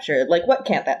motion capture. Like, what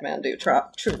can't that man do?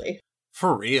 Truly,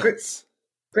 for real.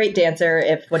 Great dancer,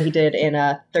 if what he did in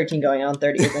 13 Going on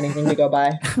 30 is anything to go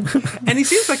by. And he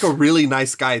seems like a really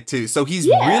nice guy, too. So he's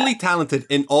really talented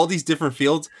in all these different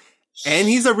fields, and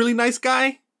he's a really nice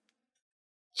guy.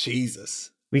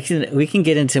 Jesus. We can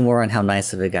get into more on how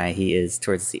nice of a guy he is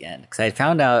towards the end, because I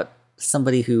found out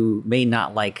somebody who may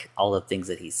not like all the things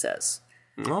that he says.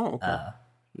 Oh, okay.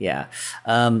 Yeah.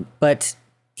 But,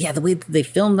 yeah, the way that they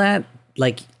film that,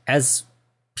 like, as...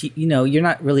 you know, you're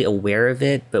not really aware of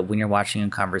it, but when you're watching a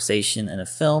conversation in a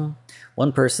film,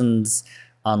 one person's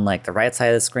on like the right side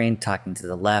of the screen talking to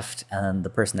the left, and the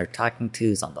person they're talking to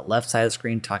is on the left side of the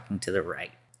screen talking to the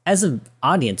right. As an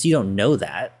audience, you don't know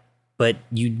that, but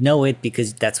you know it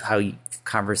because that's how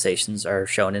conversations are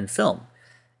shown in film.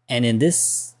 And in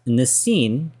this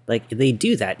scene, like, they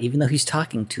do that even though he's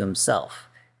talking to himself.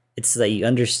 It's so that you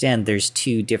understand there's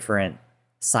two different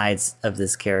sides of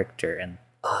this character, and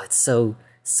it's so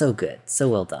good. So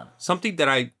well done. Something that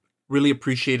I really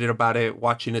appreciated about it,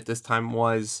 watching it this time,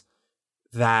 was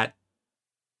that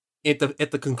at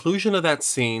the conclusion of that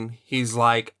scene, he's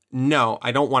like, no,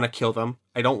 I don't want to kill them.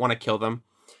 I don't want to kill them.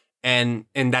 And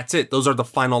that's it. Those are the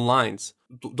final lines.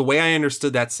 The way I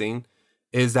understood that scene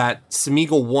is that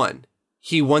Smeagol won.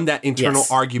 He won that internal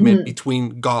argument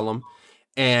between Gollum,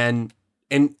 and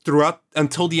throughout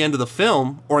until the end of the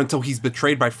film, or until he's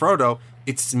betrayed by Frodo,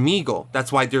 it's Smeagol.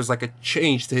 That's why there's like a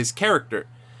change to his character.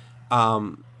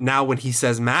 Now when he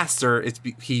says master,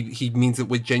 he means it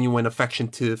with genuine affection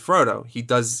to Frodo.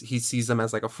 He sees him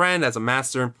as like a friend, as a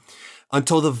master,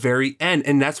 until the very end.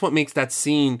 And that's what makes that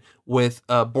scene with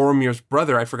Boromir's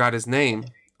brother, I forgot his name.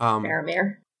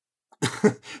 Faramir.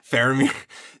 Faramir.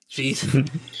 Jeez.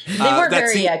 They weren't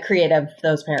very creative,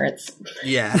 those parents.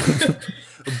 Yeah.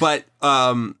 But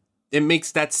it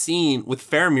makes that scene with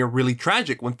Faramir really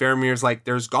tragic when Faramir's like,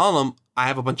 there's Gollum, I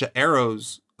have a bunch of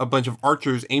arrows, a bunch of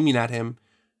archers aiming at him.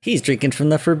 He's drinking from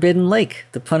the Forbidden Lake.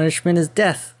 The punishment is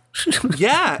death.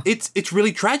 Yeah, it's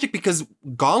really tragic because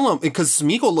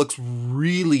Smeagol looks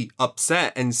really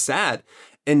upset and sad.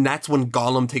 And that's when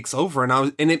Gollum takes over.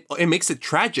 And it makes it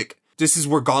tragic. This is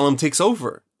where Gollum takes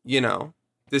over, you know?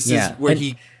 This is where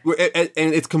and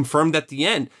it's confirmed at the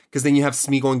end, because then you have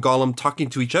Smeagol and Gollum talking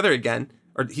to each other again.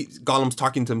 Or Gollum's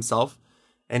talking to himself,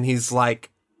 and he's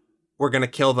like, we're going to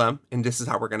kill them, and this is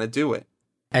how we're going to do it.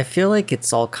 I feel like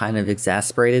it's all kind of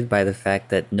exasperated by the fact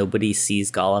that nobody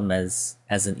sees Gollum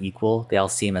as an equal. They all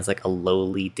see him as like a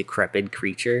lowly, decrepit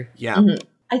creature. Yeah. Mm-hmm.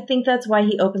 I think that's why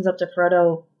he opens up to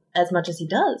Frodo as much as he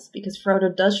does, because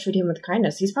Frodo does treat him with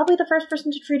kindness. He's probably the first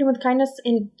person to treat him with kindness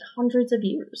in hundreds of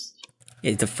years.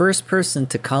 Yeah, the first person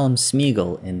to call him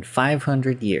Smeagol in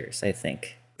 500 years, I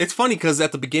think. It's funny because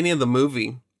at the beginning of the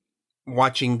movie,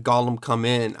 watching Gollum come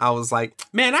in, I was like,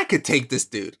 man, I could take this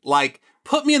dude. Like,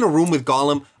 put me in a room with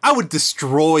Gollum, I would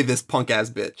destroy this punk-ass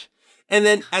bitch. And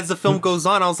then as the film goes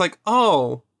on, I was like,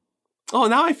 oh,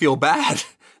 now I feel bad.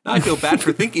 Now I feel bad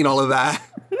for thinking all of that.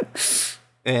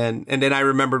 And then I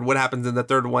remembered what happens in the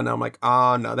third one. And I'm like,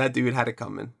 oh, no, that dude had it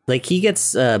coming. Like, he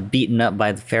gets beaten up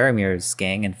by the Faramir's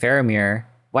gang, and Faramir,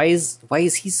 why is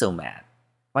he so mad?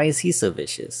 Why is he so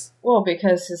vicious? Well,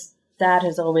 because his dad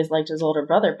has always liked his older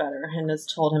brother better and has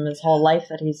told him his whole life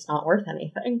that he's not worth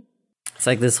anything. It's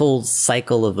like this whole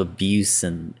cycle of abuse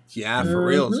and... Yeah, for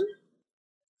reals.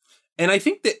 And I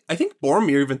think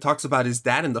Boromir even talks about his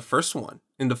dad in the first one,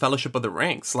 in the Fellowship of the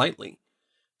Ring, slightly.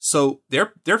 So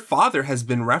their father has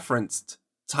been referenced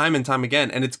time and time again.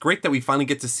 And it's great that we finally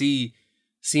get to see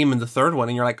him in the third one,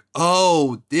 and you're like,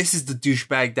 oh, this is the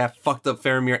douchebag that fucked up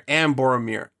Faramir and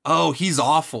Boromir. Oh, he's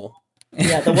awful.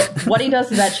 Yeah, what he does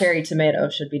to that cherry tomato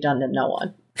should be done to no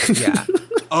one. Yeah.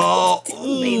 Oh,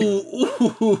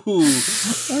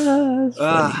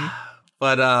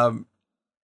 but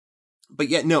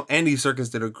yeah, no, Andy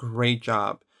Serkis did a great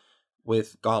job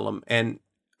with Gollum. And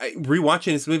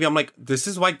rewatching this movie, I'm like, this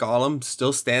is why Gollum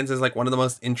still stands as like one of the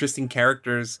most interesting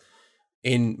characters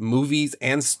in movies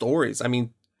and stories. I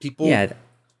mean, people know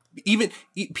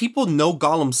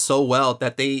Gollum so well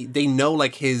that they know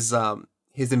like his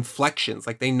inflections.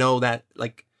 Like, they know that,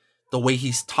 like, the way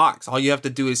he talks, all you have to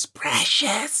do is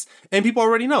precious, and people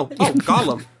already know. Oh,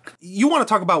 Gollum. You want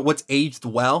to talk about what's aged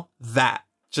well? That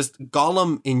just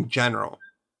Gollum in general.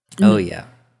 Oh yeah,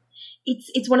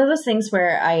 it's one of those things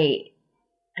where I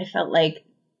felt like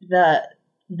that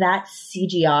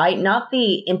CGI, not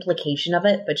the implication of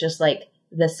it, but just like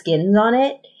the skins on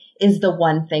it, is the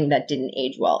one thing that didn't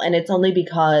age well. And it's only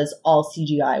because all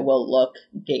CGI will look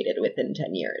dated within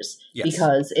 10 years. Yes.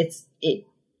 Because it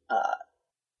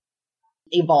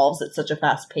evolves at such a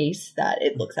fast pace that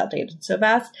it looks outdated so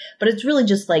fast. But it's really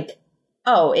just like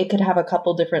oh, it could have a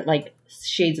couple different like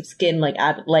shades of skin, like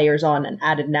added layers on and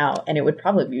added now, and it would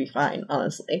probably be fine,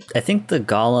 honestly. I think the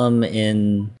Gollum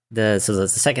in the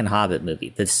second Hobbit movie,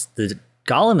 the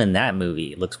Gollum in that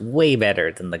movie looks way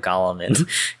better than the Gollum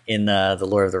in the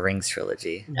Lord of the Rings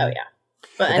trilogy. Oh yeah,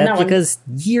 but that's because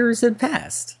years had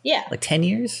passed. Yeah, like 10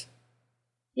 years.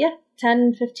 Yeah,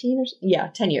 10, 15 or yeah,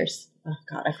 10 years. Oh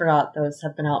god, I forgot those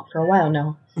have been out for a while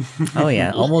now. Oh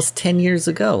yeah, almost 10 years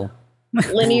ago.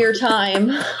 Linear time.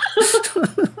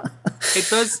 It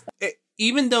does,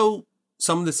 even though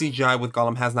some of the CGI with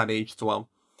Gollum has not aged well,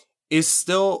 I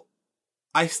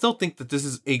still think that this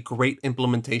is a great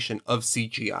implementation of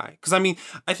CGI. Because, I mean,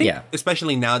 I think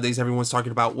especially nowadays, everyone's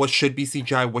talking about what should be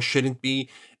CGI, what shouldn't be.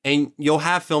 And you'll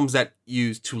have films that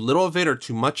use too little of it or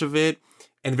too much of it.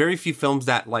 And very few films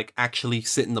that, like, actually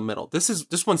sit in the middle.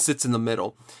 This one sits in the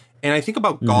middle. And I think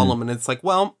about Gollum, and it's like,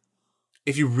 well,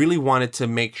 if you really wanted to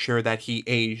make sure that he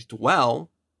aged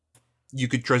well, you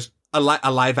could just a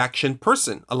live action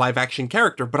person, a live action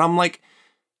character. But I'm like,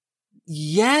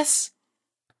 yes,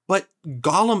 but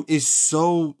Gollum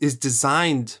is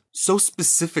designed so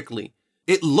specifically.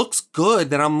 It looks good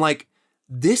that I'm like,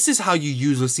 this is how you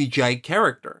use a CGI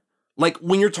character. Like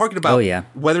when you're talking about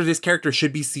whether this character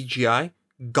should be CGI,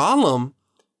 Gollum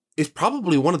is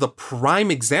probably one of the prime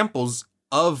examples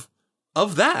of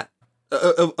that.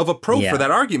 Of a pro for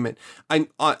that argument. I'm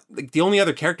like the only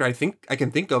other character I think I can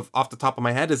think of off the top of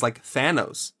my head is like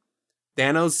Thanos.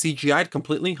 Thanos CGI'd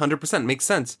completely, 100%, makes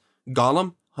sense.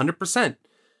 Gollum, 100%.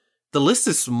 The list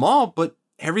is small, but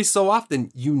every so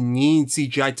often you need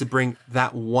CGI to bring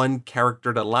that one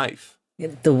character to life.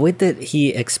 The way that he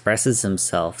expresses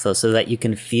himself, though, so that you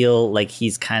can feel like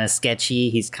he's kind of sketchy,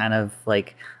 he's kind of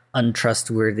like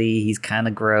untrustworthy, he's kind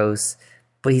of gross,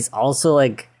 but he's also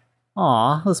like,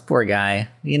 aw, this poor guy,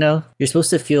 you know? You're supposed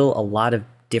to feel a lot of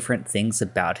different things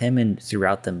about him and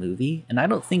throughout the movie, and I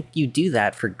don't think you do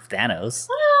that for Thanos.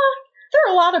 There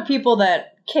are a lot of people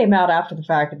that came out after the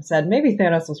fact and said, maybe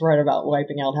Thanos was right about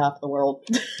wiping out half the world.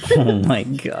 Oh my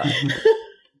god.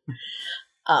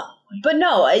 But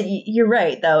no, you're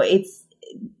right, though. It's,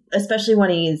 especially when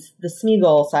he's the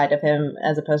Smeagol side of him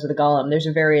as opposed to the Gollum, there's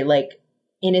a very, like,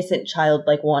 innocent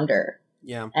childlike wonder.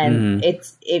 Yeah. And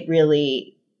it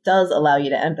really does allow you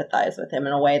to empathize with him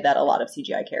in a way that a lot of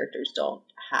CGI characters don't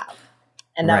have.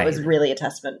 And that was really a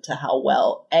testament to how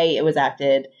well, A, it was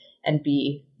acted, and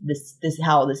B, this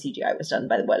how the CGI was done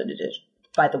by the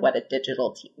Weta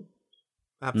Digital team.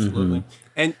 Absolutely.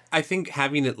 And I think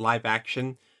having it live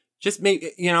action just make,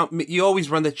 you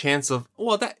always run the chance of,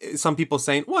 well, that some people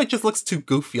saying, well, it just looks too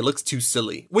goofy, it looks too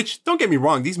silly, which don't get me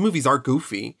wrong, these movies are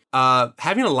goofy.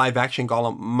 Having a live action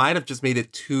Gollum might have just made him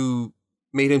too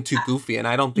goofy, and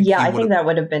I don't think I think that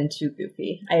would have been too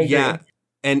goofy. I agree. Yeah,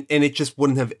 and it just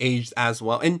wouldn't have aged as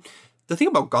well. And the thing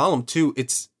about Gollum too,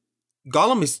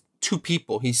 Gollum is two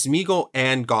people. He's Smeagol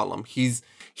and Gollum. He's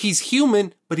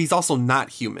human, but he's also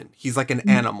not human. He's like an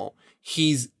animal.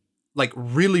 He's like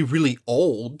really, really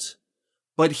old,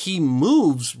 but he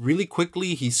moves really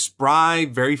quickly. He's spry,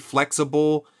 very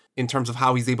flexible in terms of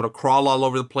how he's able to crawl all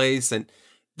over the place. And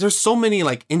there's so many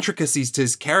like intricacies to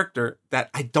his character that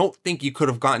I don't think you could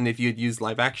have gotten if you had used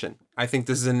live action. I think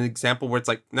this is an example where it's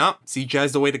like, no, CGI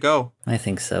is the way to go. I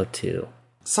think so too.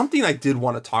 Something I did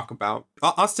want to talk about,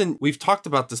 Austin, we've talked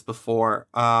about this before,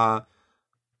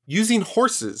 using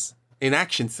horses in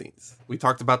action scenes. We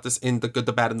talked about this in The Good,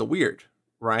 the Bad, and the Weird,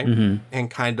 right? And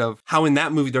kind of how in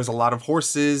that movie there's a lot of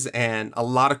horses and a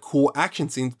lot of cool action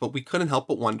scenes, but we couldn't help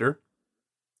but wonder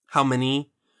how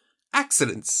many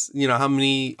accidents, how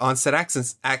many on-set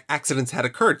accidents had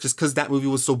occurred just because that movie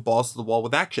was so balls to the wall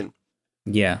with action.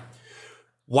 Yeah.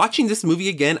 Watching this movie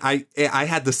again, I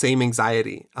had the same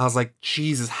anxiety. I was like,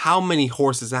 Jesus, how many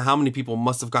horses and how many people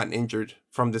must have gotten injured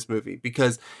from this movie?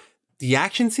 Because the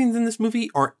action scenes in this movie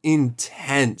are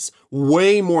intense,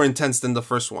 way more intense than the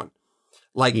first one.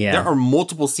 Like, there are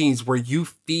multiple scenes where you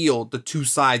feel the two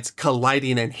sides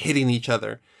colliding and hitting each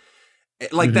other.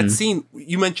 Like that scene,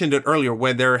 you mentioned it earlier,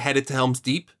 where they're headed to Helm's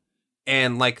Deep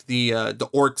and like the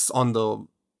orcs on the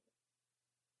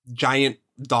giant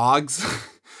dogs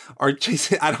are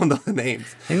chasing, I don't know the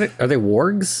names. Are they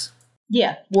wargs?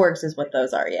 Yeah, wargs is what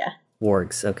those are, yeah.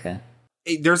 Wargs, okay.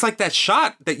 There's like that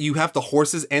shot that you have the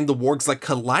horses and the wargs like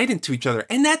collide into each other.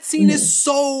 And that scene is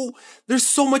there's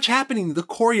so much happening. The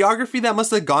choreography that must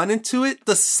have gone into it,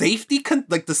 the safety,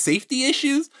 the safety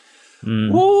issues.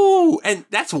 Woo! And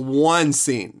that's one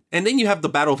scene. And then you have the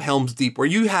Battle of Helm's Deep where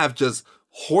you have just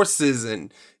horses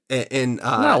and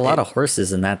not a lot of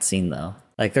horses in that scene though.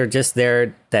 Like they're just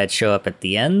there that show up at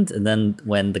the end, and then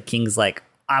when the king's like,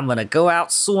 I'm gonna go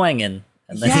out swinging,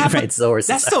 and then he rides the horses.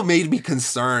 That still made me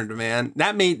concerned, man.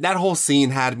 That whole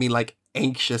scene had me like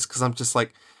anxious because I'm just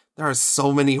like, there are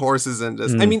so many horses in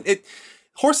this. I mean,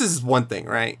 horses is one thing,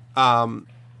 right?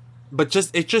 But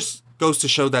it just goes to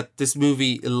show that this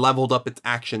movie leveled up its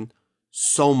action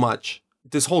so much.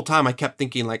 This whole time I kept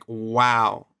thinking like,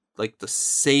 wow, like the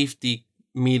safety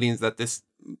meetings that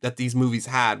these movies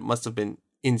had must have been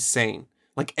insane.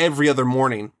 Like every other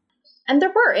morning. And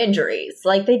there were injuries.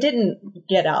 Like they didn't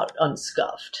get out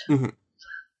unscuffed. Mm-hmm.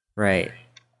 Right.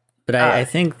 But I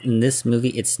think in this movie,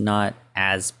 it's not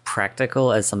as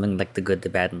practical as something like The Good, the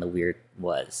Bad, and the Weird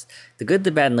was. The Good,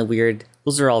 the Bad, and the Weird,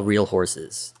 those are all real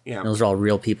horses. Yeah. Those are all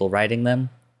real people riding them.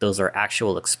 Those are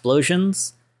actual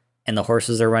explosions, and the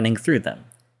horses are running through them.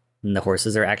 And the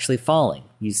horses are actually falling.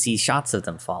 You see shots of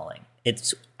them falling.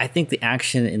 I think the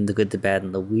action in The Good, the Bad,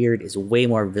 and the Weird is way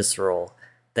more visceral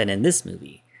than in this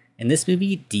movie. In this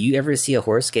movie, do you ever see a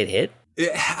horse get hit?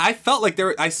 I felt like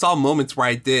I saw moments where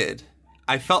I did.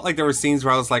 I felt like there were scenes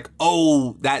where I was like,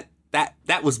 oh, that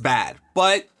was bad.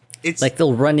 But it's like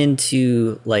they'll run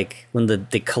into like when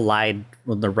they collide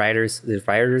when the riders of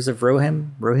Rohim?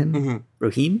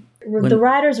 The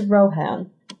riders of Rohan,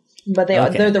 but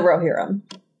they're the Rohirrim.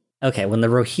 Okay, when the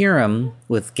Rohirrim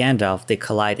with Gandalf, they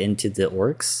collide into the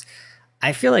orcs,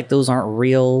 I feel like those aren't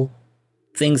real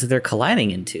things that they're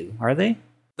colliding into, are they?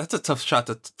 That's a tough shot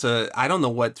to I don't know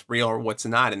what's real or what's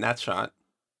not in that shot.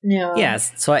 Yeah.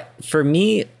 Yes. So for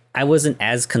me, I wasn't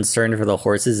as concerned for the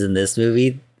horses in this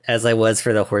movie as I was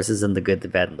for the horses in The Good, the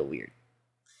Bad, and the Weird.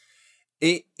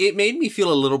 It made me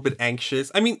feel a little bit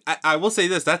anxious. I mean, I will say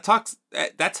this,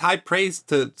 that's high praise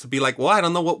to be like, well, I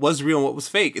don't know what was real and what was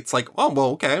fake. It's like, oh,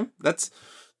 well, okay.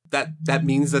 That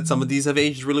means that some of these have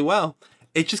aged really well.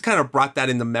 It just kind of brought that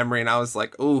into memory, and I was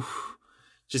like, ooh,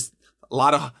 just a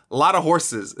lot of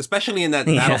horses, especially in that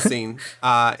battle scene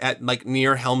at like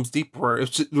near Helm's Deep, where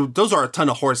those are a ton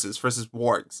of horses versus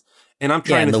wargs. And I'm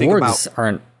trying to think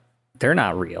about they're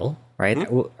not real, right?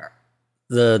 Mm-hmm.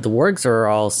 The wargs are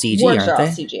all CG, wargs aren't are they? All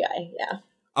CGI, yeah.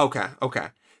 Okay.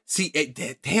 See,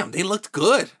 damn, they looked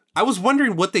good. I was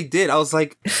wondering what they did. I was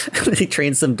like, they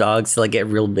trained some dogs to like get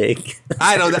real big.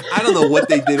 I don't know what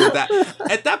they did with that.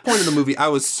 At that point in the movie, I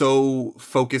was so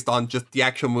focused on just the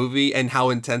actual movie and how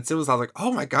intense it was. I was like,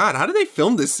 oh my God, how did they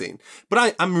film this scene?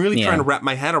 But I'm really trying to wrap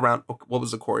my head around what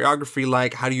was the choreography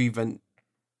like? How do you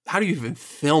even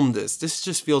film this? This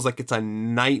just feels like it's a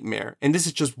nightmare. And this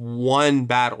is just one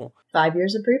battle. 5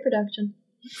 years of pre-production.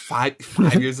 Five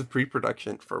years of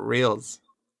pre-production for reals.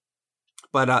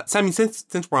 But Sammy,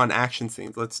 since we're on action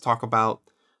scenes, let's talk about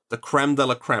the creme de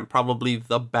la creme, probably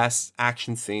the best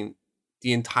action scene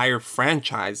the entire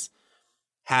franchise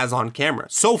has on camera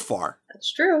so far.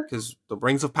 That's true. Because The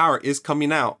Rings of Power is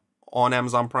coming out on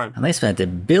Amazon Prime. And they spent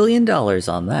 $1 billion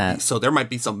on that. So there might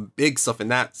be some big stuff in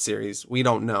that series. We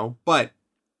don't know. But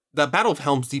the Battle of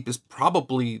Helm's Deep is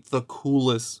probably the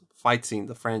coolest fight scene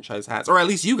the franchise has. Or at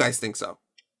least you guys think so.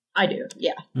 I do,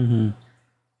 yeah. Mm-hmm.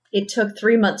 It took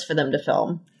 3 months for them to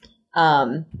film.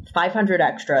 500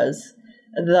 extras.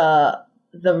 The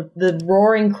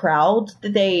roaring crowd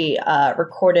that they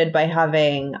recorded by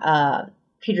having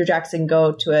Peter Jackson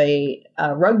go to a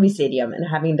rugby stadium and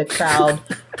having the crowd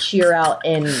cheer out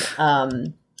in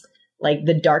like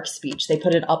the dark speech. They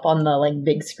put it up on the like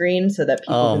big screen so that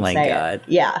people can say God. It.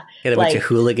 Yeah. Get a bunch of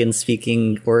hooligans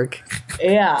speaking orc.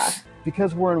 Yeah.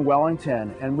 Because we're in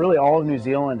Wellington and really all of New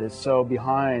Zealand is so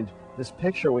behind this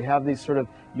picture, we have these sort of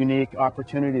unique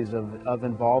opportunities of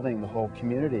involving the whole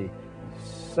community.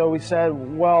 So we said,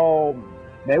 well,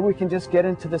 maybe we can just get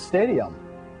into the stadium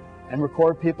and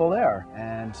record people there.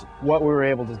 And what we were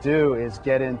able to do is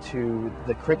get into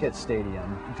the cricket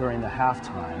stadium during the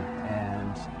halftime.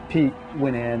 And Pete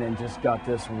went in and just got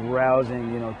this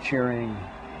rousing, cheering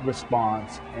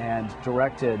response and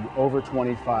directed over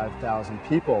 25,000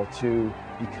 people to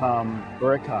become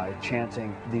Uruk-hai,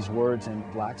 chanting these words in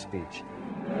black speech.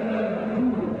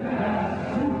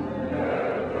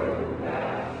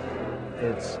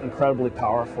 It's incredibly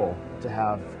powerful to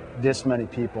have this many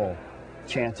people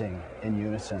chanting in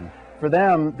unison. For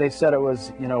them, they said it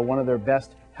was, one of their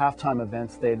best halftime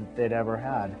events they'd ever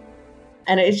had.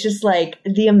 And it's just like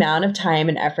the amount of time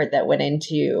and effort that went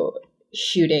into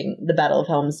shooting the Battle of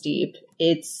Helm's Deep.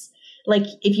 It's like,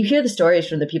 if you hear the stories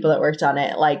from the people that worked on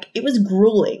it, like, it was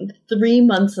grueling. 3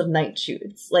 months of night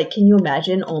shoots. Like, can you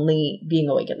imagine only being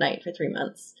awake at night for 3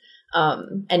 months?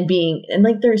 And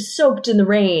they're soaked in the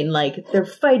rain, like they're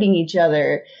fighting each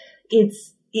other. It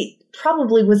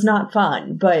probably was not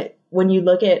fun, but when you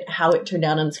look at how it turned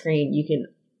out on screen, you can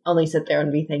only sit there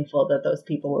and be thankful that those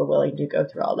people were willing to go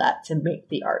through all that to make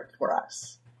the art for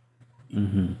us.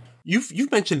 Mm-hmm.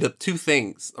 You've mentioned the two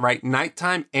things, right?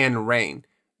 Nighttime and rain.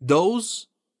 Those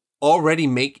already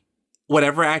make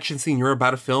whatever action scene you're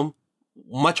about to film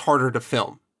much harder to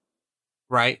film,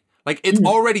 right? Like it's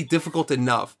already difficult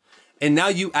enough. And now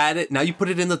you add it, now you put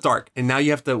it in the dark, and now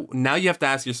you have to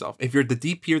ask yourself, if you're the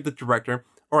DP or the director,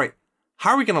 all right,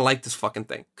 how are we going to light this fucking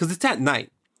thing? Because it's at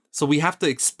night. So we have to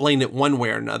explain it one way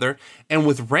or another. And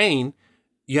with rain,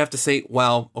 you have to say,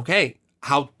 well, okay,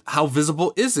 how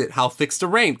visible is it? How thick's the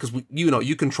rain? Because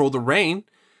you control the rain.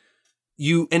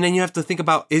 And then you have to think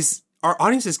about, is our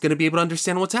audience is going to be able to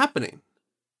understand what's happening?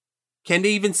 Can they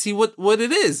even see what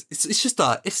it is? It's just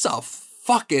a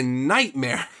fucking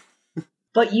nightmare.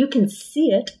 But you can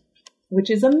see it, which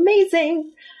is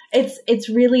amazing. It's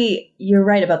really, you're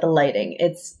right about the lighting.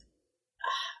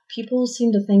 People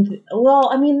seem to think,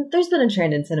 there's been a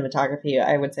trend in cinematography,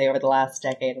 I would say, over the last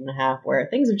decade and a half where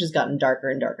things have just gotten darker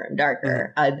and darker and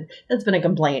darker. That's been a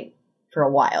complaint for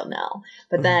a while now.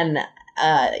 But then,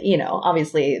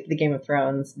 obviously the Game of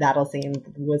Thrones battle scene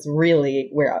was really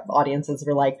where audiences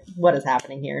were like, what is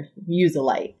happening here? Use a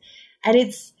light. And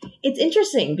it's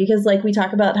interesting because, like, we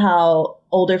talk about how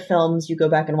older films, you go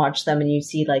back and watch them and you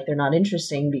see, like, they're not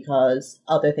interesting because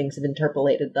other things have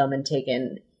interpolated them and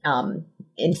taken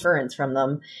inference from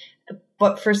them.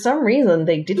 But for some reason,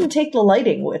 they didn't take the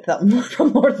lighting with them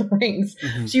from Lord of the Rings.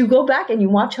 Mm-hmm. So you go back and you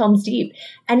watch Helm's Deep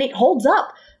and it holds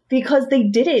up because they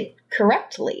did it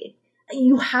correctly.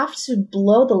 You have to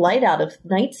blow the light out of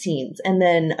night scenes and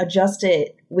then adjust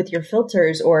it with your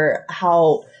filters or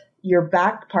how your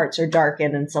back parts are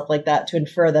darkened and stuff like that to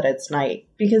infer that it's night.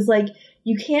 Because, like,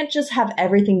 you can't just have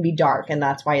everything be dark and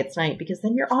that's why it's night, because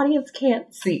then your audience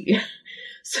can't see.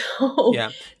 So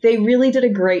They really did a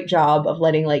great job of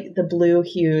letting, like, the blue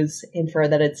hues infer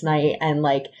that it's night and,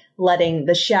 like, letting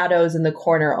the shadows in the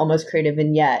corner almost create a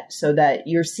vignette so that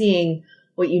you're seeing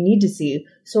what you need to see.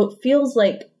 So it feels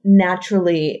like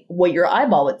naturally what your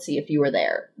eyeball would see if you were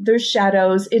there. There's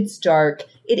shadows, it's dark,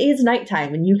 it is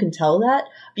nighttime, and you can tell that,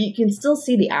 but you can still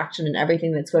see the action and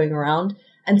everything that's going around.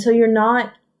 And so you're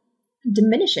not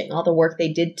diminishing all the work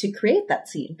they did to create that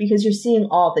scene because you're seeing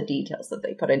all the details that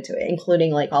they put into it,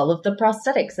 including, like, all of the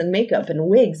prosthetics and makeup and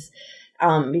wigs.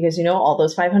 Because, all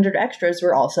those 500 extras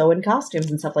were also in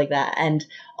costumes and stuff like that. And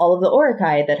all of the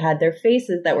Uruk-hai that had their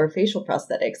faces that were facial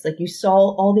prosthetics. Like, you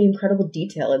saw all the incredible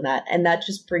detail in that. And that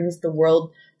just brings the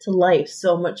world to life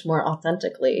so much more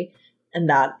authentically. And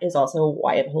that is also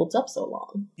why it holds up so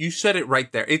long. You said it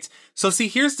right there.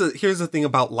 Here's the thing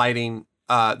about lighting.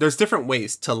 There's different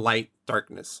ways to light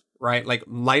darkness, right? Like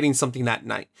lighting something at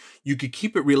night. You could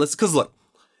keep it realistic. Because look,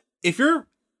 if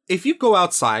you go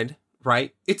outside,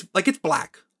 right, it's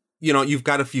black. You've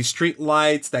got a few street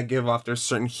lights that give off their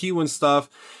certain hue and stuff.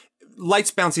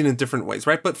 Lights bouncing in different ways,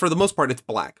 right? But for the most part, it's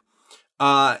black.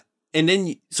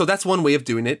 So that's one way of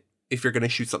doing it if you're going to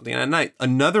shoot something at night.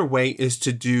 Another way is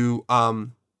to do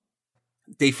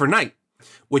day for night,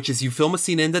 which is you film a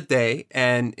scene in the day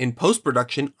and in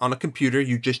post-production on a computer,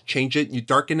 you just change it, you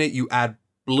darken it, you add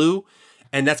blue.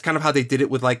 And that's kind of how they did it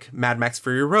with, like, Mad Max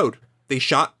Fury Road. They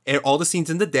shot all the scenes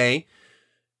in the day.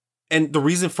 And the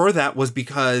reason for that was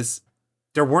because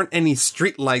there weren't any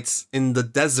street lights in the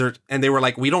desert. And they were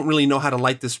like, we don't really know how to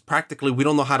light this practically. We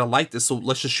don't know how to light this. So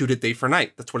let's just shoot it day for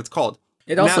night. That's what it's called.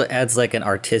 It also adds, like, an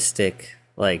artistic,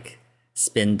 like,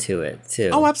 spin to it, too.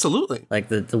 Oh, absolutely. Like,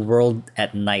 the world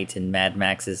at night in Mad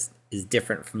Max is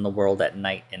different from the world at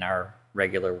night in our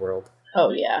regular world.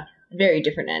 Oh, yeah. Very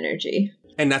different energy.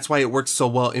 And that's why it works so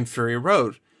well in Fury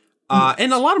Road.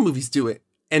 And a lot of movies do it.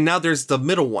 And now there's the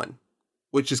middle one,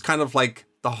 which is kind of like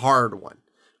the hard one,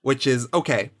 which is,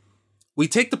 okay, we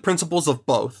take the principles of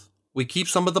both. We keep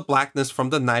some of the blackness from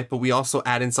the night, but we also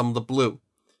add in some of the blue.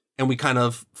 And we kind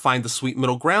of find the sweet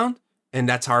middle ground, and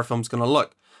that's how our film's going to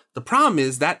look. The problem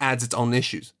is that adds its own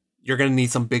issues. You're going to need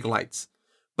some big lights.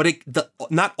 But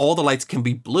not all the lights can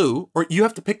be blue, or you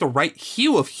have to pick the right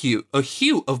hue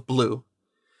of blue.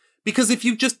 Because if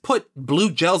you just put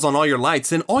blue gels on all your lights,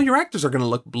 then all your actors are going to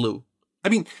look blue. I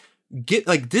mean,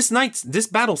 this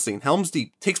battle scene, Helm's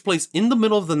Deep, takes place in the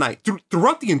middle of the night,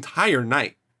 throughout the entire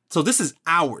night. So this is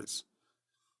hours.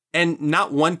 And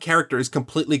not one character is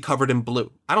completely covered in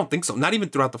blue. I don't think so. Not even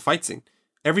throughout the fight scene.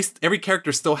 Every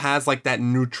character still has, like, that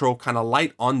neutral kind of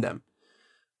light on them.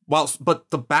 But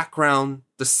the background,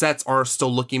 the sets are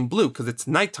still looking blue because it's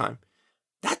nighttime.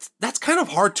 That's kind of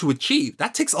hard to achieve.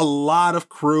 That takes a lot of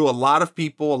crew, a lot of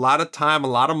people, a lot of time, a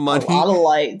lot of money. A lot of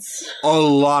lights. A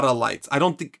lot of lights. I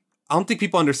don't think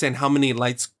people understand how many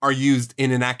lights are used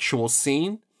in an actual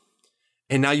scene.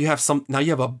 And now you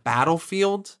have a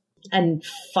battlefield. And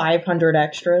 500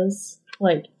 extras.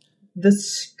 Like, the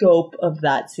scope of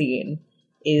that scene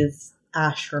is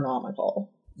astronomical.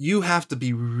 You have to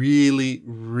be really,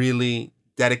 really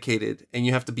dedicated, and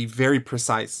you have to be very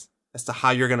precise as to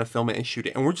how you're going to film it and shoot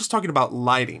it. And we're just talking about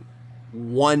lighting.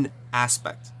 One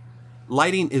aspect.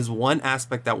 Lighting is one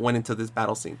aspect that went into this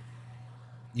battle scene.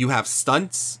 You have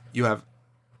stunts, you have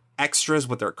extras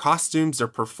with their costumes, their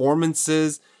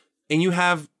performances, and you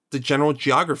have the general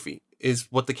geography is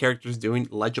what the character is doing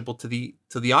legible to the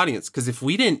audience. Because if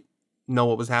we didn't know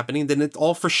what was happening, then it's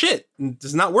all for shit.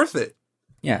 It's not worth it.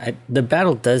 Yeah, the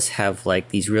battle does have like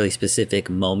these really specific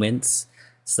moments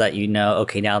so that you know,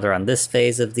 okay, now they're on this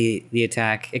phase of the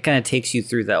attack. It kind of takes you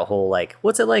through that whole like,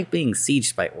 what's it like being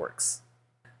sieged by orcs?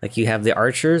 Like you have the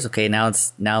archers. Okay, now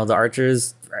the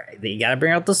archers. You gotta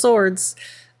bring out the swords,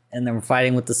 and then we're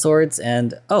fighting with the swords.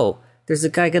 And oh, there's a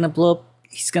guy gonna blow up.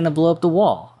 He's gonna blow up the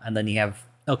wall. And then you have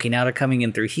now they're coming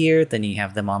in through here. Then you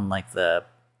have them on like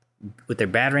with their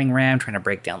battering ram trying to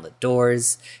break down the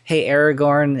doors. Hey,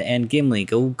 Aragorn and Gimli,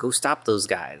 go stop those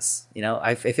guys. You know,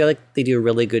 I feel like they do a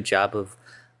really good job of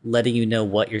letting you know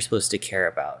what you're supposed to care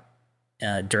about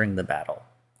during the battle.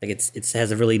 Like it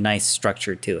has a really nice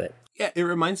structure to it. Yeah, it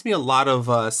reminds me a lot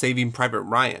of Saving Private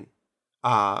Ryan.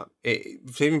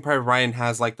 Saving Private Ryan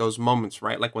has like those moments,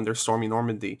 right? Like when they're storming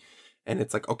Normandy, and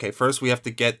it's like, okay, first we have to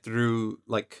get through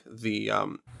like the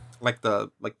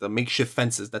makeshift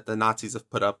fences that the Nazis have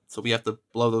put up. So we have to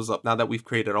blow those up. Now that we've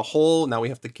created a hole, now we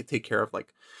have to take care of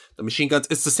like the machine guns.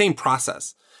 It's the same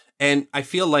process, and I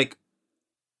feel like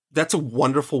that's a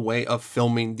wonderful way of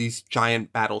filming these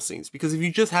giant battle scenes. Because if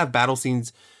you just have battle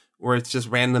scenes where it's just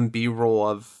random B-roll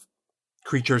of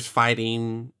creatures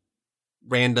fighting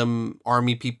random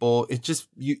army people, it just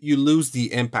you lose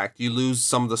the impact, you lose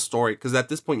some of the story, because at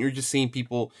this point you're just seeing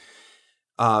people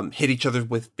hit each other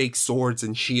with fake swords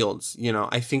and shields. You know,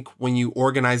 I think when you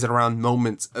organize it around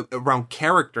moments, around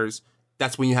characters,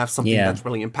 that's when you have something that's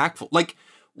really impactful. Like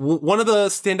one of the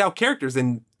standout characters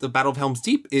in the Battle of Helm's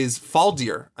Deep is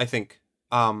Faldir, I think.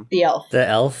 The elf. The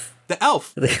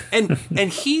elf.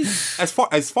 and he's as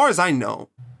far as I know,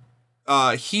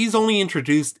 he's only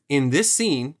introduced in this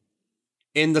scene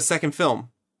in the second film.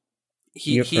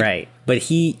 You're right. But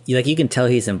he, like, you can tell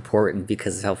he's important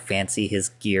because of how fancy his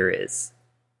gear is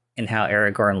and how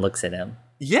Aragorn looks at him.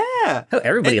 Yeah. How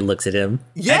everybody looks at him.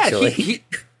 Yeah. Actually.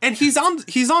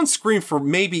 He's on screen for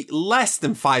maybe less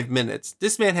than 5 minutes.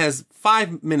 This man has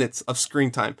 5 minutes of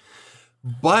screen time.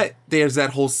 But there's that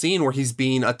whole scene where he's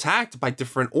being attacked by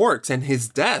different orcs and his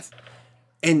death.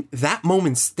 And that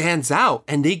moment stands out,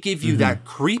 and they give you that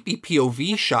creepy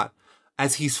POV shot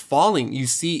as he's falling. You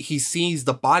see, he sees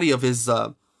the body of his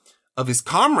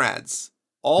comrades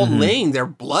all laying there,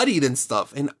 bloodied and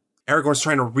stuff. And Aragorn's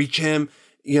trying to reach him.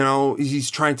 You know, he's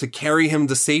trying to carry him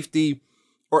to safety,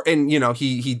 and you know,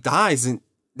 he dies. And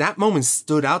that moment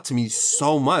stood out to me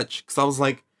so much because I was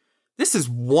like, this is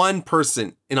one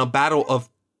person in a battle of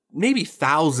maybe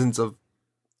thousands of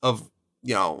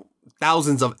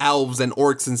thousands of elves and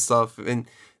orcs and stuff, and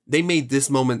they made this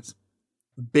moment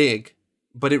big,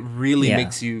 but it really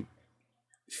makes you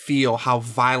feel how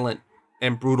violent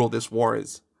and brutal this war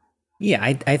is. Yeah,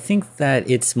 I think that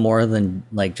it's more than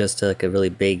like just like a really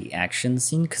big action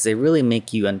scene, because they really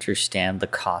make you understand the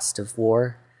cost of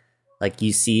war. Like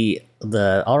you see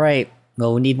all right,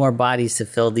 well, we need more bodies to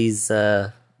fill these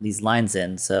lines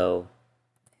in, so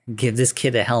give this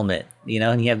kid a helmet, you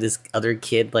know, and you have this other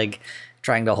kid like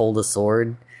trying to hold a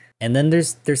sword. And then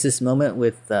there's this moment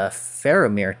with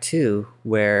Faramir too,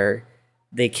 where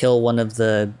they kill one of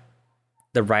the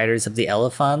riders of the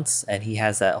elephants, and he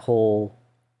has that whole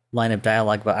line of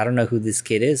dialogue about, I don't know who this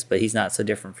kid is, but he's not so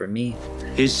different from me.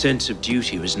 His sense of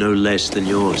duty was no less than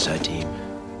yours, I deem.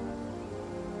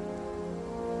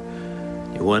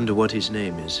 You wonder what his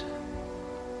name is,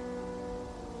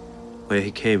 where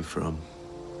he came from.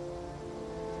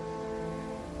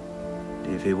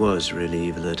 If he was really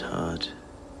evil at heart,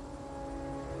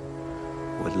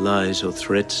 what lies or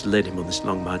threats led him on this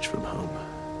long march from home?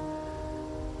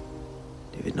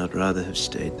 If he'd not rather have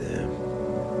stayed there,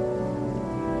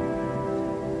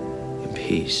 in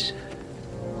peace.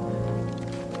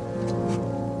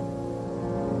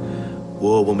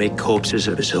 War will make corpses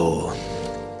of us all.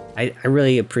 I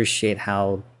really appreciate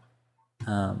how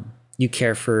you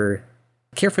care for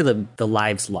the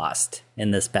lives lost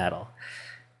in this battle.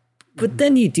 But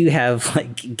then you do have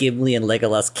like Gimli and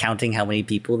Legolas counting how many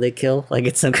people they kill, like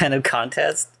it's some kind of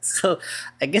contest. So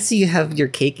I guess you have your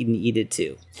cake and eat it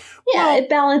too. Yeah, it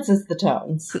balances the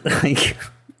tones.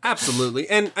 Absolutely.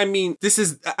 And I mean,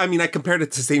 I compared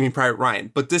it to Saving Private Ryan,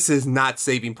 but this is not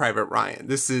Saving Private Ryan.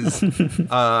 This is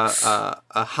a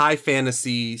high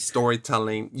fantasy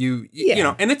storytelling. You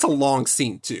know, and it's a long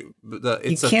scene too.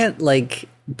 You can't like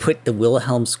put the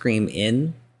Wilhelm scream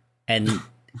in and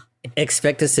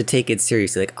expect us to take it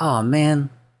seriously. Like, oh man,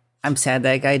 I'm sad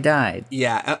that guy died.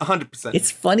 Yeah, 100%.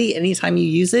 It's funny anytime you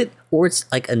use it, or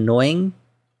it's like annoying,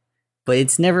 but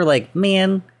it's never like,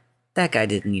 man, that guy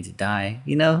didn't need to die,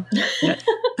 you know?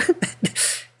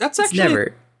 That's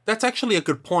actually a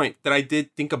good point that I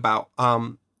did think about.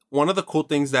 One of the cool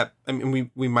things that, I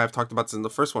mean, we might have talked about this in the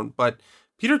first one, but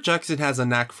Peter Jackson has a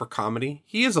knack for comedy.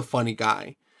 He is a funny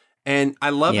guy. And I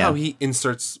love how he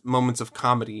inserts moments of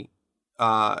comedy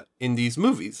in these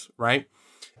movies, right?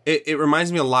 It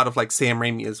reminds me a lot of like Sam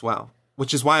Raimi as well,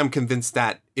 which is why I'm convinced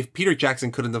that if Peter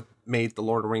Jackson couldn't have made the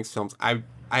Lord of the Rings films,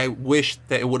 I wish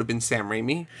that it would have been Sam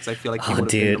Raimi, because I feel like he would have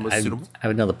been the most suitable. I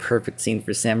would know the perfect scene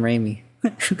for Sam Raimi.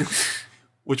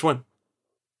 Which one?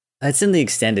 It's in the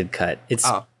extended cut.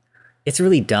 It's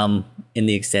really dumb in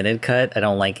the extended cut. I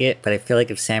don't like it, but I feel like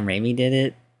if Sam Raimi did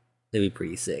it, it'd be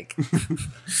pretty sick.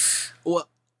 Well,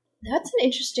 that's an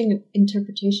interesting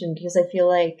interpretation, because I feel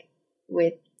like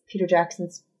with Peter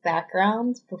Jackson's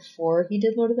background before he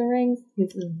did Lord of the Rings,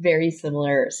 it's a very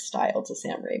similar style to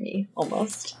Sam Raimi,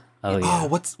 almost. Oh yeah. Oh,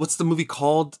 what's the movie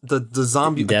called? The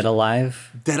zombie Dead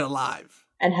Alive. Dead Alive.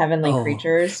 And Heavenly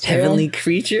Creatures too. Heavenly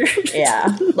Creature.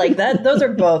 Yeah, like that. Those are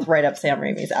both right up Sam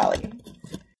Raimi's alley.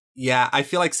 Yeah, I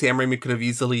feel like Sam Raimi could have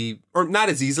easily, or not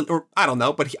as easily, or I don't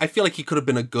know, but I feel like he could have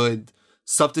been a good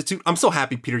substitute. I'm so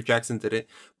happy Peter Jackson did it.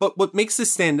 But what makes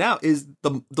this stand out is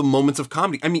the moments of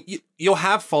comedy. I mean, you'll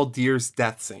have Faldir's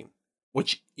death scene,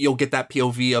 which you'll get that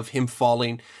POV of him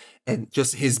falling and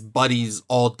just his buddies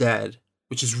all dead,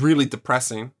 which is really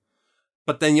depressing.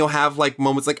 But then you'll have like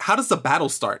moments like, how does the battle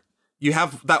start? You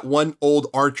have that one old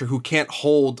archer who can't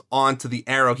hold on to the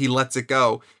arrow. He lets it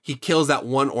go. He kills that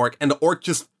one orc, and the orc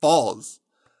just falls.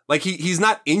 Like he's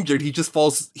not injured. He just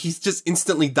falls. He's just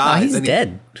instantly dies. He's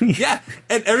dead. Yeah.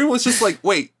 And everyone's just like,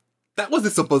 wait, that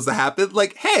wasn't supposed to happen.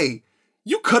 Like, hey,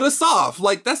 you cut us off.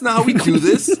 Like, that's not how we do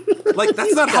this. Like,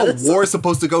 that's not how war is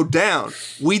supposed to go down.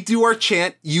 We do our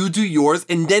chant, you do yours,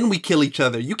 and then we kill each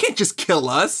other. You can't just kill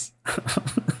us.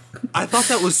 I thought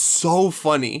that was so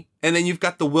funny. And then you've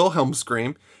got the Wilhelm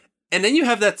scream. And then you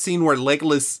have that scene where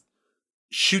Legolas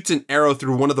shoots an arrow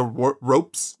through one of the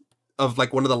ropes of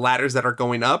like one of the ladders that are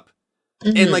going up.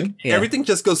 Mm-hmm. And like everything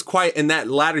just goes quiet and that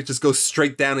ladder just goes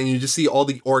straight down and you just see all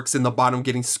the orcs in the bottom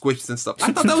getting squished and stuff.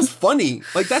 I thought that was funny.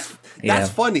 Like that's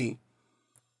funny.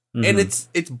 Mm-hmm. And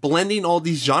it's blending all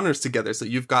these genres together. So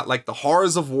you've got like the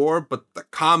horrors of war, but the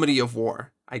comedy of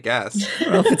war, I guess. I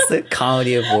don't know if it's the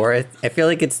comedy of war. I feel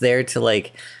like it's there to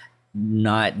like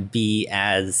not be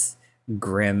as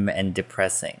grim and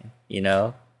depressing, you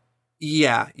know?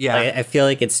 Yeah. Like, I feel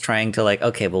like it's trying to like,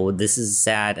 okay, well, this is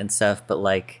sad and stuff, but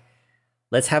like,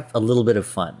 let's have a little bit of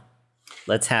fun.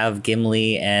 Let's have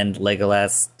Gimli and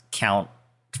Legolas count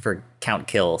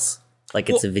kills, like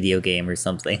it's a video game or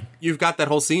something. You've got that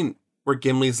whole scene where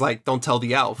Gimli's like, "Don't tell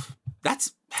the elf."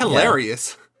 That's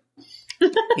hilarious.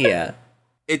 Yeah.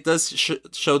 It does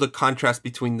show the contrast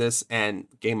between this and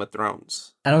Game of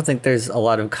Thrones. I don't think there's a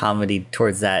lot of comedy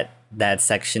towards that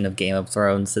section of Game of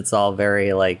Thrones. It's all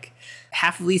very like,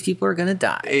 half of these people are gonna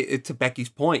die. To Becky's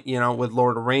point, you know, with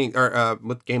Lord of the Rings or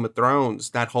with Game of Thrones,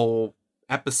 that whole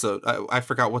episode, I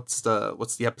forgot what's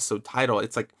the episode title.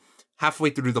 It's like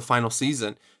halfway through the final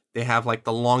season, they have like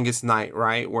the longest night,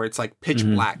 right, where it's like pitch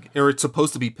black, or it's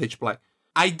supposed to be pitch black.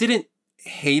 I didn't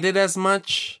hate it as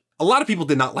much. A lot of people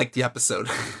did not like the episode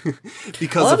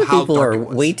because of how dark it was.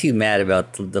 People are way too mad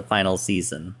about the final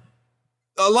season.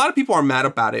 A lot of people are mad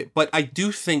about it, but I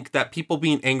do think that people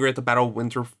being angry at the Battle of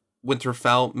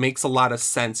Winterfell makes a lot of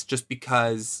sense just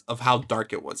because of how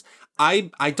dark it was.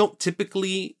 I don't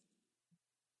typically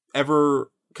ever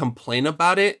complain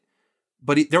about it,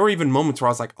 but there were even moments where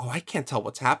I was like, oh, I can't tell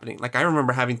what's happening. Like I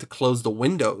remember having to close the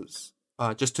windows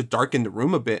just to darken the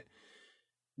room a bit.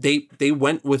 They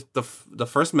went with the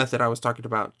first method I was talking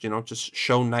about, you know, just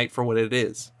show night for what it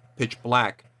is, pitch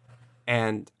black.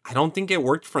 And I don't think it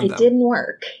worked for them. It didn't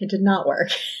work. It did not work.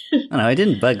 I don't know. It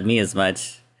didn't bug me as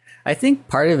much. I think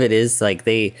part of it is like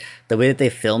the way that they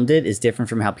filmed it is different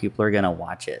from how people are going to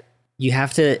watch it. You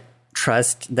have to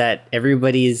trust that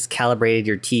everybody's calibrated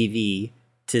your TV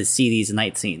to see these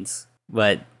night scenes,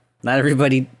 but not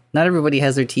everybody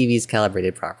has their TVs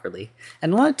calibrated properly.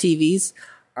 And a lot of TVs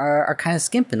are kind of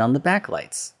skimping on the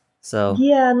backlights. So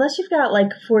yeah, unless you've got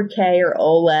like 4K or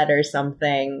OLED or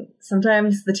something,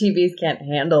 sometimes the TVs can't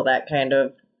handle that kind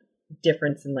of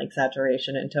difference in like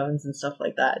saturation and tones and stuff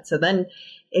like that. So then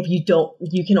if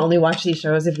you can only watch these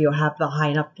shows if you have the high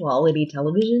enough quality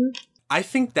television. I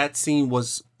think that scene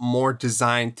was more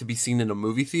designed to be seen in a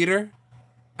movie theater.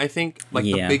 I think like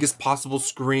the biggest possible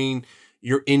screen.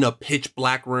 you're in a pitch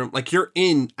black room. Like, you're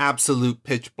in absolute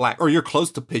pitch black, or you're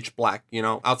close to pitch black, you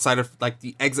know, outside of like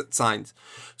the exit signs.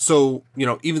 So, you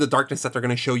know, even the darkness that they're going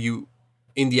to show you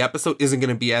in the episode isn't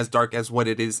going to be as dark as what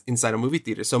it is inside a movie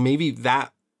theater. So maybe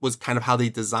that was kind of how they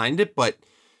designed it, but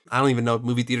I don't even know if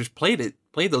movie theaters played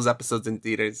those episodes in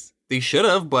theaters. They should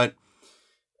have, but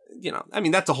you know, I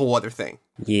mean, that's a whole other thing.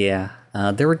 Yeah.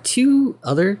 There were two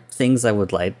other things I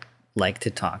would like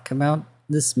to talk about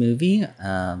this movie.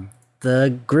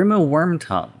 The Grima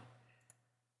Wormtongue.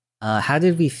 How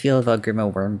did we feel about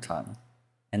Grima Wormtongue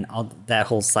and all that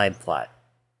whole side plot?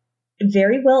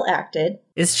 Very well acted.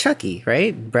 It's Chucky,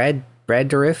 right? Brad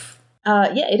Dourif?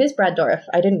 Yeah, it is Brad Dourif.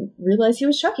 I didn't realize he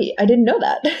was Chucky. I didn't know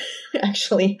that,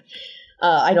 actually.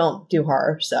 I don't do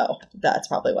horror, so that's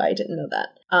probably why I didn't know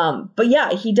that. But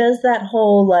yeah, he does that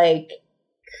whole, like,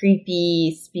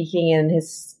 creepy speaking in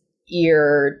his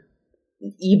ear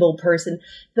evil person.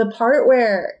 The part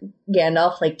where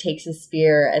Gandalf, like, takes his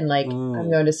spear and, like,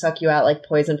 I'm going to suck you out like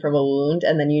poison from a wound,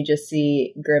 and then you just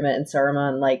see Grima and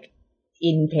Saruman, like,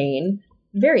 in pain.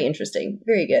 Very interesting.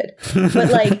 Very good.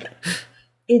 But, like,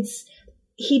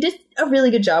 he did a really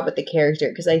good job with the character,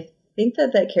 because I think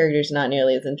that character is not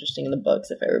nearly as interesting in the books,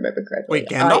 if I remember correctly. Wait,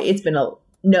 Gandalf? It's been no.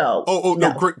 No,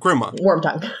 Grima.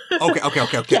 Wormtongue. Okay.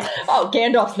 Yeah. Oh,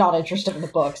 Gandalf's not interested in the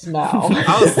books. No.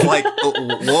 I was like,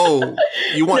 whoa,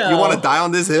 you want to die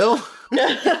on this hill?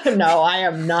 No, I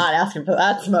am not asking for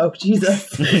that smoke, Jesus.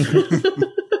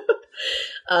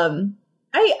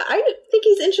 I think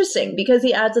he's interesting because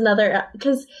he adds another,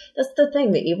 because that's the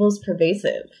thing, the evil's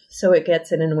pervasive, so it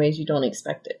gets in ways you don't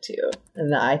expect it to,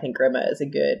 and I think Grima is a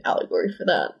good allegory for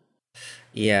that.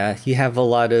 Yeah, you have a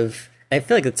lot of, I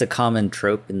feel like it's a common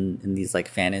trope in these like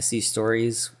fantasy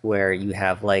stories where you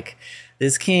have like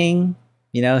this king,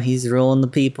 you know, he's ruling the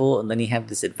people, and then you have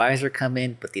this advisor come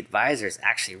in, but the advisor is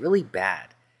actually really bad,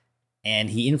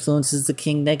 and he influences the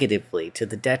king negatively to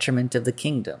the detriment of the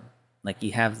kingdom. Like,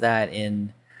 you have that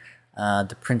in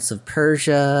The Prince of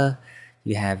Persia,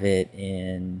 you have it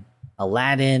in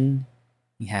Aladdin,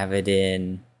 you have it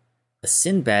in a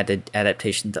Sinbad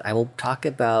adaptation that I will talk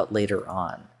about later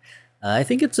on. I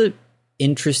think it's a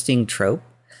interesting trope.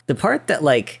 The part that,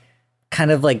 like, kind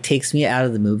of, like, takes me out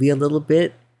of the movie a little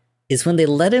bit is when they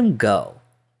let him go.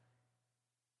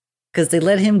 Because they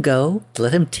let him go,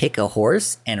 let him take a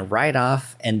horse and ride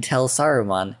off and tell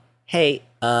Saruman, hey,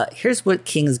 here's what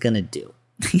King's gonna do.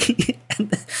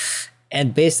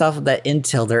 and based off of that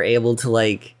intel, they're able to,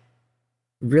 like,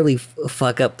 really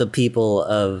fuck up the people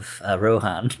of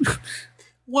Rohan.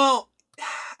 Well,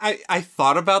 I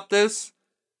thought about this,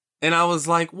 and I was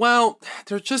like, well,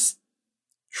 they're just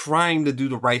trying to do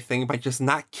the right thing by just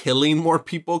not killing more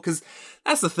people, because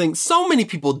that's the thing. So many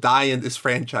people die in this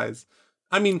franchise.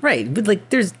 I mean... Right, but, like,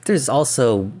 there's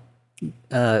also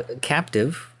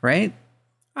captive, right?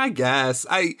 I guess.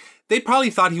 They probably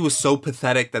thought he was so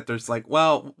pathetic that there's like,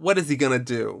 well, what is he gonna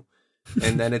do?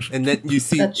 And then you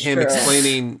see him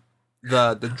explaining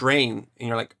the drain, and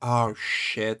you're like, oh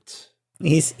shit.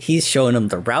 He's showing them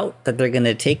the route that they're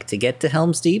gonna take to get to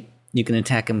Helm's Deep. You can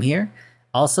attack him here.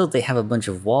 Also, they have a bunch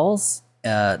of walls.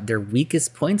 Their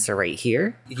weakest points are right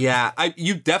here. Yeah,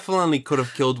 you definitely could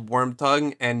have killed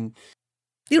Wormtongue, and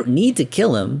you don't need to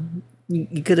kill him.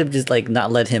 You could have just, like,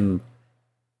 not let him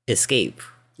escape.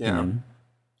 Yeah. You know?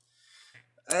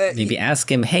 Maybe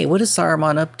ask him, hey, what is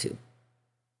Saruman up to?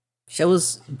 Tell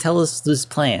us his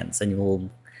plans, and we'll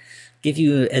give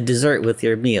you a dessert with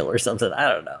your meal or something. I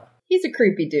don't know. He's a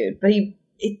creepy dude, but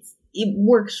it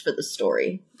works for the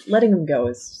story. Letting him go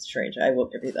is strange. I will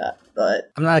give you that.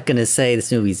 But I'm not gonna say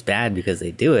this movie's bad because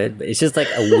they do it, but it's just like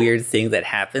a weird thing that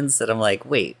happens that I'm like,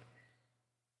 wait,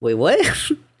 what?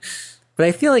 But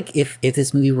I feel like if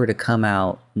this movie were to come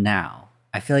out now,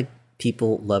 I feel like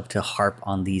people love to harp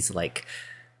on these, like,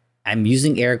 I'm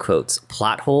using air quotes,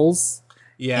 plot holes,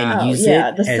 and use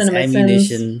it as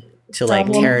ammunition to,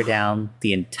 like, tear down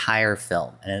the entire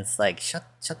film. And it's like, shut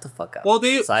the fuck up. Well,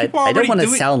 I don't want to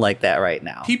sound like that right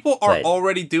now. People are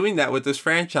already doing that with this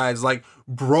franchise. Like,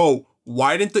 bro,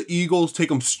 why didn't the Eagles take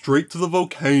them straight to the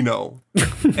volcano?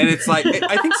 And it's like,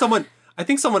 I think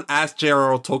someone asked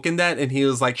J.R.R. Tolkien that, and he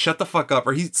was like, shut the fuck up.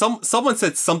 Or someone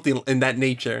said something in that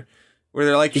nature. Where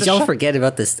they're like, did y'all forget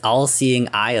about this all-seeing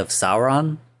eye of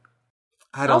Sauron?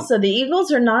 Also, the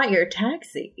Eagles are not your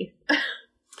taxi.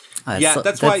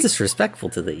 That's disrespectful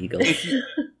to the Eagles.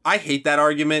 I hate that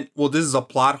argument. Well, this is a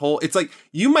plot hole. It's like,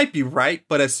 you might be right,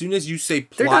 but as soon as you say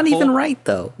plot they're not hole, even right,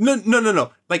 though.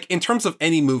 No. Like, in terms of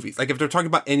any movies, like if they're talking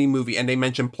about any movie and they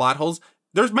mention plot holes,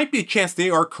 there might be a chance they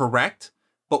are correct,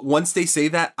 But once they say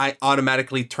that, I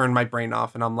automatically turn my brain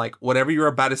off, and I'm like, whatever you're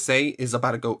about to say is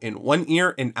about to go in one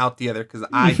ear and out the other, because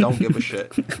I don't give a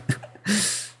shit.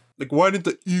 Like, why didn't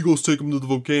the Eagles take him to the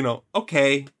volcano?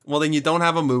 Okay, well then you don't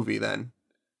have a movie then.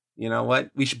 You know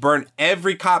what? We should burn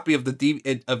every copy of the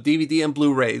DVD and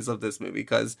Blu-rays of this movie,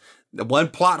 because the one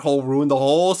plot hole ruined the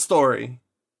whole story.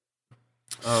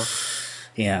 Oh,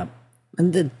 yeah,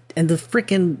 and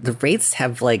the wraiths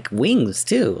have like wings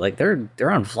too. Like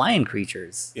they're on flying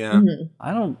creatures. Yeah,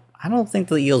 I don't think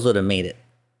the Eagles would have made it.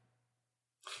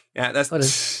 Yeah, that's I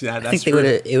think it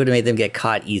would have made them get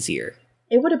caught easier.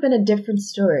 It would have been a different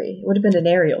story. It would have been an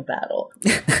aerial battle.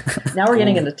 Now we're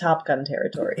getting into Top Gun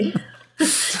territory.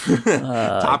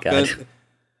 Top Gun.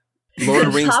 Lord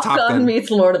of the Rings. Top Gun meets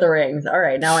Lord of the Rings. All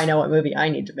right, now I know what movie I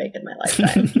need to make in my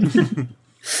lifetime.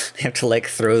 They have to like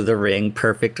throw the ring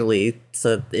perfectly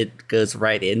so it goes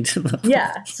right into the...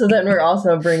 Yeah, so then we're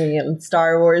also bringing in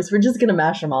Star Wars. We're just going to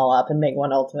mash them all up and make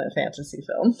one ultimate fantasy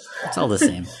film. It's all the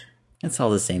same. It's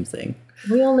all the same thing.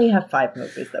 We only have 5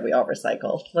 movies that we all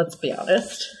recycle. Let's be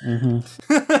honest.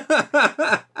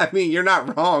 I mean, you're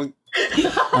not wrong.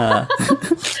 Yeah,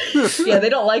 they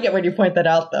don't like it when you point that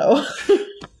out, though.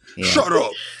 Yeah. Shut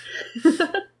up.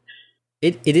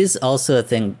 It is also a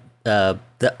thing.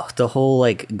 The whole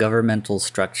like governmental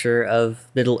structure of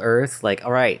Middle Earth. Like,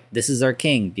 all right, this is our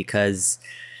king because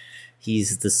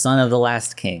he's the son of the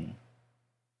last king.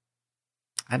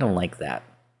 I don't like that,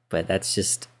 but that's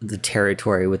just the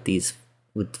territory with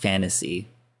fantasy,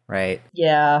 right?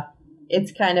 Yeah,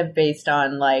 it's kind of based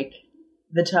on like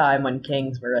the time when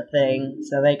kings were a thing,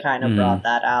 so they kind of brought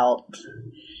that out.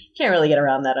 Can't really get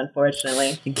around that,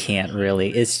 unfortunately. You can't really.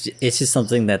 It's just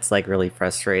something that's like really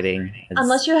frustrating.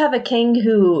 Unless you have a king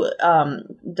who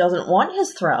doesn't want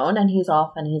his throne and he's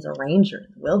off and he's a ranger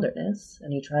in the wilderness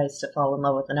and he tries to fall in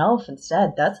love with an elf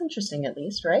instead. That's interesting, at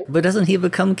least, right? But doesn't he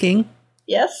become king?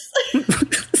 Yes.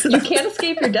 You can't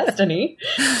escape your destiny.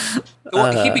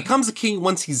 Well, he becomes a king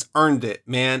once he's earned it,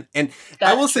 man. And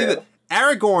I will say that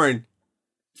Aragorn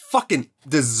fucking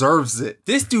deserves it.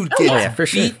 This dude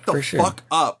gets beat the fuck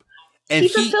up. And he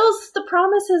fulfills the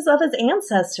promises of his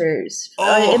ancestors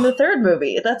in the 3rd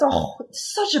movie. That's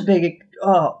such a big...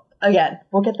 again,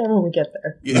 we'll get there when we get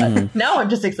there. Yeah. Now I'm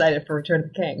just excited for Return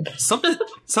of the King.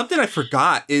 Something I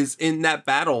forgot is in that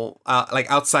battle, like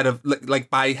outside of, like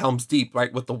by Helm's Deep,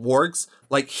 right, with the wargs,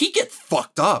 like he gets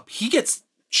fucked up. He gets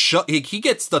he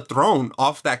gets the throne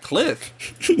off that cliff.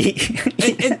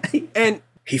 and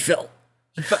he fell.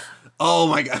 Oh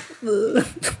my god.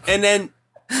 And then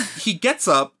he gets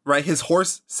up, right? His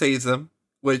horse saves him,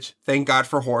 which thank God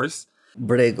for horse.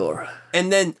 Bregor. And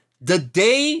then the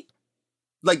day,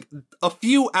 like a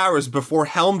few hours before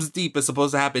Helm's Deep is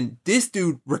supposed to happen, this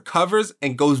dude recovers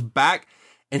and goes back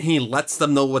and he lets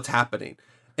them know what's happening.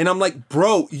 And I'm like,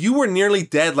 bro, you were nearly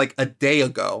dead like a day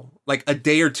ago, like a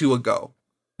day or two ago.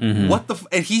 What the?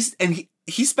 And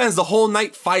he spends the whole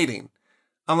night fighting.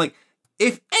 I'm like,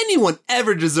 if anyone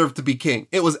ever deserved to be king,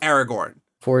 it was Aragorn.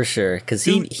 For sure, because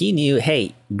he knew,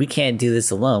 hey, we can't do this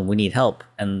alone. We need help.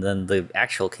 And then the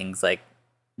actual king's like,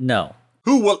 no.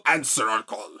 Who will answer our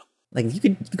call? Like, you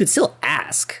could still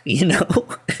ask, you know?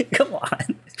 Come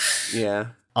on. Yeah.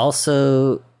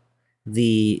 Also,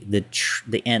 the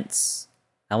Ents.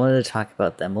 I wanted to talk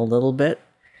about them a little bit.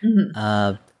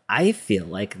 I feel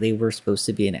like they were supposed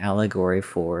to be an allegory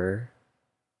for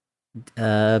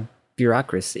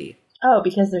bureaucracy. Oh,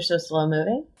 because they're so slow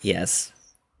moving? Yes.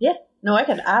 Yeah. No, I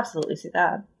can absolutely see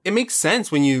that. It makes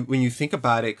sense when you think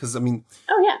about it, because I mean,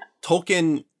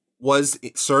 Tolkien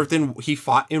he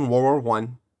fought in World War I,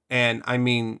 and I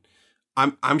mean,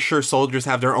 I'm sure soldiers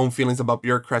have their own feelings about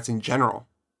bureaucrats in general,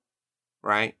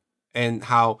 right? And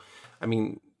how, I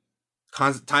mean,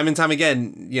 time and time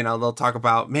again, you know, they'll talk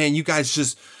about, man, you guys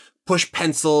just push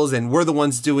pencils, and we're the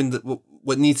ones doing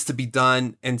what needs to be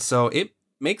done, and so it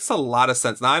makes a lot of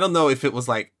sense. Now, I don't know if it was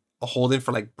like a hold-in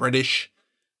for like British,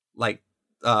 like,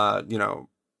 you know,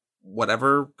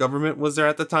 whatever government was there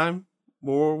at the time,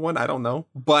 World War I, I don't know.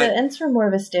 But the Ents were more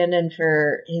of a stand-in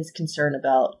for his concern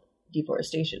about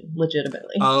deforestation,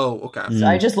 legitimately. Oh, okay. So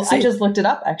I just looked it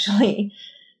up, actually.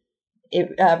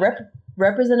 It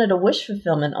represented a wish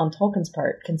fulfillment on Tolkien's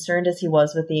part, concerned as he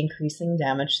was with the increasing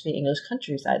damage to the English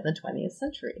countryside in the 20th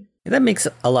century. That makes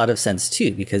a lot of sense,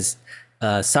 too, because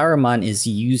Saruman is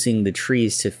using the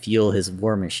trees to fuel his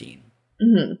war machine.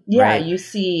 Yeah, right? You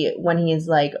see when he's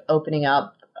like opening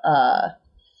up,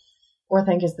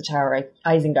 Orthanc is the tower, right?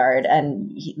 Isengard,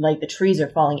 and like the trees are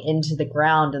falling into the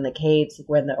ground in the caves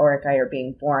when the Uruk-hai are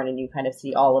being born, and you kind of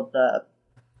see all of the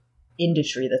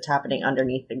industry that's happening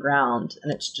underneath the ground,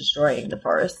 and it's destroying the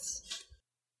forests.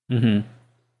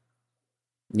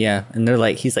 Yeah, and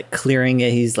he's like clearing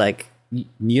it. He's like, you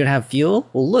don't have fuel?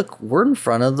 Well, look, we're in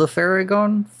front of the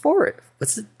Faragon Forest.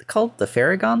 What's it called? The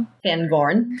Faragon?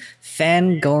 Fangorn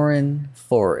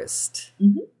Forest.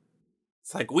 Mm-hmm.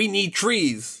 It's like, we need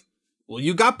trees. Well,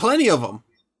 you got plenty of them.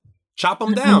 Chop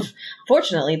them down.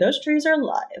 Fortunately, those trees are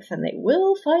alive, and they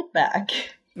will fight back.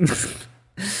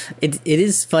 It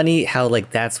is funny how,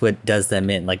 like, that's what does them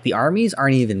in. Like, the armies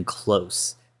aren't even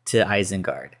close to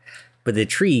Isengard. But the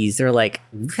trees, they're like,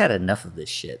 we've had enough of this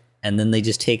shit. And then they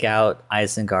just take out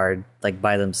Isengard, like,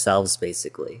 by themselves,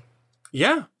 basically.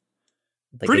 Yeah.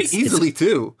 Like, pretty easily,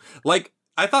 too. Like,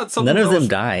 I thought some none of them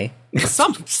die.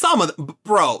 Some of them,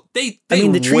 bro, they I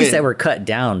mean, the win. trees that were cut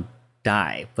down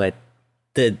die, but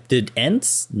the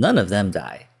Ents, none of them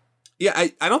die. Yeah,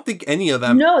 I don't think any of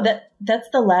them. No, that's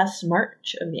the last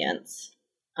march of the Ents.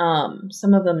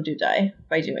 Some of them do die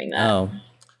by doing that. Oh.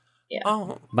 Yeah.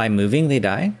 Oh. By moving, they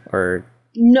die? Or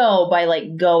no, by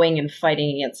like going and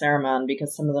fighting against Saruman,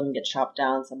 because some of them get chopped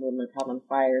down, some of them are caught on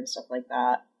fire and stuff like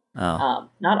that. Oh.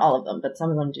 Not all of them, but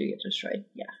some of them do get destroyed.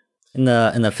 Yeah. In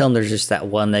the film, there's just that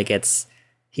one that gets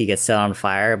set on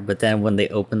fire, but then when they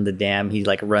open the dam, he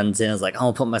like runs in and is like,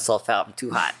 I'll put myself out, I'm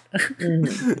too hot.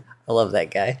 Mm-hmm. I love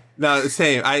that guy. No,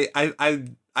 same.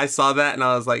 I saw that and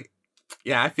I was like,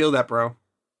 yeah, I feel that, bro.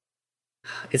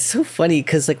 It's so funny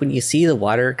because like when you see the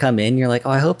water come in, you're like,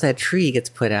 oh, I hope that tree gets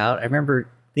put out. I remember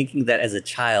thinking that as a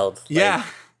child. Like, yeah.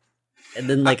 And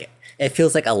then like it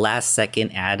feels like a last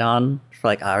second add-on for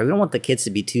like, oh, we don't want the kids to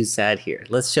be too sad here.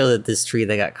 Let's show that this tree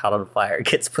that got caught on fire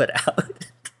gets put out.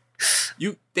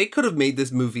 They could have made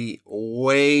this movie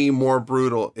way more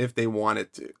brutal if they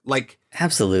wanted to. Like,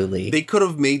 absolutely. They could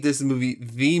have made this movie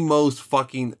the most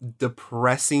fucking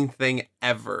depressing thing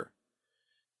ever.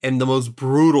 And the most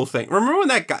brutal thing. Remember when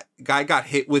that guy got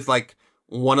hit with like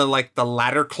one of like the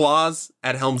ladder claws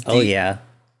at Helm's Deep? Oh yeah.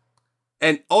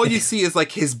 And all you see is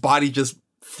like his body just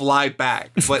fly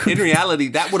back. But in reality,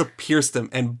 that would have pierced him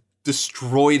and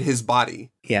destroyed his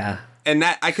body. Yeah. And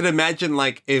that I could imagine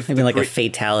like if maybe like a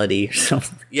fatality or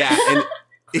something. Yeah, and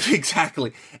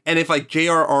exactly. And if like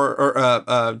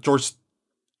J.R.R. George,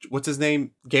 what's his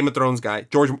name? Game of Thrones guy,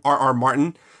 George R.R.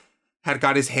 Martin had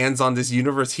got his hands on this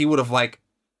universe, he would have like,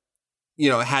 you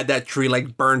know, had that tree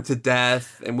like burned to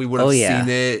death, and we would have seen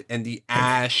it and the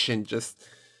ash and just,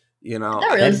 you know.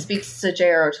 That really speaks to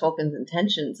J.R.R. Tolkien's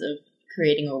intentions of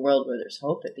creating a world where there's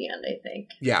hope at the end, I think.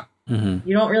 Yeah. Mm-hmm.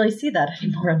 You don't really see that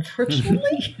anymore,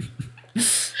 unfortunately.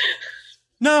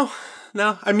 No.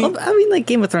 I mean, like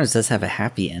Game of Thrones does have a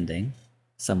happy ending,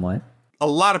 somewhat. A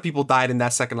lot of people died in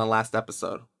that second to last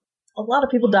episode. A lot of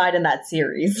people died in that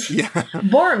series. Yeah.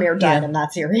 Boromir died in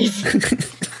that series.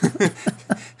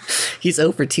 He's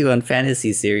 0 for 2 on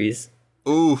fantasy series.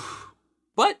 Ooh.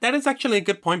 But that is actually a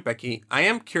good point, Becky. I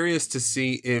am curious to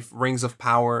see if Rings of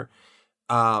Power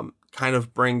kind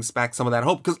of brings back some of that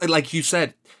hope. Because like you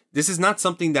said, this is not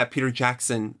something that Peter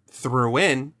Jackson threw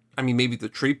in. I mean, maybe the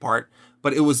tree part,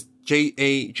 but it was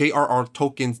J.R.R.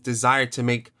 Tolkien's desire to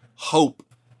make hope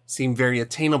seem very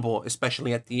attainable,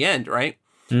 especially at the end, right?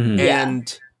 Mm-hmm.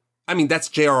 And I mean, that's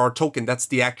J.R.R. Tolkien. That's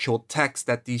the actual text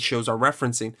that these shows are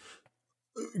referencing.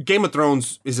 Game of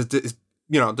Thrones is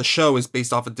the show is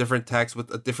based off a different text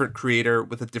with a different creator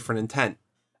with a different intent.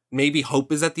 Maybe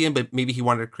hope is at the end, but maybe he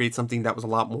wanted to create something that was a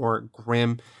lot more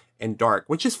grim and dark,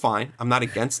 which is fine. I'm not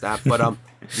against that. But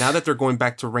now that they're going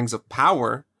back to Rings of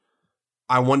Power,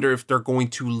 I wonder if they're going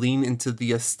to lean into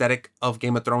the aesthetic of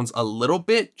Game of Thrones a little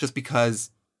bit, just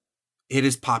because it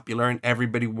is popular and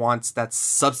everybody wants that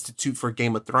substitute for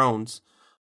Game of Thrones.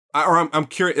 I'm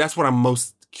curious. That's what I'm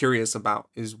most curious about,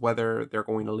 is whether they're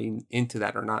going to lean into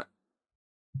that or not.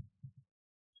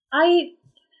 I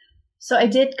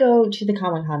did go to the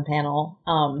Comic-Con panel,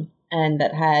 and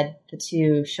that had the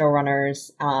two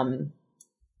showrunners,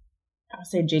 I would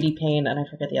say JD Payne, and I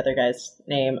forget the other guy's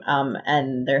name,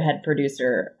 and their head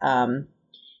producer.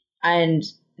 And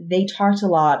they talked a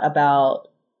lot about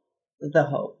the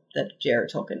hope that J.R.R.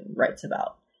 Tolkien writes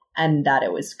about, and that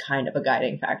it was kind of a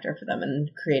guiding factor for them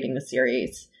in creating the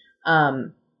series.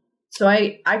 So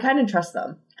I kind of trust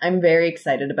them. I'm very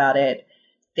excited about it.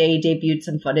 They debuted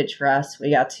some footage for us.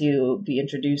 We got to be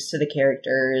introduced to the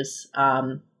characters.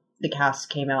 The cast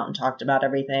came out and talked about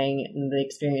everything and the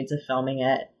experience of filming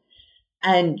it.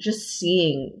 And just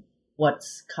seeing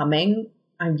what's coming,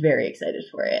 I'm very excited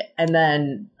for it. And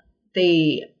then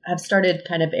they have started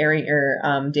kind of airing or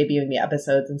debuting the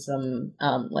episodes and some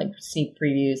like sneak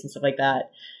previews and stuff like that.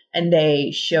 And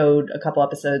they showed a couple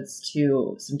episodes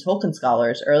to some Tolkien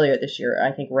scholars earlier this year,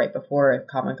 I think right before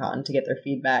Comic-Con, to get their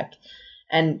feedback.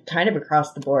 And kind of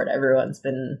across the board, everyone's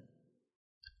been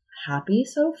happy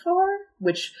so far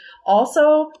which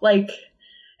also, like,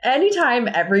 anytime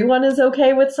everyone is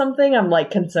okay with something, I'm,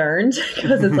 like, concerned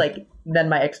because it's like, then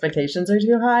my expectations are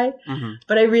too high. Mm-hmm.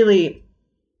 But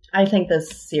I think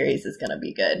this series is going to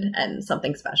be good and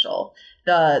something special.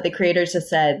 The creators have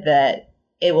said that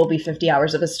it will be 50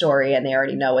 hours of a story, and they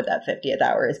already know what that 50th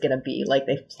hour is going to be. Like,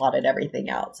 they've plotted everything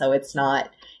out. So it's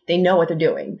not, they know what they're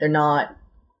doing. They're not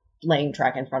laying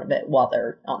track in front of it while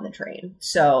they're on the train.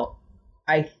 So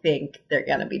I think they're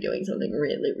going to be doing something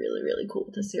really, really, really cool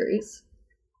with this series.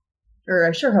 Or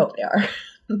I sure hope they are.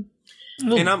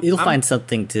 You'll find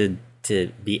something to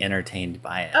be entertained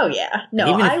by it. Oh, yeah.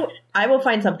 No, I will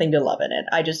find something to love in it.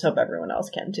 I just hope everyone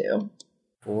else can, too.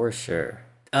 For sure.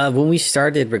 When we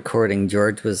started recording,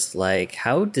 George was like,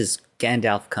 how does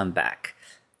Gandalf come back?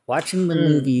 Watching the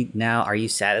movie now, are you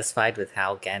satisfied with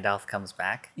how Gandalf comes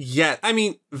back? Yeah, I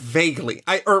mean, vaguely.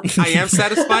 I am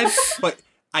satisfied,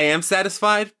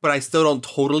 but I still don't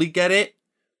totally get it.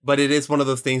 But it is one of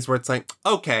those things where it's like,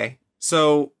 okay,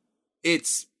 so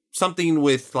it's something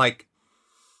with, like,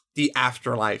 the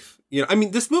afterlife. You know, I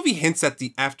mean, this movie hints at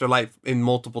the afterlife in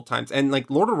multiple times. And, like,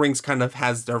 Lord of the Rings kind of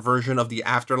has their version of the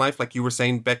afterlife. Like you were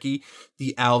saying, Becky,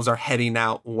 the elves are heading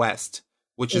out west,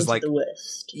 which is like, the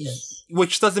west, yes.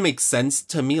 Which doesn't make sense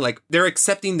to me. Like, they're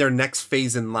accepting their next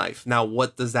phase in life. Now,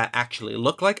 what does that actually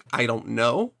look like? I don't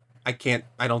know. I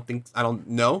don't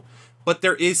know. But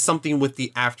there is something with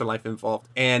the afterlife involved.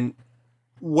 And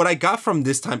what I got from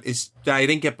this time is that I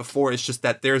didn't get before is just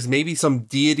that there's maybe some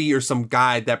deity or some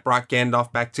guide that brought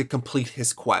Gandalf back to complete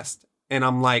his quest. And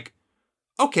I'm like,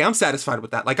 okay, I'm satisfied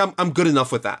with that. Like, I'm good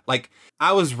enough with that. Like,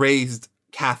 I was raised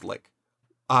Catholic.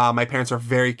 My parents are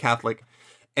very Catholic.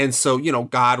 And so, you know,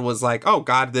 God was like, oh,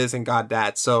 God this and God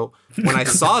that. So when I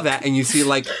saw that and you see,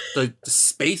 like, the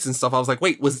space and stuff, I was like,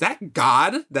 wait, was that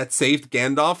God that saved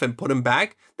Gandalf and put him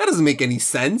back? That doesn't make any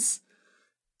sense.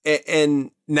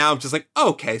 And now I'm just like,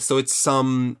 okay, so it's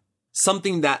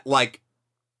something that, like,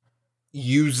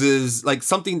 uses, like,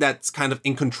 something that's kind of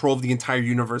in control of the entire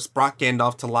universe, brought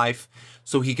Gandalf to life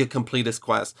so he could complete his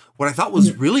quest. What I thought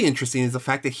was really interesting is the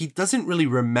fact that he doesn't really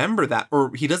remember that,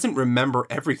 or he doesn't remember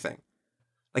everything.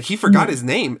 Like, he forgot his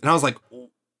name. And I was like,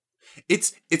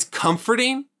 it's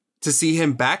comforting to see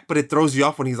him back, but it throws you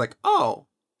off when he's like, oh,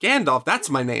 Gandalf, that's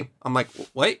my name. I'm like,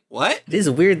 wait, what? It is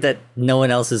weird that no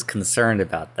one else is concerned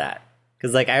about that.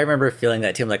 Because, like, I remember feeling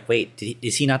that too. I'm like, wait,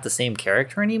 is he not the same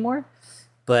character anymore?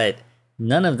 But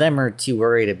none of them are too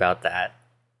worried about that.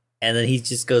 And then he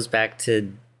just goes back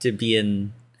to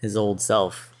being his old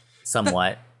self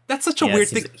somewhat. That's such a weird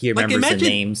thing. He remembers the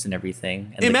names and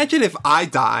everything. And imagine if I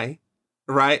die,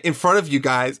 right, in front of you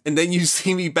guys, and then you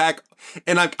see me back,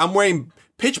 and I'm wearing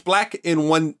pitch black in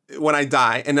one when I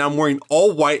die, and then I'm wearing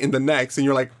all white in the next, and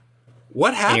you're like,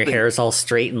 what happened? And your hair is all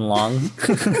straight and long.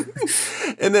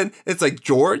 And then it's like,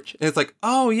 George, and it's like,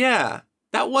 oh yeah,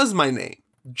 that was my name,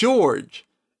 George.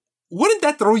 Wouldn't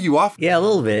that throw you off? Yeah, a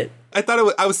little bit.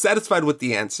 I was satisfied with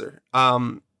the answer.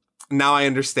 Now I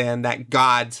understand that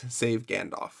God saved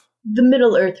Gandalf. The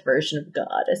Middle Earth version of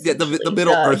God. Yeah, the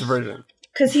Middle Earth version.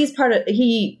 Because he's part of,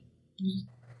 do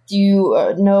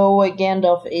you know what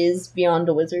Gandalf is beyond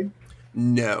a wizard?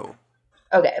 No.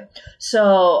 Okay.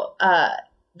 So,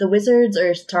 the wizards,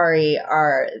 or Istari,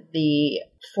 are the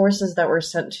forces that were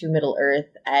sent to Middle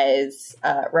Earth as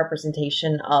a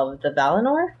representation of the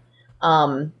Valinor.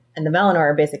 And the Valinor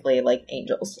are basically like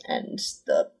angels and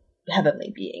the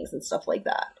heavenly beings and stuff like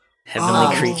that.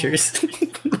 Heavenly creatures.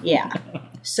 Yeah.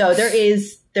 So there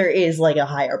is like a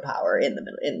higher power in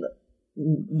the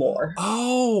lore.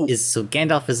 Oh. So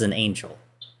Gandalf is an angel.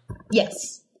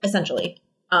 Yes, essentially.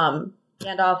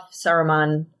 Gandalf,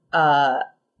 Saruman,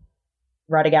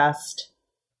 Radagast,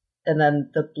 and then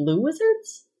the Blue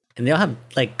Wizards? And they all have,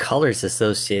 like, colors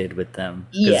associated with them.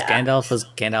 Yeah. Gandalf was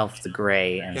Gandalf the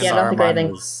Grey, and Gandalf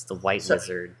Saruman was the White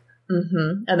Wizard.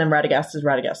 Mm-hmm. And then Radagast is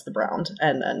Radagast the Brown,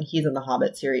 and then he's in the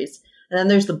Hobbit series. And then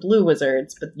there's the Blue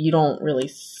Wizards, but you don't really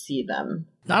see them.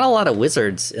 Not a lot of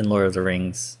wizards in Lord of the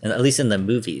Rings, and at least in the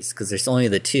movies, because there's only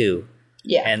the two.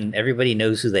 Yeah. And everybody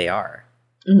knows who they are.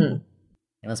 Mm-hmm.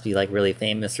 They must be, like, really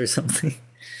famous or something.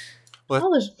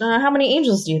 Well, there's, how many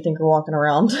angels do you think are walking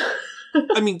around?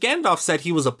 I mean, Gandalf said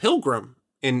he was a pilgrim.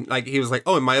 And, like, he was like,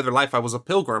 oh, in my other life, I was a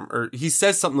pilgrim. Or he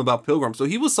says something about pilgrim. So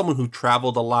he was someone who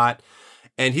traveled a lot.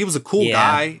 And he was a cool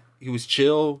guy. He was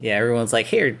chill. Yeah, everyone's like,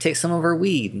 here, take some of our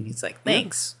weed. And he's like,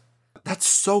 thanks. That's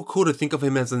so cool to think of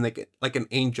him as like an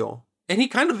angel. And he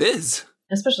kind of is.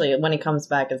 Especially when he comes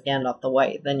back as Gandalf the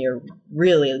White. Then you're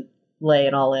really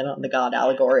laying all in on the god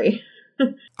allegory.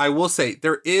 I will say,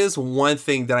 there is one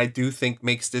thing that I do think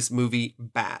makes this movie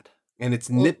bad. And it's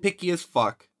nitpicky as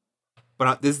fuck.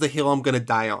 But this is the hill I'm going to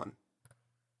die on.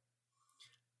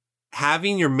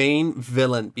 having your main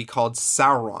villain be called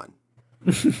Sauron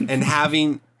and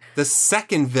having the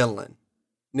second villain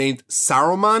named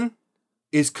Saruman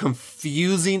is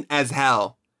confusing as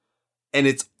hell. And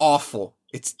it's awful.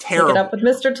 It's terrible. Pick it up with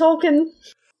Mr. Tolkien.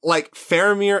 Like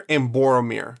Faramir and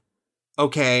Boromir.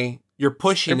 Okay, you're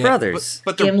pushing they're brothers.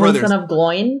 But they're Gimli, brothers. son of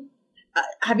Gloin.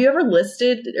 Have you ever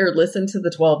listed or listened to the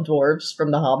 12 Dwarves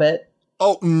from The Hobbit?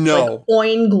 Oh, no. Like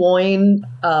Oin, Gloin,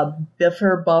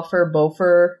 Biffer, Buffer,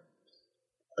 Bofer,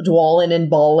 Dwalin, and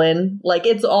Balin. Like,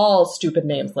 it's all stupid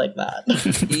names like that.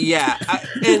 Yeah.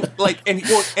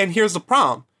 And here's the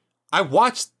problem. I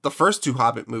watched the first 2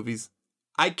 Hobbit movies.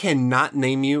 I cannot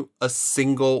name you a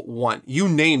single one. You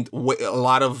named a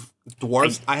lot of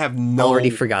dwarves. I have no... already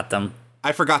forgot them.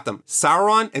 I forgot them.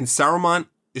 Sauron and Saruman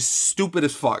is stupid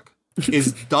as fuck.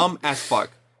 Is dumb as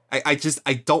fuck. I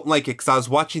don't like it because I was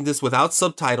watching this without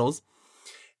subtitles,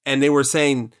 and they were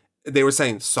saying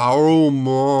Saruman,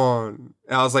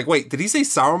 and I was like, wait, did he say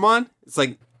Saruman? It's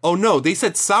like, oh no, they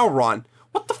said Sauron.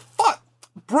 What the fuck,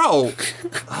 bro?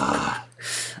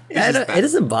 It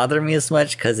doesn't bother me as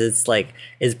much because it's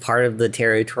part of the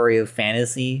territory of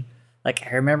fantasy. Like,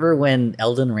 I remember when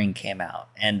Elden Ring came out,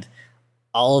 and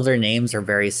all of their names are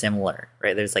very similar,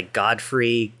 right? There's like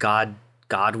Godfrey,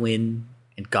 Godwin,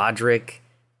 and Godric,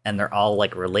 and they're all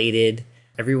like related.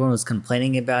 Everyone was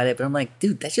complaining about it, but I'm like,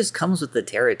 dude, that just comes with the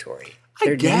territory.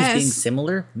 Their names being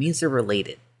similar means they're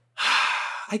related.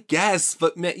 I guess,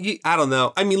 but man, I don't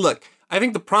know. I mean, look, I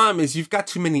think the problem is you've got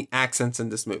too many accents in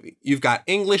this movie. You've got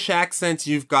English accents,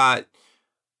 you've got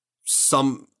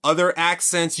some other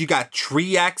accents, you got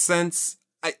tree accents.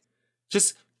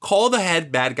 Just call the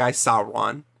head bad guy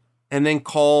Sauron, and then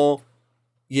call,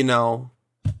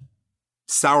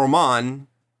 Saruman,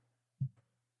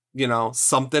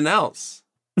 something else.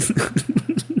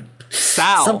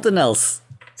 Sal. Something else.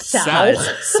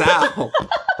 Sal.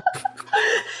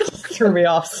 Threw me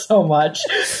off so much.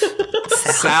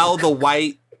 Sal the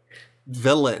white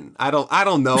villain. I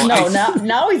don't know. No,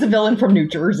 now he's a villain from New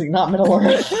Jersey, not Middle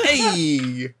Earth.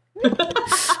 Hey!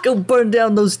 Go burn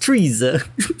down those trees.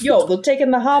 Yo, they're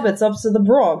taking the hobbits up to the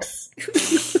Bronx.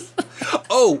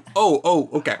 Oh,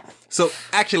 okay. So,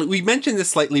 actually, we mentioned this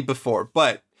slightly before,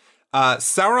 but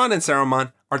Sauron and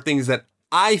Saruman are things that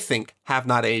I think have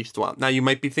not aged well. Now, you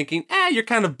might be thinking, you're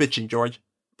kind of bitching, George.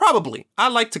 Probably. I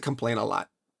like to complain a lot.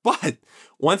 But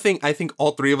one thing I think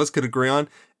all 3 of us could agree on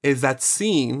is that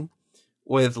scene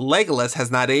with Legolas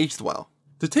has not aged well.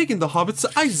 They're taking the hobbits to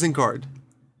Isengard.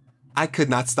 I could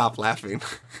not stop laughing.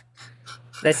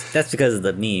 That's because of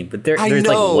the meme. But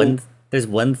there's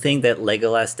one thing that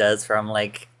Legolas does from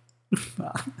like,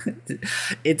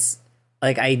 it's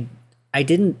like I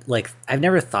didn't like, I've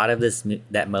never thought of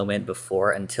that moment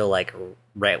before until like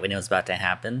right when it was about to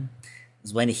happen.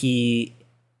 Is when he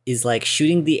is like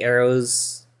shooting the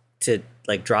arrows to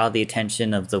like draw the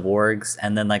attention of the wargs,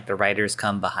 and then like the riders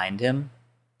come behind him.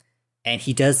 And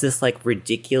he does this like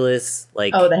ridiculous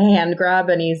like the hand grab,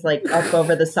 and he's like up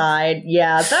over the side.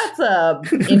 Yeah, that's a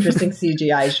interesting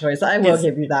CGI choice. I will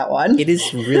give you that one. It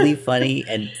is really funny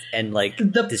and like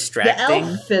distracting.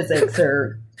 The elf physics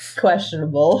are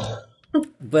questionable.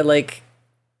 But like,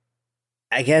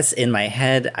 I guess in my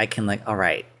head I can like, all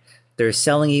right, they're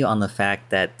selling you on the fact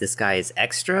that this guy is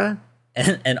extra,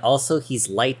 and also he's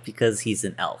light because he's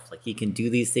an elf. Like, he can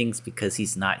do these things because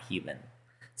he's not human.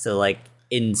 So like,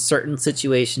 in certain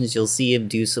situations, you'll see him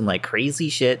do some like crazy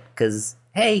shit because,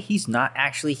 hey, he's not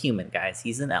actually human, guys.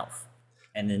 He's an elf.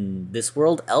 And in this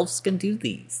world, elves can do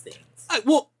these things.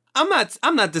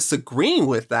 I'm not disagreeing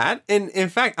with that. And in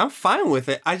fact, I'm fine with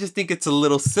it. I just think it's a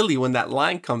little silly when that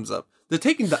line comes up. They're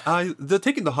taking the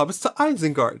hobbits to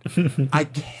Isengard. I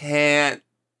can't.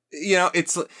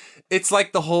 It's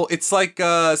like the whole. It's like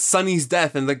Sonny's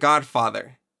death in The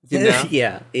Godfather.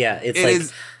 Yeah.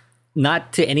 It's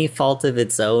not to any fault of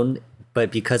its own,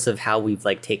 but because of how we've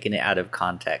like taken it out of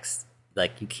context,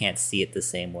 like you can't see it the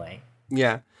same way.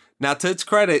 Yeah. Now, to its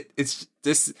credit, it's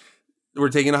this. We're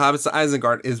taking the hobbits to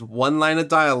Isengard is one line of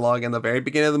dialogue in the very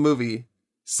beginning of the movie.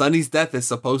 Sonny's death is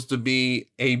supposed to be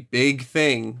a big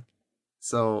thing,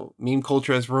 so meme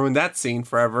culture has ruined that scene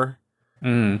forever.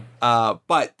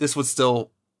 But this was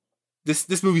still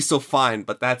this movie's still fine.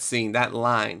 But that scene, that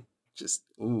line, just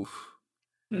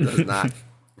does not.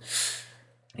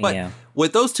 But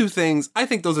with those 2 things, I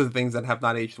think those are the things that have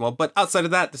not aged well. But outside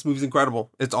of that, this movie's incredible.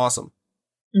 It's awesome.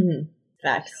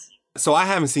 Facts. So I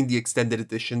haven't seen the extended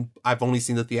edition. I've only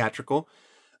seen the theatrical.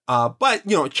 But,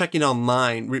 checking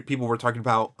online, people were talking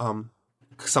about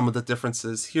some of the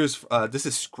differences. Here's this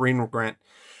is Screen Rant.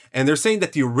 And they're saying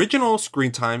that the original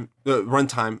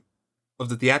runtime of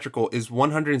the theatrical is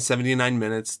 179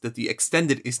 minutes, that the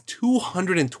extended is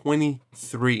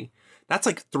 223. That's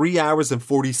like 3 hours and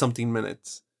 40 something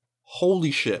minutes.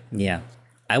 Holy shit. Yeah.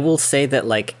 I will say that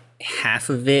like half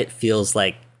of it feels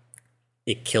like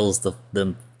it kills the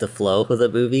flow of the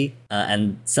movie.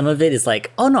 And some of it is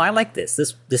like, oh no, I like this.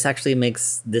 This actually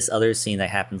makes this other scene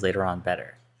that happens later on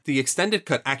better. The extended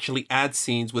cut actually adds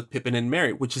scenes with Pippin and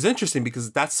Merry, which is interesting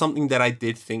because that's something that I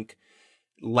did think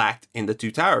lacked in the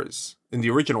Two Towers. In the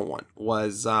original one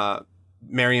was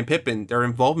Merry and Pippin, their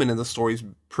involvement in the story is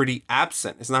pretty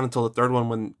absent. It's not until the third one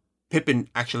when Pippin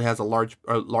actually has a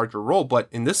larger role, but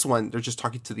in this one, they're just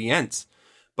talking to the Ents.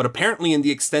 But apparently in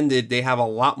the extended, they have a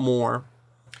lot more.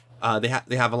 They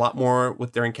have a lot more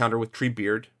with their encounter with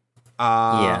Treebeard.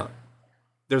 Yeah.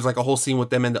 There's like a whole scene with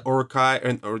them and the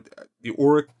Uruk-hai, or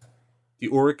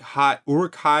the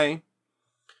Uruk-hai.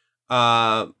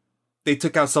 They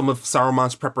took out some of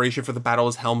Saruman's preparation for the battle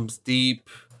as Helm's Deep,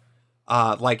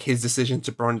 like his decision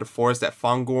to burn the forest at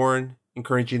Fangorn,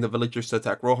 encouraging the villagers to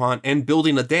attack Rohan, and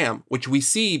building a dam, which we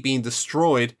see being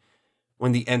destroyed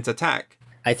when the Ents attack.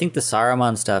 I think the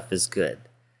Saruman stuff is good.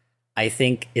 I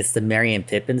think it's the Merry and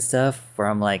Pippin stuff where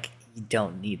I'm like, you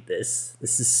don't need this.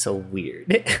 This is so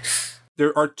weird.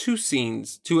 There are two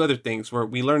other things where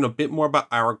we learn a bit more about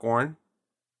Aragorn,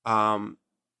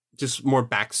 just more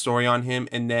backstory on him.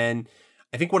 And then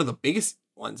I think one of the biggest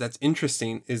ones that's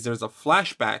interesting is there's a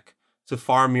flashback to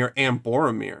Faramir and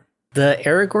Boromir. The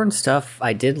Aragorn stuff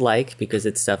I did like because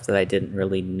it's stuff that I didn't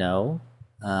really know.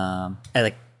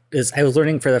 I was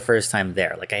learning for the first time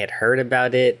there. Like I had heard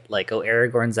about it, like, oh,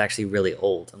 Aragorn's actually really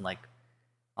old. I'm like,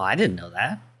 oh, I didn't know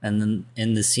that. And then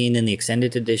in the scene in the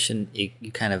extended edition,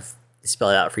 you kind of spell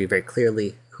it out for you very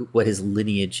clearly what his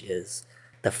lineage is.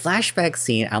 The flashback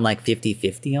scene, I'm like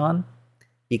 50-50 on,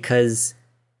 because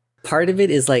part of it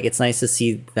is like, it's nice to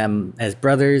see them as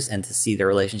brothers and to see their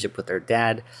relationship with their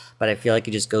dad, but I feel like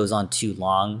it just goes on too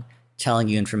long, telling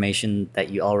you information that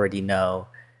you already know.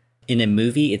 In a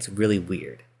movie, it's really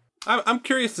weird. I'm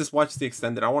curious to watch the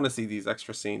extended. I want to see these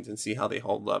extra scenes and see how they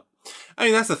hold up. I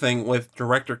mean, that's the thing with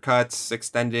director cuts,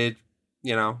 extended,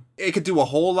 you know, it could do a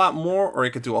whole lot more or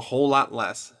it could do a whole lot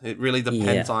less. It really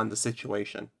depends on the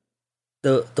situation.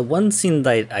 The one scene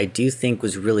that I do think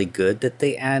was really good that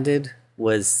they added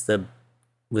was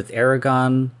with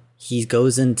Aragorn. He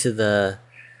goes into the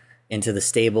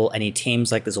stable and he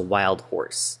tames like this wild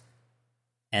horse,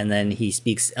 and then he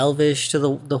speaks Elvish to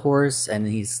the horse, and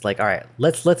he's like, "All right,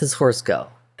 let's let this horse go."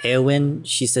 Eowyn,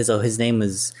 she says, "Oh, his name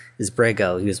is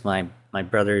Brego. He was my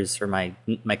brother's or my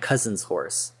cousin's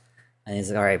horse," and he's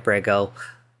like, "All right, Brego,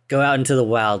 go out into the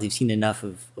wild. You've seen enough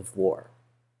of war."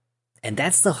 And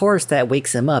that's the horse that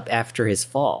wakes him up after his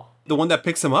fall. The one that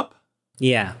picks him up?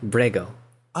 Yeah, Brego.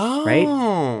 Oh. Right?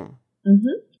 Mm-hmm.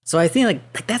 So I think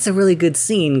like that's a really good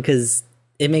scene because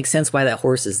it makes sense why that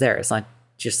horse is there. It's not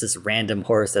just this random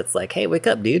horse that's like, hey, wake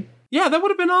up, dude. Yeah, that would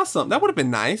have been awesome. That would have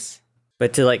been nice.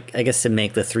 But to I guess to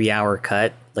make the 3-hour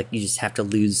cut, like you just have to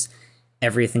lose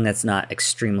everything that's not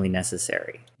extremely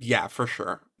necessary. Yeah, for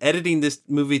sure. Editing this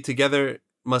movie together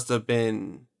must have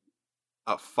been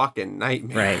a fucking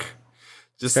nightmare. Right.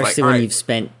 Just especially when you've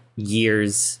spent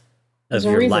years of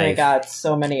your life. There's a reason it got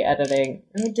so many editing.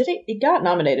 I mean, it got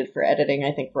nominated for editing,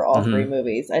 I think, for all 3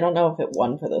 movies. I don't know if it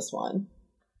won for this one.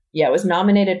 Yeah, it was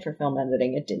nominated for film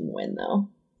editing. It didn't win, though.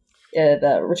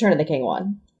 The Return of the King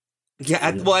won. Yeah,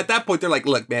 at that point, they're like,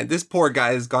 look, man, this poor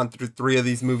guy has gone through 3 of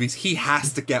these movies. He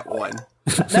has to get one.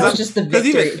 That was just the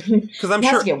victory. Because I'm he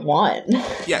sure has to get one.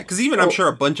 Yeah, because even I'm sure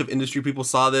a bunch of industry people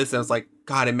saw this and was like,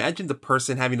 God, imagine the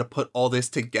person having to put all this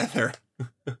together.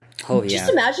 Oh, yeah.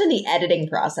 Just imagine the editing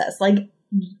process. Like,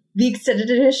 the extended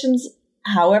editions,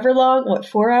 however long,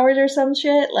 4 hours or some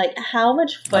shit? Like, how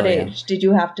much footage did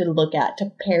you have to look at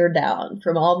to pare down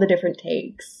from all the different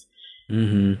takes?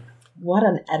 Mm-hmm. What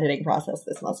an editing process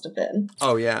this must have been.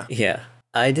 Oh, yeah. Yeah.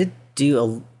 I did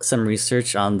do some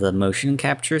research on the motion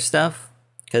capture stuff,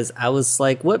 because I was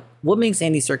like, what makes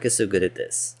Andy Serkis so good at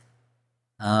this?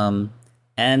 And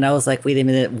I was like, wait a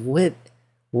minute,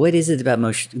 what is it about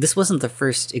motion? This wasn't the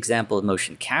first example of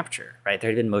motion capture, right? There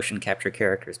had been motion capture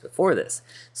characters before this.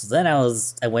 So then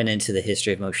I went into the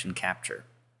history of motion capture.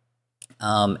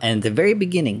 And at the very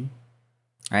beginning,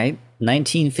 right,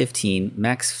 1915,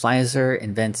 Max Fleiser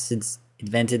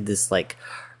invented this like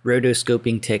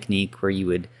rotoscoping technique where you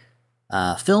would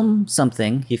film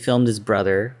something. He filmed his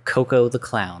brother, Coco the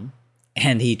Clown,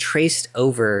 and he traced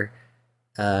over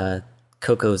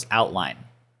Coco's outline.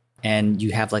 And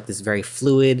you have like this very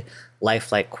fluid,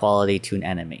 lifelike quality to an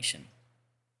animation.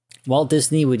 Walt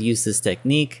Disney would use this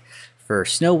technique for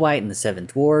Snow White and the Seven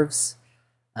Dwarfs.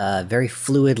 Very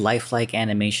fluid, lifelike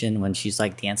animation when she's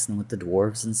like dancing with the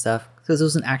dwarves and stuff, because it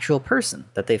was an actual person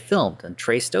that they filmed and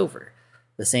traced over.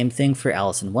 The same thing for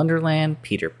Alice in Wonderland,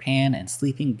 Peter Pan, and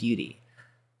Sleeping Beauty.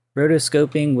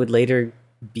 Rotoscoping would later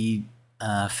be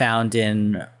found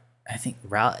in, I think,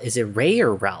 is it Ray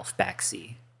or Ralph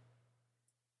Bakshi?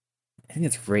 I think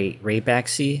it's Ray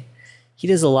Bakshi. He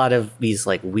does a lot of these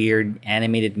like weird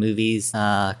animated movies,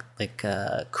 like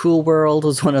Cool World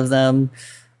was one of them.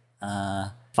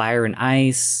 Fire and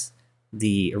Ice,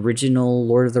 the original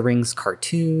Lord of the Rings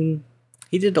cartoon.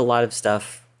 He did a lot of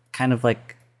stuff, kind of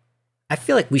like, I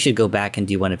feel like we should go back and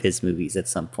do one of his movies at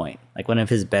some point, like one of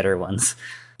his better ones.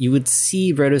 You would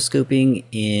see rotoscoping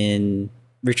in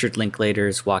Richard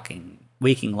Linklater's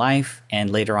Waking Life, and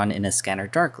later on in A Scanner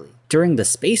Darkly. During the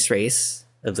space race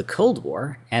of the Cold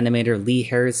War, animator Lee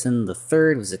Harrison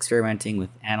III was experimenting with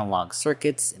analog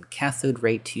circuits and cathode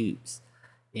ray tubes.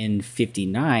 In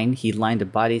 1959, he lined a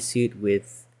bodysuit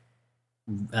with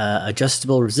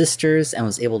adjustable resistors and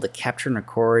was able to capture and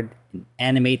record and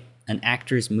animate an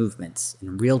actor's movements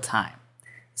in real time.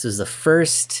 This was the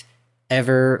first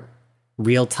ever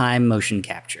real-time motion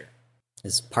capture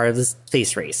as part of the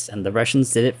space race, and the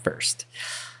Russians did it first.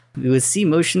 We would see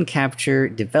motion capture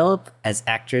develop as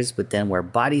actors would then wear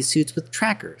bodysuits with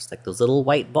trackers, like those little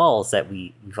white balls that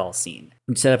we've all seen.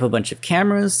 We'd set up a bunch of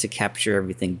cameras to capture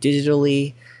everything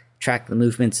digitally, track the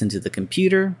movements into the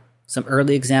computer. Some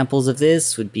early examples of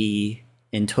this would be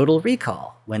in Total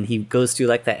Recall, when he goes through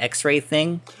like that X-ray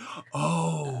thing.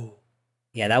 Oh.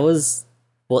 Yeah, it was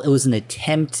an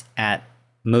attempt at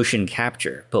motion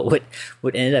capture, but what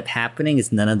ended up happening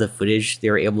is none of the footage they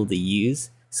were able to use,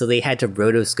 so they had to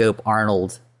rotoscope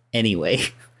Arnold anyway.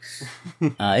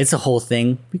 It's a whole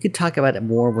thing. We could talk about it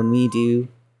more when we do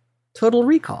Total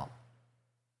Recall.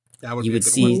 That would you be would a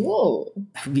good see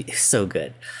one. So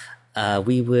good.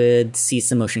 We would see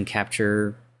some motion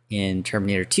capture in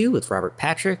Terminator 2 with Robert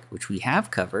Patrick, which we have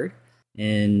covered.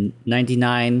 In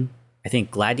 1999, I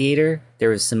think Gladiator, there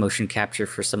was some motion capture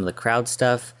for some of the crowd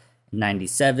stuff. In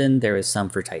 1997, there was some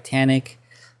for Titanic.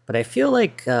 But I feel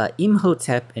like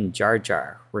Imhotep and Jar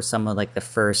Jar were some of like the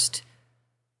first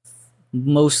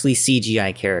mostly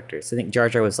CGI characters. I think Jar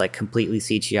Jar was like completely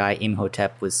CGI.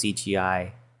 Imhotep was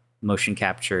CGI motion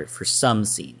capture for some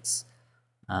scenes.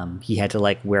 He had to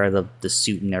like wear the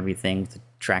suit and everything, the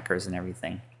trackers and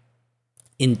everything.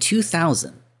 In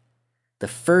 2000, the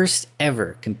first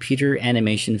ever computer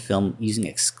animation film using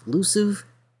exclusive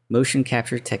motion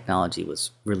capture technology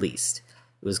was released.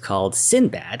 It was called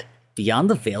Sinbad Beyond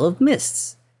the Veil of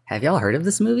Mists. Have y'all heard of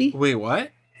this movie? Wait,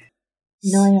 what?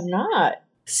 No, I have not.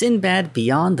 Sinbad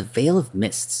Beyond the Veil of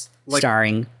Mists,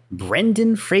 starring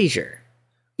Brendan Fraser.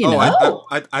 I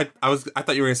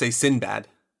thought you were going to say Sinbad.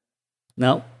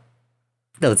 No,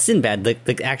 it's Sinbad,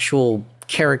 the actual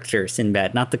character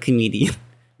Sinbad, not the comedian.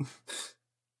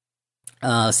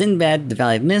 Sinbad, The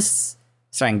Valley of Mists,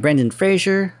 starring Brendan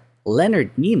Fraser,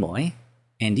 Leonard Nimoy,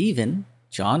 and even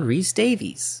John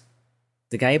Rhys-Davies,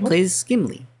 the guy who plays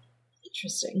Gimli.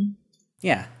 Interesting.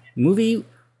 Yeah, movie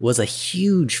was a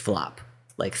huge flop,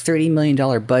 like $30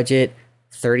 million budget,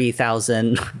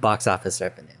 30,000 box office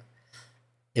revenue.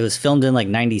 It was filmed in like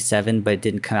 97, but it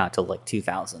didn't come out till like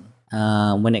 2000.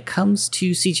 When it comes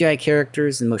to CGI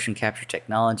characters and motion capture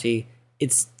technology,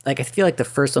 it's like, I feel like the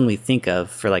first one we think of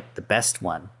for like the best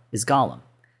one is Gollum.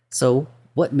 So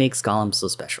what makes Gollum so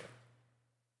special?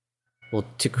 Well,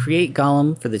 to create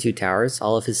Gollum for the Two Towers,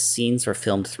 all of his scenes were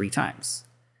filmed 3 times.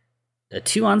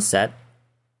 2 on set,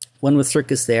 one with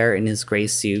Serkis there in his gray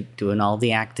suit doing all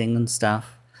the acting and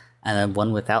stuff, and then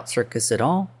one without Serkis at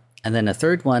all, and then a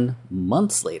third one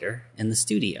months later in the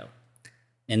studio.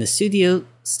 In the studio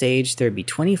stage, there'd be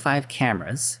 25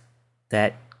 cameras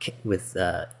that with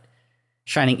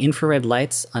shining infrared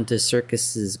lights onto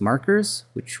Serkis's markers,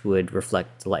 which would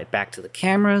reflect the light back to the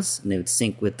cameras, and they would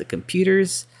sync with the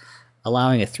computers,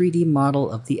 allowing a 3D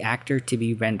model of the actor to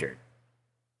be rendered.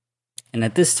 And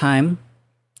at this time,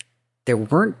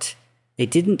 they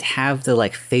didn't have the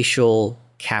like facial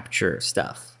capture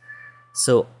stuff.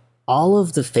 So all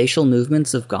of the facial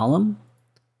movements of Gollum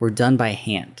were done by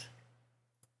hand.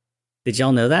 Did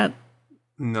y'all know that?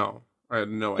 No, I had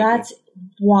no idea. That's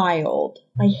wild.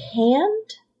 By hand?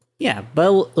 Yeah,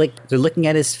 but like they're looking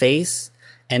at his face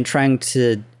and trying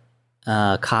to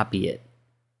copy it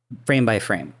frame by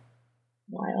frame.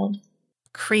 Wild.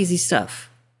 Crazy stuff.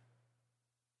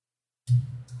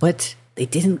 But they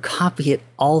didn't copy it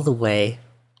all the way,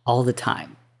 all the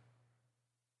time.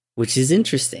 Which is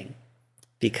interesting,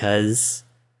 because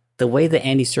the way that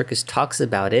Andy Serkis talks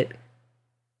about it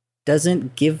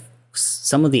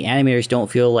some of the animators don't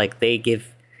feel like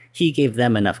he gave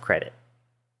them enough credit.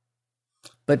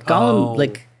 But Gollum,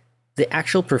 like the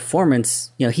actual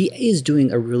performance, you know, he is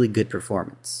doing a really good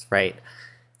performance, right?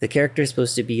 The character is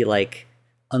supposed to be like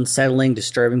unsettling,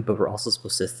 disturbing, but we're also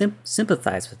supposed to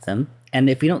sympathize with him. And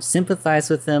if we don't sympathize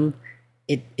with him,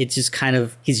 it's just kind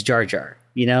of, he's Jar Jar,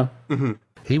 you know? Mm-hmm.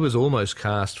 He was almost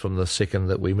cast from the second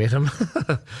that we met him.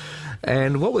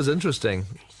 And what was interesting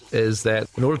is that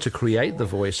in order to create the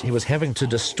voice, he was having to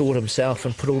distort himself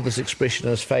and put all this expression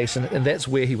in his face, and that's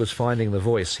where he was finding the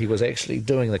voice. He was actually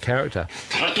doing the character.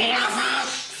 Take it off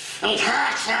us! It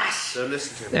hurts us! So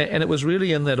listen to me. And it was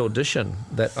really in that audition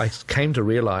that I came to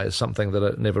realise something that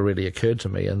it never really occurred to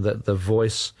me, and that the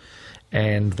voice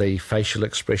and the facial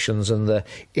expressions and the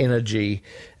energy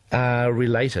are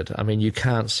related. I mean, you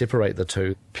can't separate the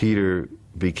two. Peter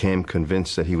became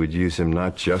convinced that he would use him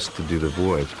not just to do the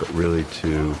voice, but really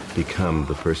to become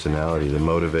the personality, the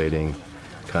motivating,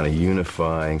 kind of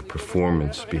unifying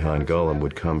performance behind Gollum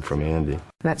would come from Andy.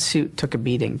 That suit took a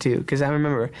beating too, because I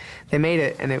remember they made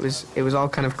it and it was all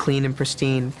kind of clean and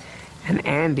pristine. And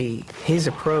Andy, his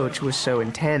approach was so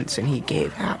intense, and he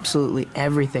gave absolutely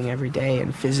everything every day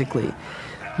and physically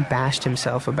bashed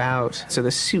himself about. So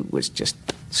the suit was just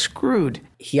screwed.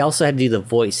 He also had to do the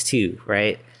voice too,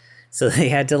 right? So they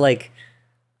had to like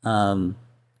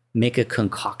make a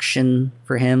concoction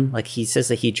for him. Like he says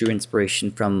that he drew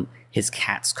inspiration from his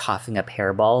cats coughing up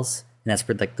hairballs, and that's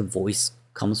where like the voice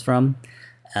comes from.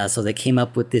 So they came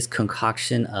up with this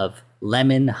concoction of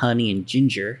lemon, honey, and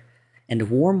ginger, and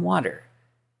warm water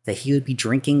that he would be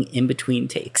drinking in between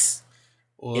takes.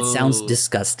 Whoa. It sounds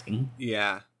disgusting.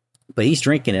 Yeah, but he's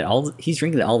drinking it all. He's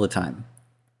drinking it all the time.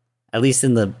 At least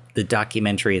in the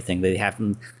documentary thing, they have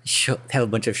him have a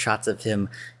bunch of shots of him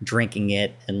drinking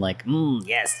it and like,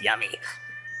 yes, yummy.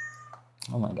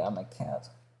 Oh my god, my cat.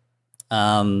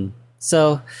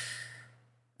 So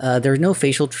there's no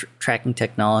facial tracking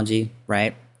technology,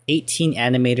 right? 18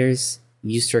 animators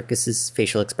used Serkis's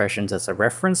facial expressions as a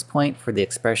reference point for the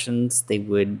expressions they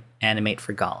would animate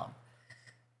for Gollum.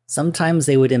 Sometimes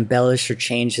they would embellish or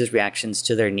change his reactions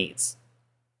to their needs.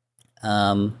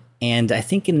 And I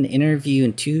think in an interview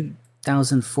in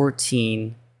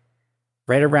 2014,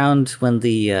 right around when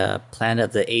the Planet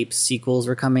of the Apes sequels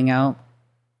were coming out,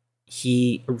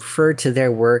 he referred to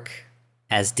their work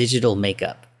as digital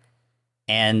makeup.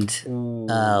 And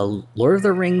Lord of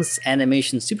the Rings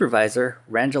animation supervisor,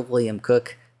 Randall William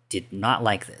Cook, did not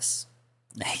like this.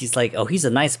 He's like, oh, he's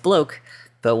a nice bloke.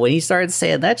 But when he started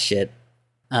saying that shit,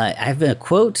 I have a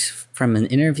quote from an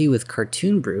interview with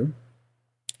Cartoon Brew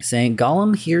saying,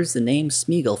 Gollum hears the name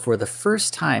Smeagol for the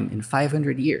first time in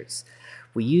 500 years.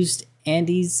 We used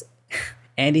Andy's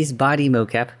body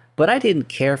mocap, but I didn't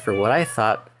care for what I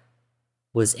thought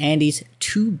was Andy's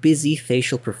too busy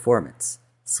facial performance.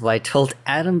 So I told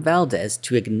Adam Valdez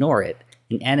to ignore it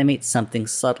and animate something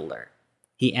subtler.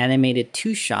 He animated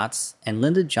 2 shots, and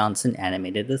Linda Johnson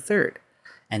animated the 3rd.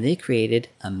 And they created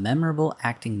a memorable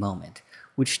acting moment,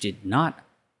 which did not,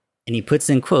 and he puts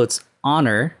in quotes,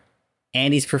 honor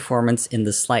Andy's performance in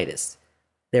the slightest.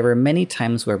 There were many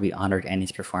times where we honored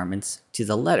Andy's performance to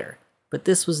the letter, but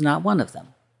this was not one of them.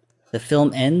 The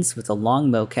film ends with a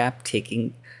long mocap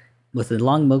take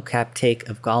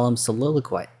of Gollum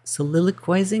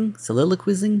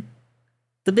soliloquizing.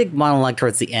 The big monologue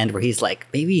towards the end where he's like,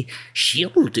 maybe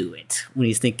she'll do it, when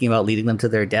he's thinking about leading them to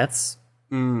their deaths.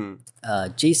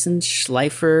 Jason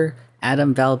Schleifer,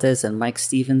 Adam Valdez, and Mike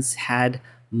Stevens had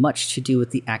much to do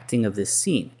with the acting of this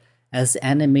scene, as the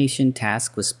animation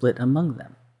task was split among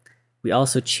them. We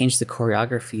also changed the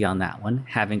choreography on that one,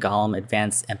 having Gollum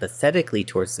advance empathetically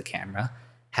towards the camera,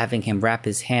 having him wrap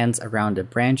his hands around a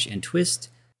branch and twist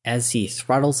as he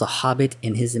throttles a hobbit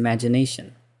in his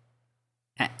imagination.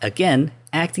 Again,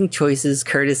 acting choices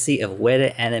courtesy of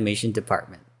Weta Animation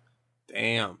Department.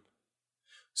 Damn.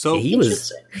 So he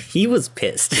was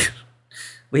pissed.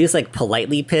 But he was like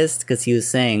politely pissed because he was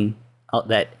saying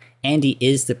that Andy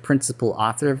is the principal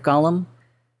author of Gollum,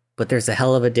 but there's a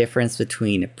hell of a difference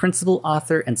between a principal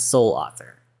author and sole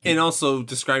author. And also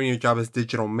describing your job as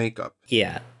digital makeup.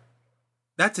 Yeah.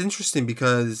 That's interesting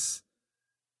because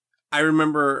I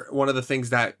remember one of the things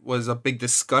that was a big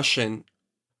discussion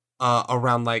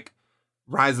around like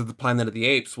Rise of the Planet of the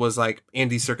Apes was like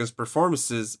Andy Serkis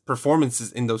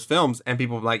performances in those films, and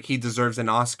people were like, he deserves an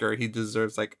Oscar, he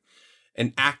deserves like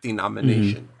an acting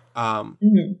nomination.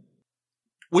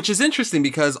 Which is interesting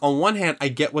because on one hand, I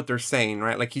get what they're saying,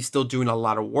 right? Like he's still doing a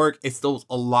lot of work. It's still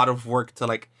a lot of work to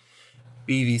like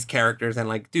be these characters and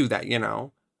like do that, you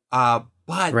know.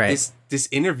 But right. this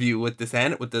interview with this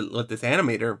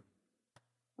animator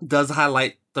does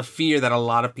highlight the fear that a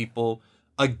lot of people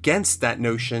against that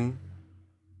notion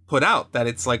put out, that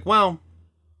it's like, well,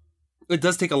 it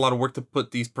does take a lot of work to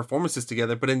put these performances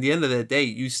together, but in the end of the day,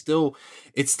 it's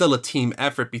still a team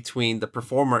effort between the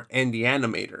performer and the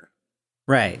animator.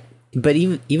 Right. But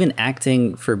even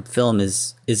acting for film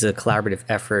is a collaborative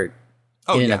effort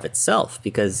in and of itself,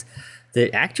 because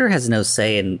the actor has no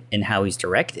say in how he's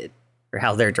directed or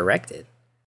how they're directed.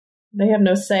 They have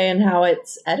no say in how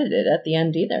it's edited at the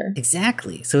end either.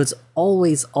 Exactly. So it's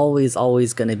always, always,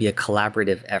 always going to be a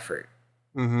collaborative effort.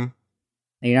 Mm-hmm. And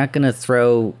you're not going to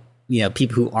throw,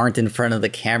 people who aren't in front of the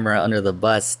camera under the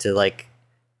bus to like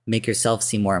make yourself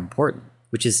seem more important,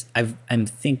 which is I'm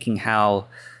thinking how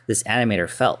this animator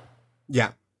felt.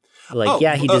 Yeah.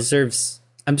 Like, he deserves,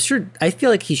 I feel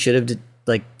like he should have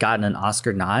like gotten an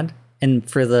Oscar nod. And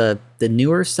for the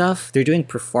newer stuff, they're doing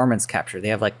performance capture. They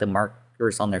have like the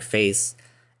markers on their face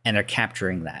and they're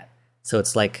capturing that. So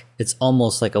it's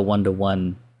almost like a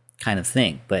 1-to-1 kind of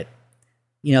thing. But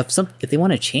if they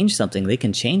want to change something, they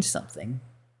can change something.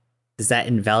 Does that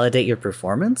invalidate your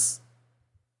performance?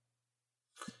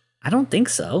 I don't think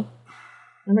so.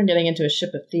 We're getting into a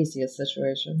Ship of Theseus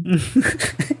situation.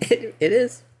 It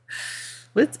is.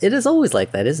 It is always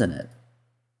like that, isn't it?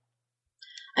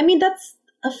 I mean,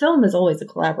 a film is always a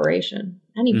collaboration.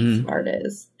 Any piece of art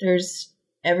is.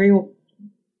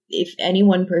 If any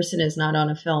one person is not on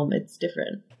a film, it's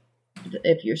different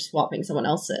if you're swapping someone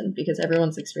else in, because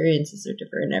everyone's experiences are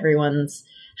different.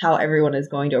 How everyone is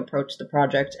going to approach the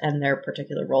project and their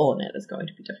particular role in it is going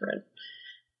to be different.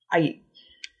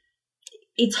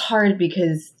 It's hard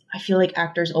because I feel like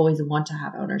actors always want to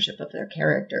have ownership of their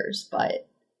characters, but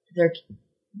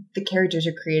the characters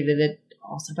are created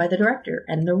also by the director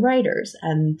and the writers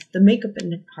and the makeup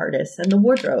and artists and the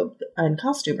wardrobe and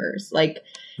costumers. Like,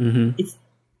 it's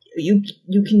you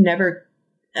can never,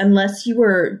 unless you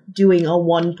were doing a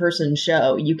one-person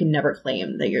show, you can never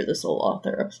claim that you're the sole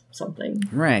author of something.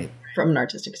 Right. From an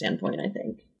artistic standpoint, I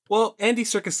think. Well, Andy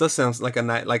Serkis does sound like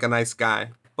a nice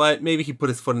guy, but maybe he put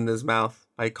his foot in his mouth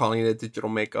by calling it digital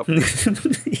makeup.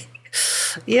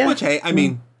 Yeah. Which, hey, I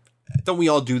mean, don't we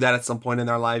all do that at some point in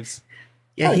our lives?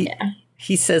 Yeah.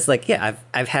 He says, like,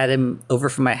 I've had him over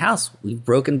from my house. We've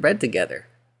broken bread together.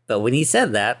 But when he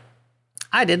said that,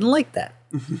 I didn't like that.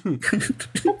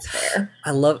 That's fair.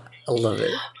 I love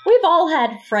it. We've all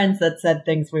had friends that said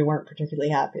things we weren't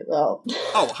particularly happy about.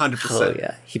 Oh, 100%. Oh,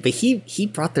 yeah. He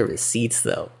brought the receipts,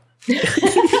 though.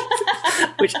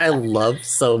 Which I love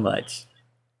so much.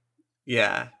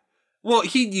 Yeah. Well,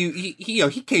 he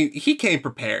came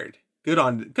prepared. Good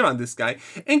on this guy,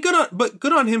 and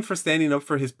good on him for standing up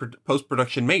for his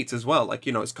post-production mates as well, like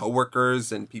his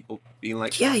coworkers and people being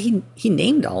like, yeah, he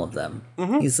named all of them.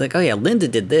 He's like, oh yeah, Linda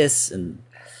did this and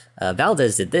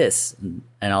Valdez did this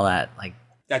and all that. Like,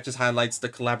 that just highlights the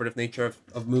collaborative nature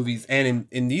of movies, and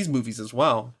in these movies as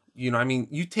well. I mean,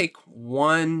 you take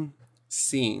one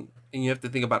scene and you have to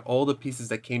think about all the pieces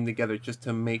that came together just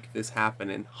to make this happen,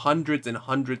 and hundreds and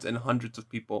hundreds and hundreds of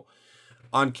people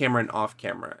on camera and off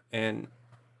camera, and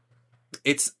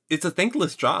it's a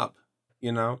thankless job,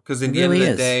 because in the end of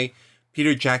the day,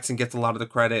 Peter Jackson gets a lot of the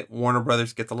credit, Warner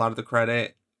Brothers gets a lot of the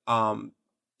credit,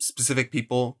 specific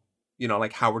people,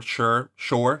 like Howard Shore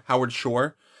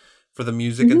for the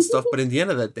music and stuff, but in the end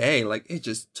of the day, like, it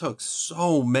just took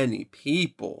so many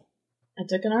people. It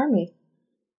took an army.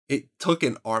 It took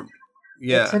an army.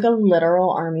 Yeah. It took a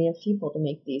literal army of people to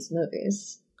make these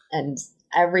movies, and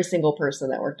every single person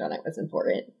that worked on it was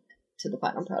important to the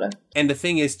final product. And the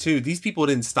thing is, too, these people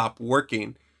didn't stop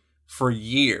working for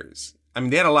years. I mean,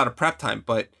 they had a lot of prep time,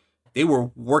 but they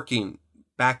were working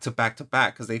back to back to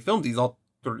back because they filmed these all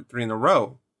three in a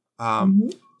row.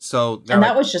 So, and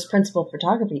that was just principal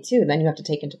photography too. Then you have to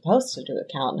take into post into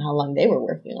account how long they were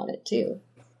working on it too.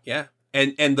 Yeah,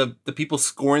 and the people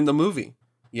scoring the movie.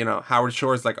 Howard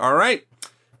Shore is like, all right,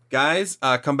 guys,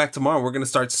 come back tomorrow. We're going to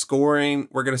start scoring.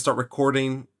 We're going to start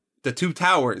recording The Two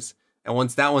Towers. And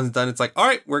once that one's done, it's like, all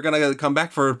right, we're going to come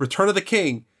back for Return of the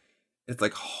King. It's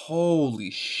like, holy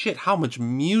shit, how much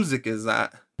music is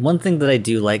that? One thing that I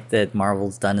do like that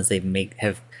Marvel's done is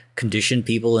have conditioned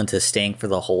people into staying for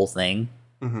the whole thing,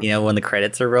 when the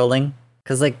credits are rolling.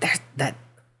 Because, like, that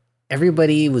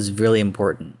everybody was really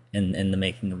important in the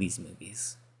making of these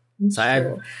movies.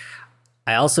 So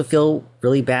I also feel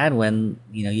really bad when,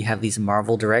 you have these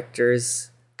Marvel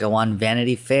directors go on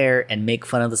Vanity Fair and make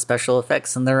fun of the special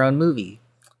effects in their own movie.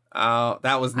 Oh,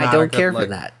 that was not I don't care for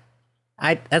that.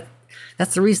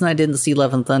 That's the reason I didn't see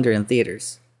Love and Thunder in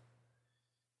theaters.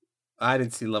 I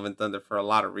didn't see Love and Thunder for a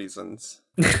lot of reasons.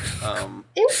 It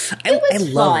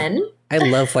was fun. I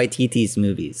love Waititi's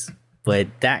movies, but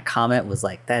that comment was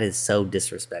like, that is so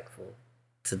disrespectful.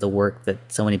 to the work that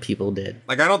so many people did.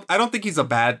 Like, I don't think he's a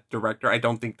bad director. I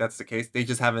don't think that's the case. They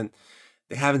just haven't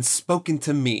spoken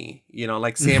to me, you know,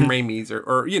 like Sam Raimi's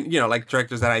or you know, like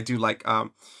directors that I do like.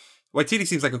 Waititi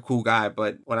seems like a cool guy,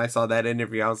 but when I saw that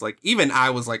interview, I was like,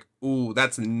 ooh,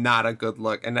 that's not a good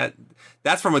look. And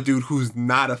that's from a dude who's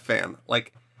not a fan.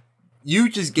 Like, you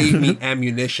just gave me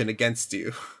ammunition against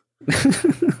you.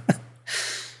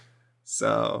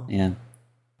 So yeah,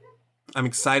 I'm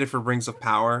excited for Rings of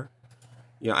Power.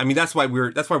 Yeah, I mean that's why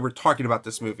we're talking about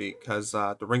this movie, because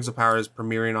the Rings of Power is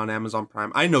premiering on Amazon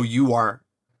Prime. I know you are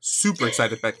super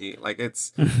excited, Becky. Like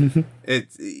it's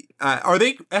are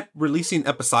they releasing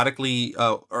episodically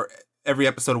or every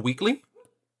episode weekly?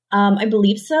 I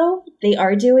believe so. They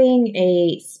are doing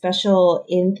a special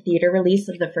in-theater release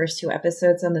of the first 2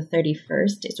 episodes on the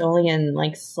 31st. It's only in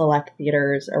like select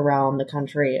theaters around the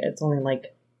country. It's only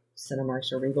like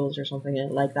Cinemarks or Regals or something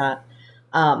like that.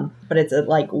 But it's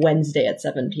like Wednesday at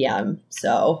 7 p.m.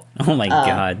 So, oh my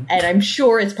God. And I'm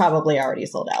sure it's probably already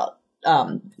sold out.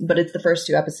 But it's the first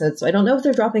 2 episodes. So I don't know if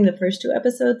they're dropping the first 2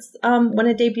 episodes, when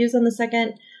it debuts on the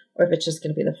 2nd, or if it's just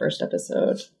going to be the first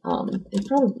episode. They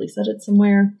probably said it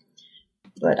somewhere,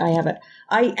 but I haven't.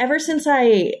 Ever since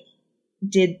I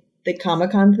did the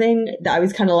Comic-Con thing, I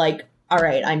was kind of like, all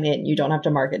right, I'm in. You don't have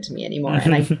to market to me anymore.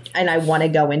 And I want to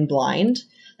go in blind.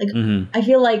 Like, I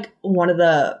feel like one of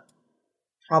the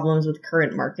problems with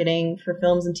current marketing for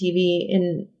films and TV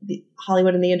in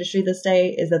Hollywood and the industry this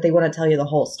day is that they want to tell you the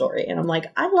whole story. And I'm like,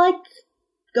 I like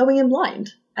going in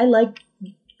blind. I like,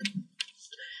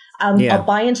 I'll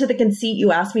buy into the conceit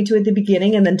you asked me to at the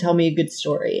beginning and then tell me a good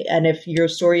story. And if your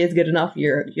story is good enough,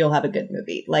 you'll have a good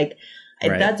movie. Like,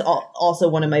 right. That's also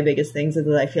one of my biggest things is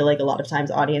that I feel like a lot of times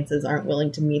audiences aren't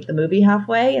willing to meet the movie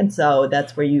halfway. And so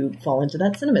that's where you fall into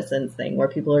that CinemaSins thing where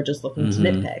people are just looking to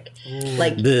nitpick.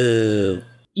 Like, boo.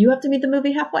 You have to meet the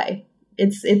movie halfway.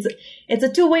 It's a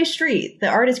 2-way street. The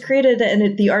art is created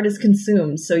and the art is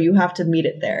consumed, so you have to meet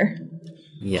it there.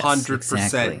 Yes, 100%.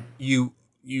 Exactly. You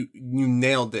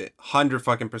nailed it.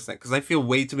 100% because I feel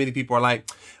way too many people are like,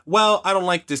 well, I don't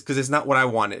like this because it's not what I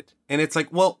wanted. And it's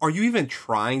like, well, are you even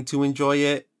trying to enjoy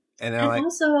it? And they're like,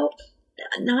 also,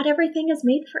 not everything is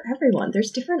made for everyone. There's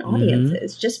different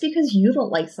audiences. Just because you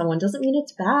don't like someone doesn't mean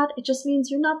it's bad. It just means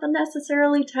you're not the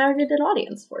necessarily targeted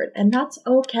audience for it. And that's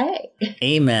okay.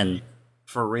 Amen.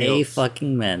 For real. A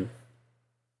fucking men.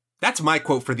 That's my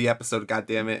quote for the episode,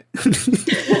 goddammit.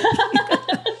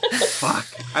 Fuck.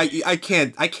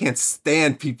 I can't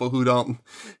stand people who don't.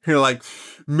 You're like,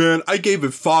 man, I gave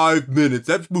it 5 minutes.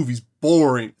 That movie's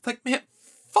boring. It's like, man,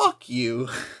 fuck you.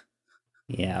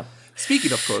 Yeah.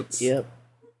 Speaking of quotes. Yep.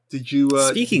 Did you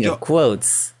Speaking of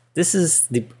quotes, this is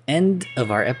the end of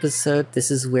our episode.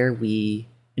 This is where we,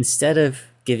 instead of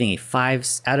giving a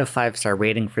 5 out of 5 star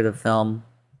rating for the film,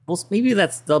 well, maybe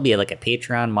that'll be like a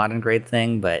Patreon modern grade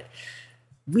thing, but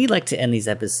we like to end these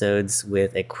episodes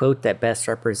with a quote that best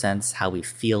represents how we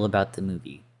feel about the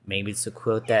movie. Maybe it's a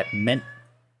quote that meant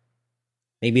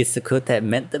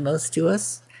the most to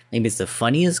us. Maybe it's the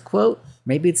funniest quote.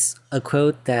 Maybe it's a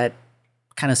quote that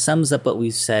kind of sums up what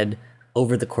we've said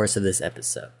over the course of this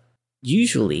episode.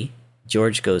 Usually,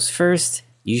 George goes first.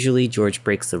 Usually, George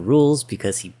breaks the rules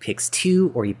because he picks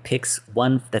 2 or he picks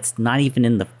one that's not even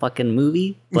in the fucking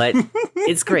movie, but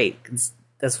it's great.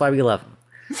 That's why we love him.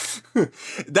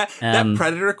 that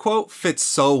Predator quote fits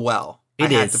so well. I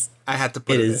had to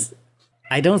put it in.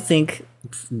 I don't think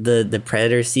the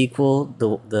Predator sequel,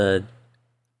 the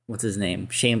what's his name,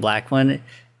 Shane Black one,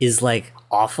 is like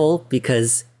awful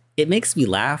because it makes me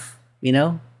laugh, you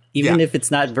know? Even if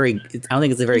it's not very, I don't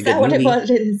think it's a very good movie. Is that what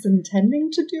it was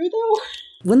intending to do, though?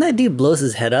 When that dude blows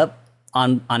his head up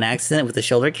on accident with a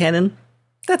shoulder cannon,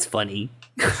 that's funny.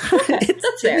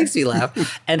 That's fair. It makes me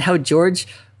laugh. And how George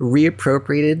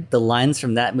reappropriated the lines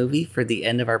from that movie for the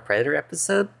end of our Predator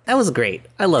episode, that was great.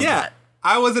 I love that.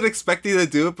 I wasn't expecting to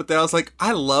do it, but then I was like,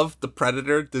 I love the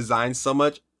Predator design so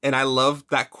much, and I love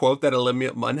that quote that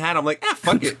Olivia Munn had. I'm like,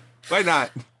 fuck it. Why not?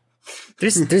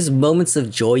 There's moments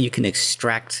of joy you can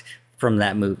extract from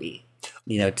that movie,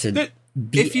 you know, to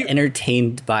be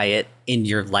entertained by it in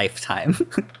your lifetime.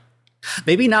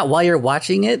 Maybe not while you're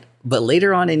watching it, but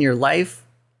later on in your life,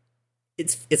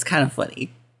 it's kind of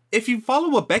funny. If you follow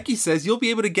what Becky says, you'll be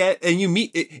able to get,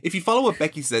 if you follow what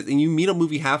Becky says and you meet a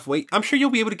movie halfway, I'm sure you'll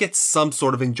be able to get some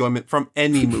sort of enjoyment from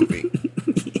any movie.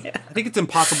 Yeah. I think it's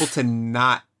impossible to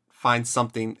not find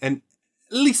something, and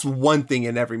at least one thing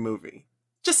in every movie.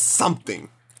 Just something.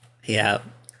 Yeah.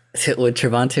 When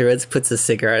Trevante Rhodes puts a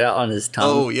cigarette out on his tongue.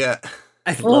 Oh, yeah.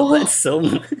 I love that so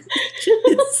much.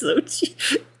 It's so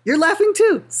cheap. You're laughing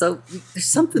too. So there's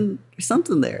something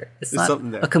there. It's not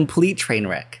a complete train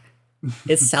wreck.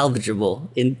 It's salvageable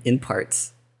in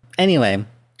parts. Anyway,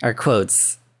 our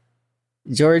quotes.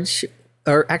 George,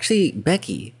 or actually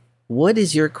Becky, what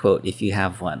is your quote if you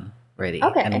have one ready?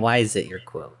 Okay. And why is it your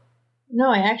quote?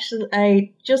 No,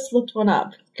 I just looked one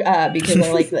up because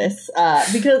I like this.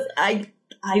 Because I've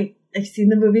seen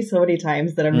the movie so many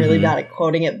times that I'm really bad at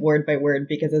quoting it word by word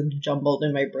because it's jumbled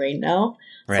in my brain now.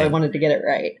 Right. So I wanted to get it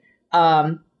right.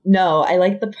 No, I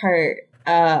like the part.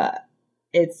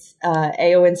 It's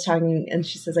Eowyn's talking, and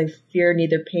she says, "I fear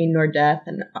neither pain nor death."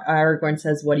 And Aragorn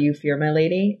says, "What do you fear, my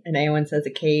lady?" And Eowyn says, "A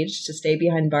cage, to stay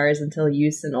behind bars until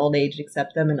use and old age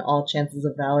accept them, and all chances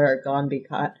of valor are gone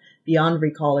beyond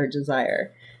recall or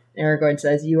desire." And Aragorn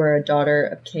says, "You are a daughter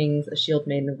of kings, a shield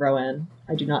maiden of Rohan.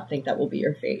 I do not think that will be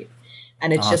your fate."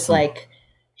 And it's just like,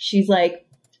 she's like,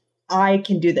 "I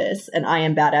can do this, and I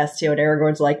am badass too." And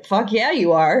Aragorn's like, "Fuck yeah,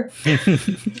 you are."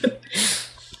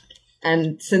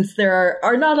 And since there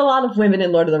are not a lot of women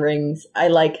in Lord of the Rings, I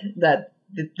like that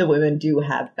the women do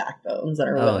have backbones and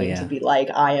are willing to be like,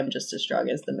 "I am just as strong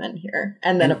as the men here."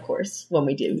 And then, of course, when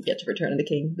we do get to Return of the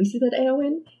King, we see that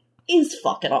Eowyn is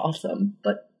fucking awesome.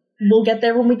 But we'll get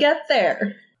there when we get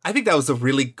there. I think that was a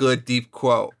really good, deep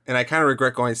quote. And I kind of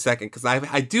regret going second because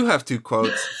I do have two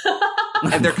quotes.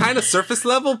 And they're kind of surface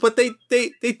level, but they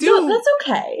do. No, that's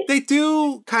okay. They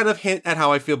do kind of hint at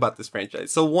how I feel about this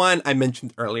franchise. So one I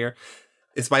mentioned earlier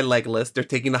is by Legolas. They're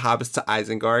taking the hobbits to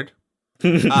Isengard.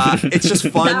 It's just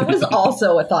fun. That was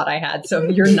also a thought I had, so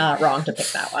you're not wrong to pick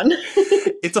that one.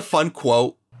 It's a fun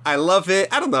quote. I love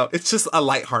it. I don't know. It's just a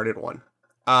lighthearted one.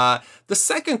 The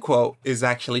second quote is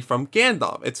actually from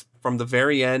Gandalf. It's from the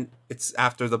very end. It's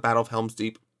after the Battle of Helm's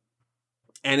Deep.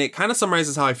 And it kind of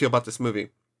summarizes how I feel about this movie.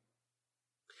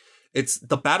 It's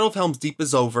the Battle of Helm's Deep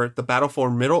is over. The battle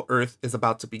for Middle-earth is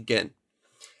about to begin.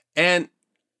 And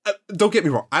don't get me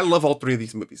wrong. I love all three of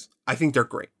these movies. I think they're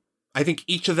great. I think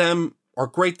each of them are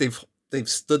great. They've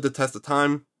stood the test of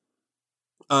time.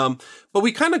 But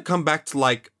we kind of come back to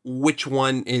like which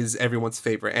one is everyone's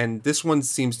favorite. And this one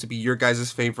seems to be your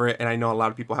guys' favorite. And I know a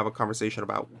lot of people have a conversation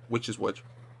about which is which.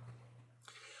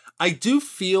 I do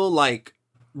feel like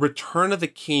Return of the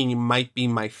King might be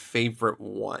my favorite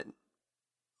one.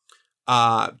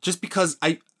 Just because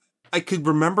I could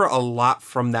remember a lot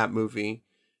from that movie.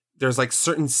 There's like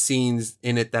certain scenes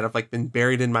in it that have like been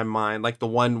buried in my mind. Like the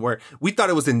one where we thought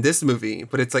it was in this movie,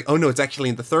 but it's like, oh no, it's actually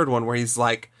in the third one where he's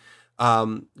like,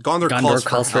 Gondor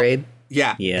calls for aid.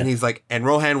 Yeah. And he's like, and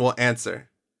Rohan will answer.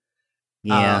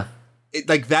 Yeah.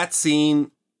 Like that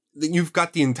scene, you've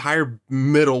got the entire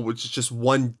middle, which is just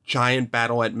one giant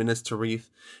battle at Minas Tirith.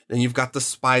 Then you've got the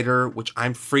spider, which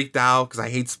I'm freaked out because I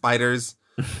hate spiders.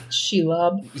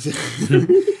 Shelob.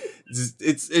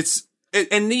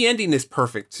 And the ending is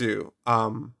perfect too.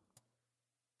 And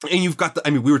you've got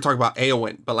we were talking about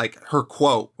Eowyn, but like her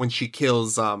quote when she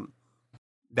kills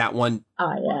that one,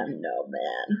 "I am no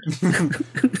man."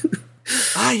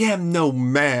 I am no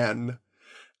man.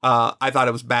 I thought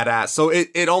it was badass. So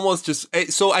it almost just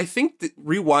so I think that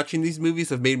rewatching these movies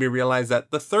have made me realize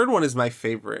that the third one is my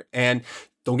favorite. And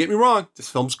don't get me wrong, this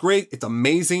film's great. It's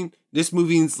amazing. This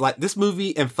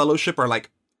movie and Fellowship are like,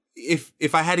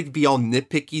 if I had to be all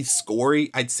nitpicky, scory,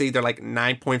 I'd say they're like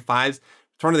 9.5s.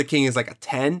 Return of the King is like a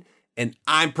 10, and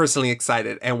I'm personally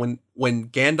excited. And when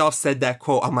Gandalf said that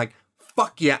quote, I'm like,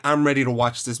 fuck yeah, I'm ready to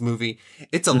watch this movie.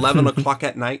 It's 11 o'clock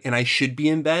at night, and I should be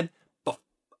in bed. But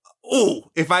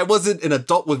if I wasn't an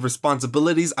adult with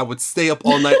responsibilities, I would stay up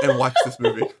all night and watch this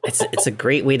movie. It's a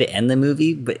great way to end the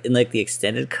movie, but in like the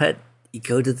extended cut, you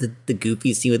go to the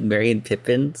goofy scene with Merry and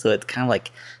Pippin, so it's kind of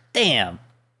like, damn,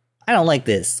 I don't like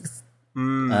this.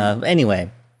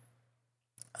 Anyway,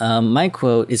 my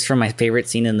quote is from my favorite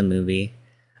scene in the movie.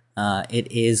 It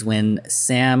is when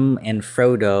Sam and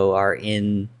Frodo are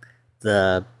in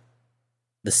the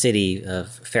city of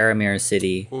Faramir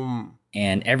City,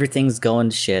 and everything's going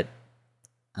to shit.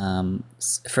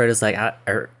 Frodo's like, I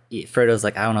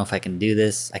don't know if I can do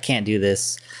this. I can't do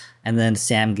this. And then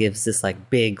Sam gives this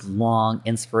like big, long,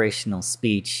 inspirational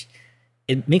speech.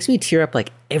 It makes me tear up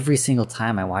like every single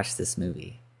time I watch this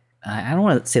movie. I don't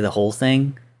want to say the whole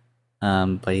thing,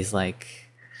 but he's like,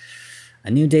 "A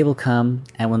new day will come,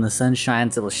 and when the sun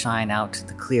shines, it will shine out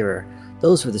the clearer.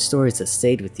 Those were the stories that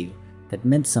stayed with you, that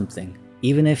meant something,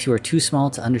 even if you were too small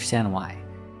to understand why.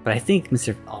 But I think,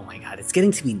 oh my god, it's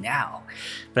getting to me now.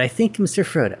 But I think, Mr.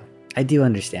 Frodo, I do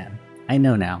understand. I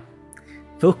know now.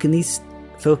 Folk in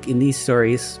these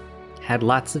stories had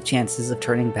lots of chances of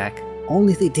turning back,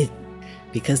 only they didn't,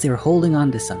 because they were holding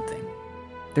on to something.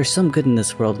 There's some good in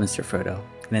this world, Mr. Frodo,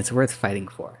 and it's worth fighting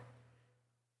for."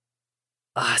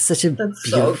 Such a That's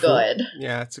beautiful... so good.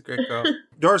 Yeah, it's a great quote.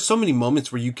 There are so many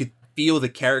moments where you could feel the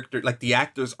character, like the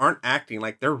actors aren't acting,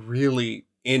 like they're really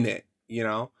in it, you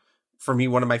know? For me,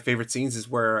 one of my favorite scenes is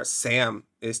where Sam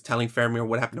is telling Faramir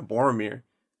what happened to Boromir.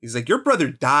 He's like, your brother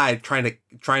died trying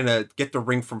to get the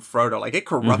ring from Frodo. Like, it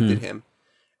corrupted him.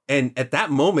 And at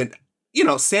that moment, you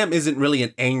know, Sam isn't really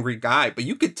an angry guy, but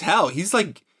you could tell he's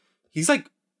like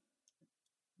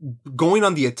going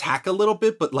on the attack a little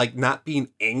bit, but like not being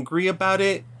angry about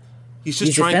it. He's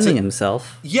just trying defending to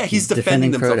himself. Yeah, he's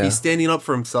defending himself. Frodo. He's standing up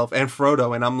for himself and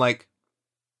Frodo. And I'm like,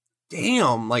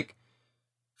 damn, like,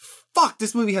 fuck,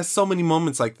 this movie has so many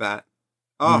moments like that.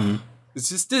 Oh, it's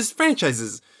just, this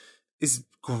franchise is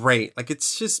great. Like,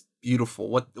 it's just beautiful.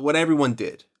 What everyone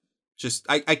did. Just,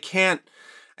 I can't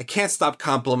stop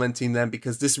complimenting them,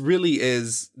 because this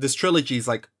trilogy is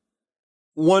like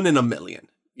 1 in a million,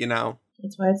 you know?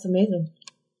 That's why it's amazing.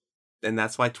 And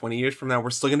that's why 20 years from now, we're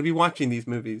still going to be watching these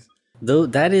movies. Though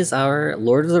that is our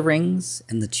Lord of the Rings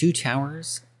and the Two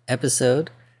Towers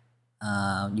episode.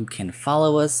 You can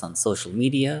follow us on social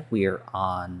media. We are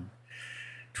on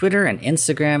Twitter and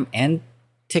Instagram and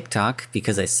TikTok,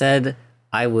 because I said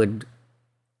I would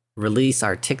release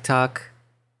our TikTok.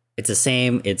 It's the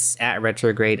same. It's at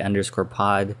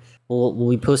retrograde_pod. We'll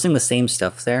be posting the same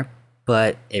stuff there,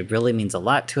 but it really means a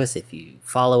lot to us if you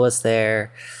follow us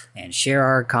there and share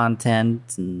our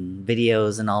content and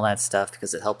videos and all that stuff,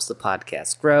 because it helps the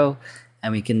podcast grow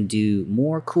and we can do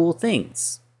more cool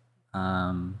things.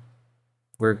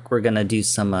 We're gonna do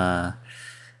some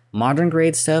modern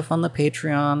grade stuff on the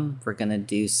Patreon. We're gonna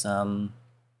do some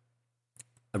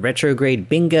retrograde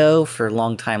bingo for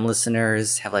longtime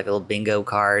listeners. Have like a little bingo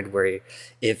card where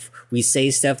if we say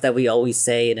stuff that we always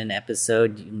say in an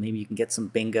episode, maybe you can get some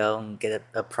bingo and get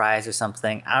a prize or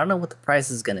something. I don't know what the prize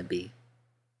is gonna be.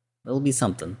 It'll be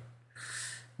something.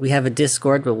 We have a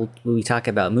Discord where we talk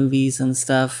about movies and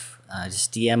stuff.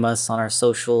 Just DM us on our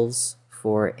socials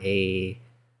for a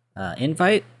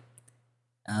invite,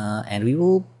 and we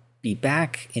will be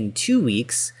back in 2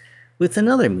 weeks with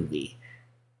another movie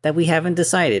that we haven't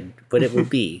decided what it will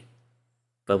be,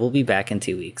 but we'll be back in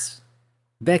 2 weeks.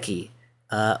 Becky,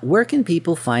 where can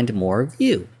people find more of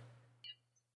you?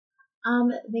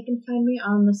 They can find me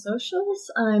on the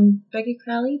socials. I'm Becky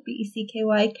Crowley,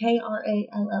 BECKYKRALLE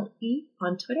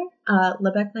on Twitter.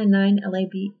 Lebec99,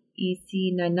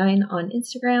 LABEC99 on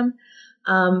Instagram.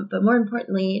 But more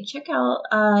importantly, check out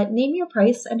Name Your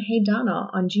Price and Hey Donna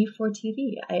on G4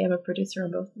 TV. I am a producer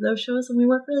on both of those shows, and we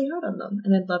work really hard on them.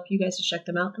 And I'd love for you guys to check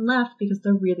them out and laugh, because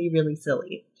they're really, really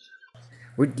silly.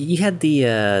 You had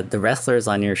the wrestlers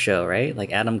on your show, right?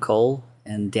 Like Adam Cole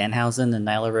and Danhausen and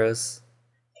Nyla Rose.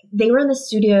 They were in the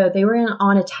studio. They were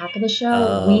on Attack of the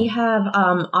Show. We have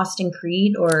Austin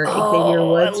Creed, or Xavier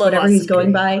Woods, whatever he's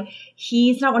going by.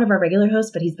 He's not one of our regular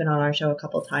hosts, but he's been on our show a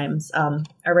couple times.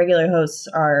 Our regular hosts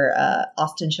are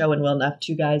Austin Show and Will Neff,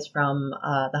 two guys from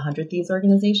the 100 Thieves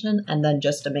organization. And then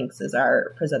Just a Minx is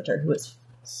our presenter, who is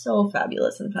so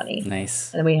fabulous and funny.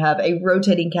 Nice. And we have a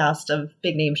rotating cast of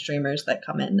big name streamers that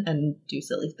come in and do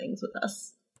silly things with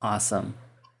us. Awesome.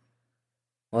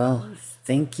 Well,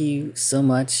 thank you so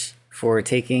much for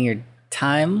taking your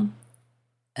time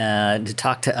to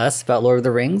talk to us about Lord of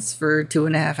the Rings for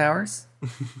 2.5 hours.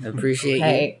 I appreciate you.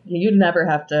 Hey, you'd never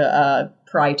have to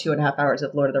pry 2.5 hours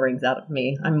of Lord of the Rings out of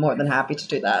me. I'm more than happy to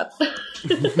do that.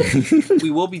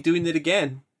 We will be doing it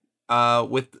again.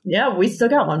 We still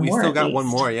got one more. We still got one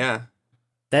more, yeah.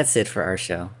 That's it for our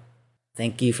show.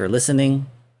 Thank you for listening.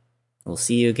 We'll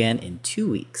see you again in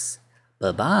 2 weeks.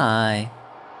 Bye-bye.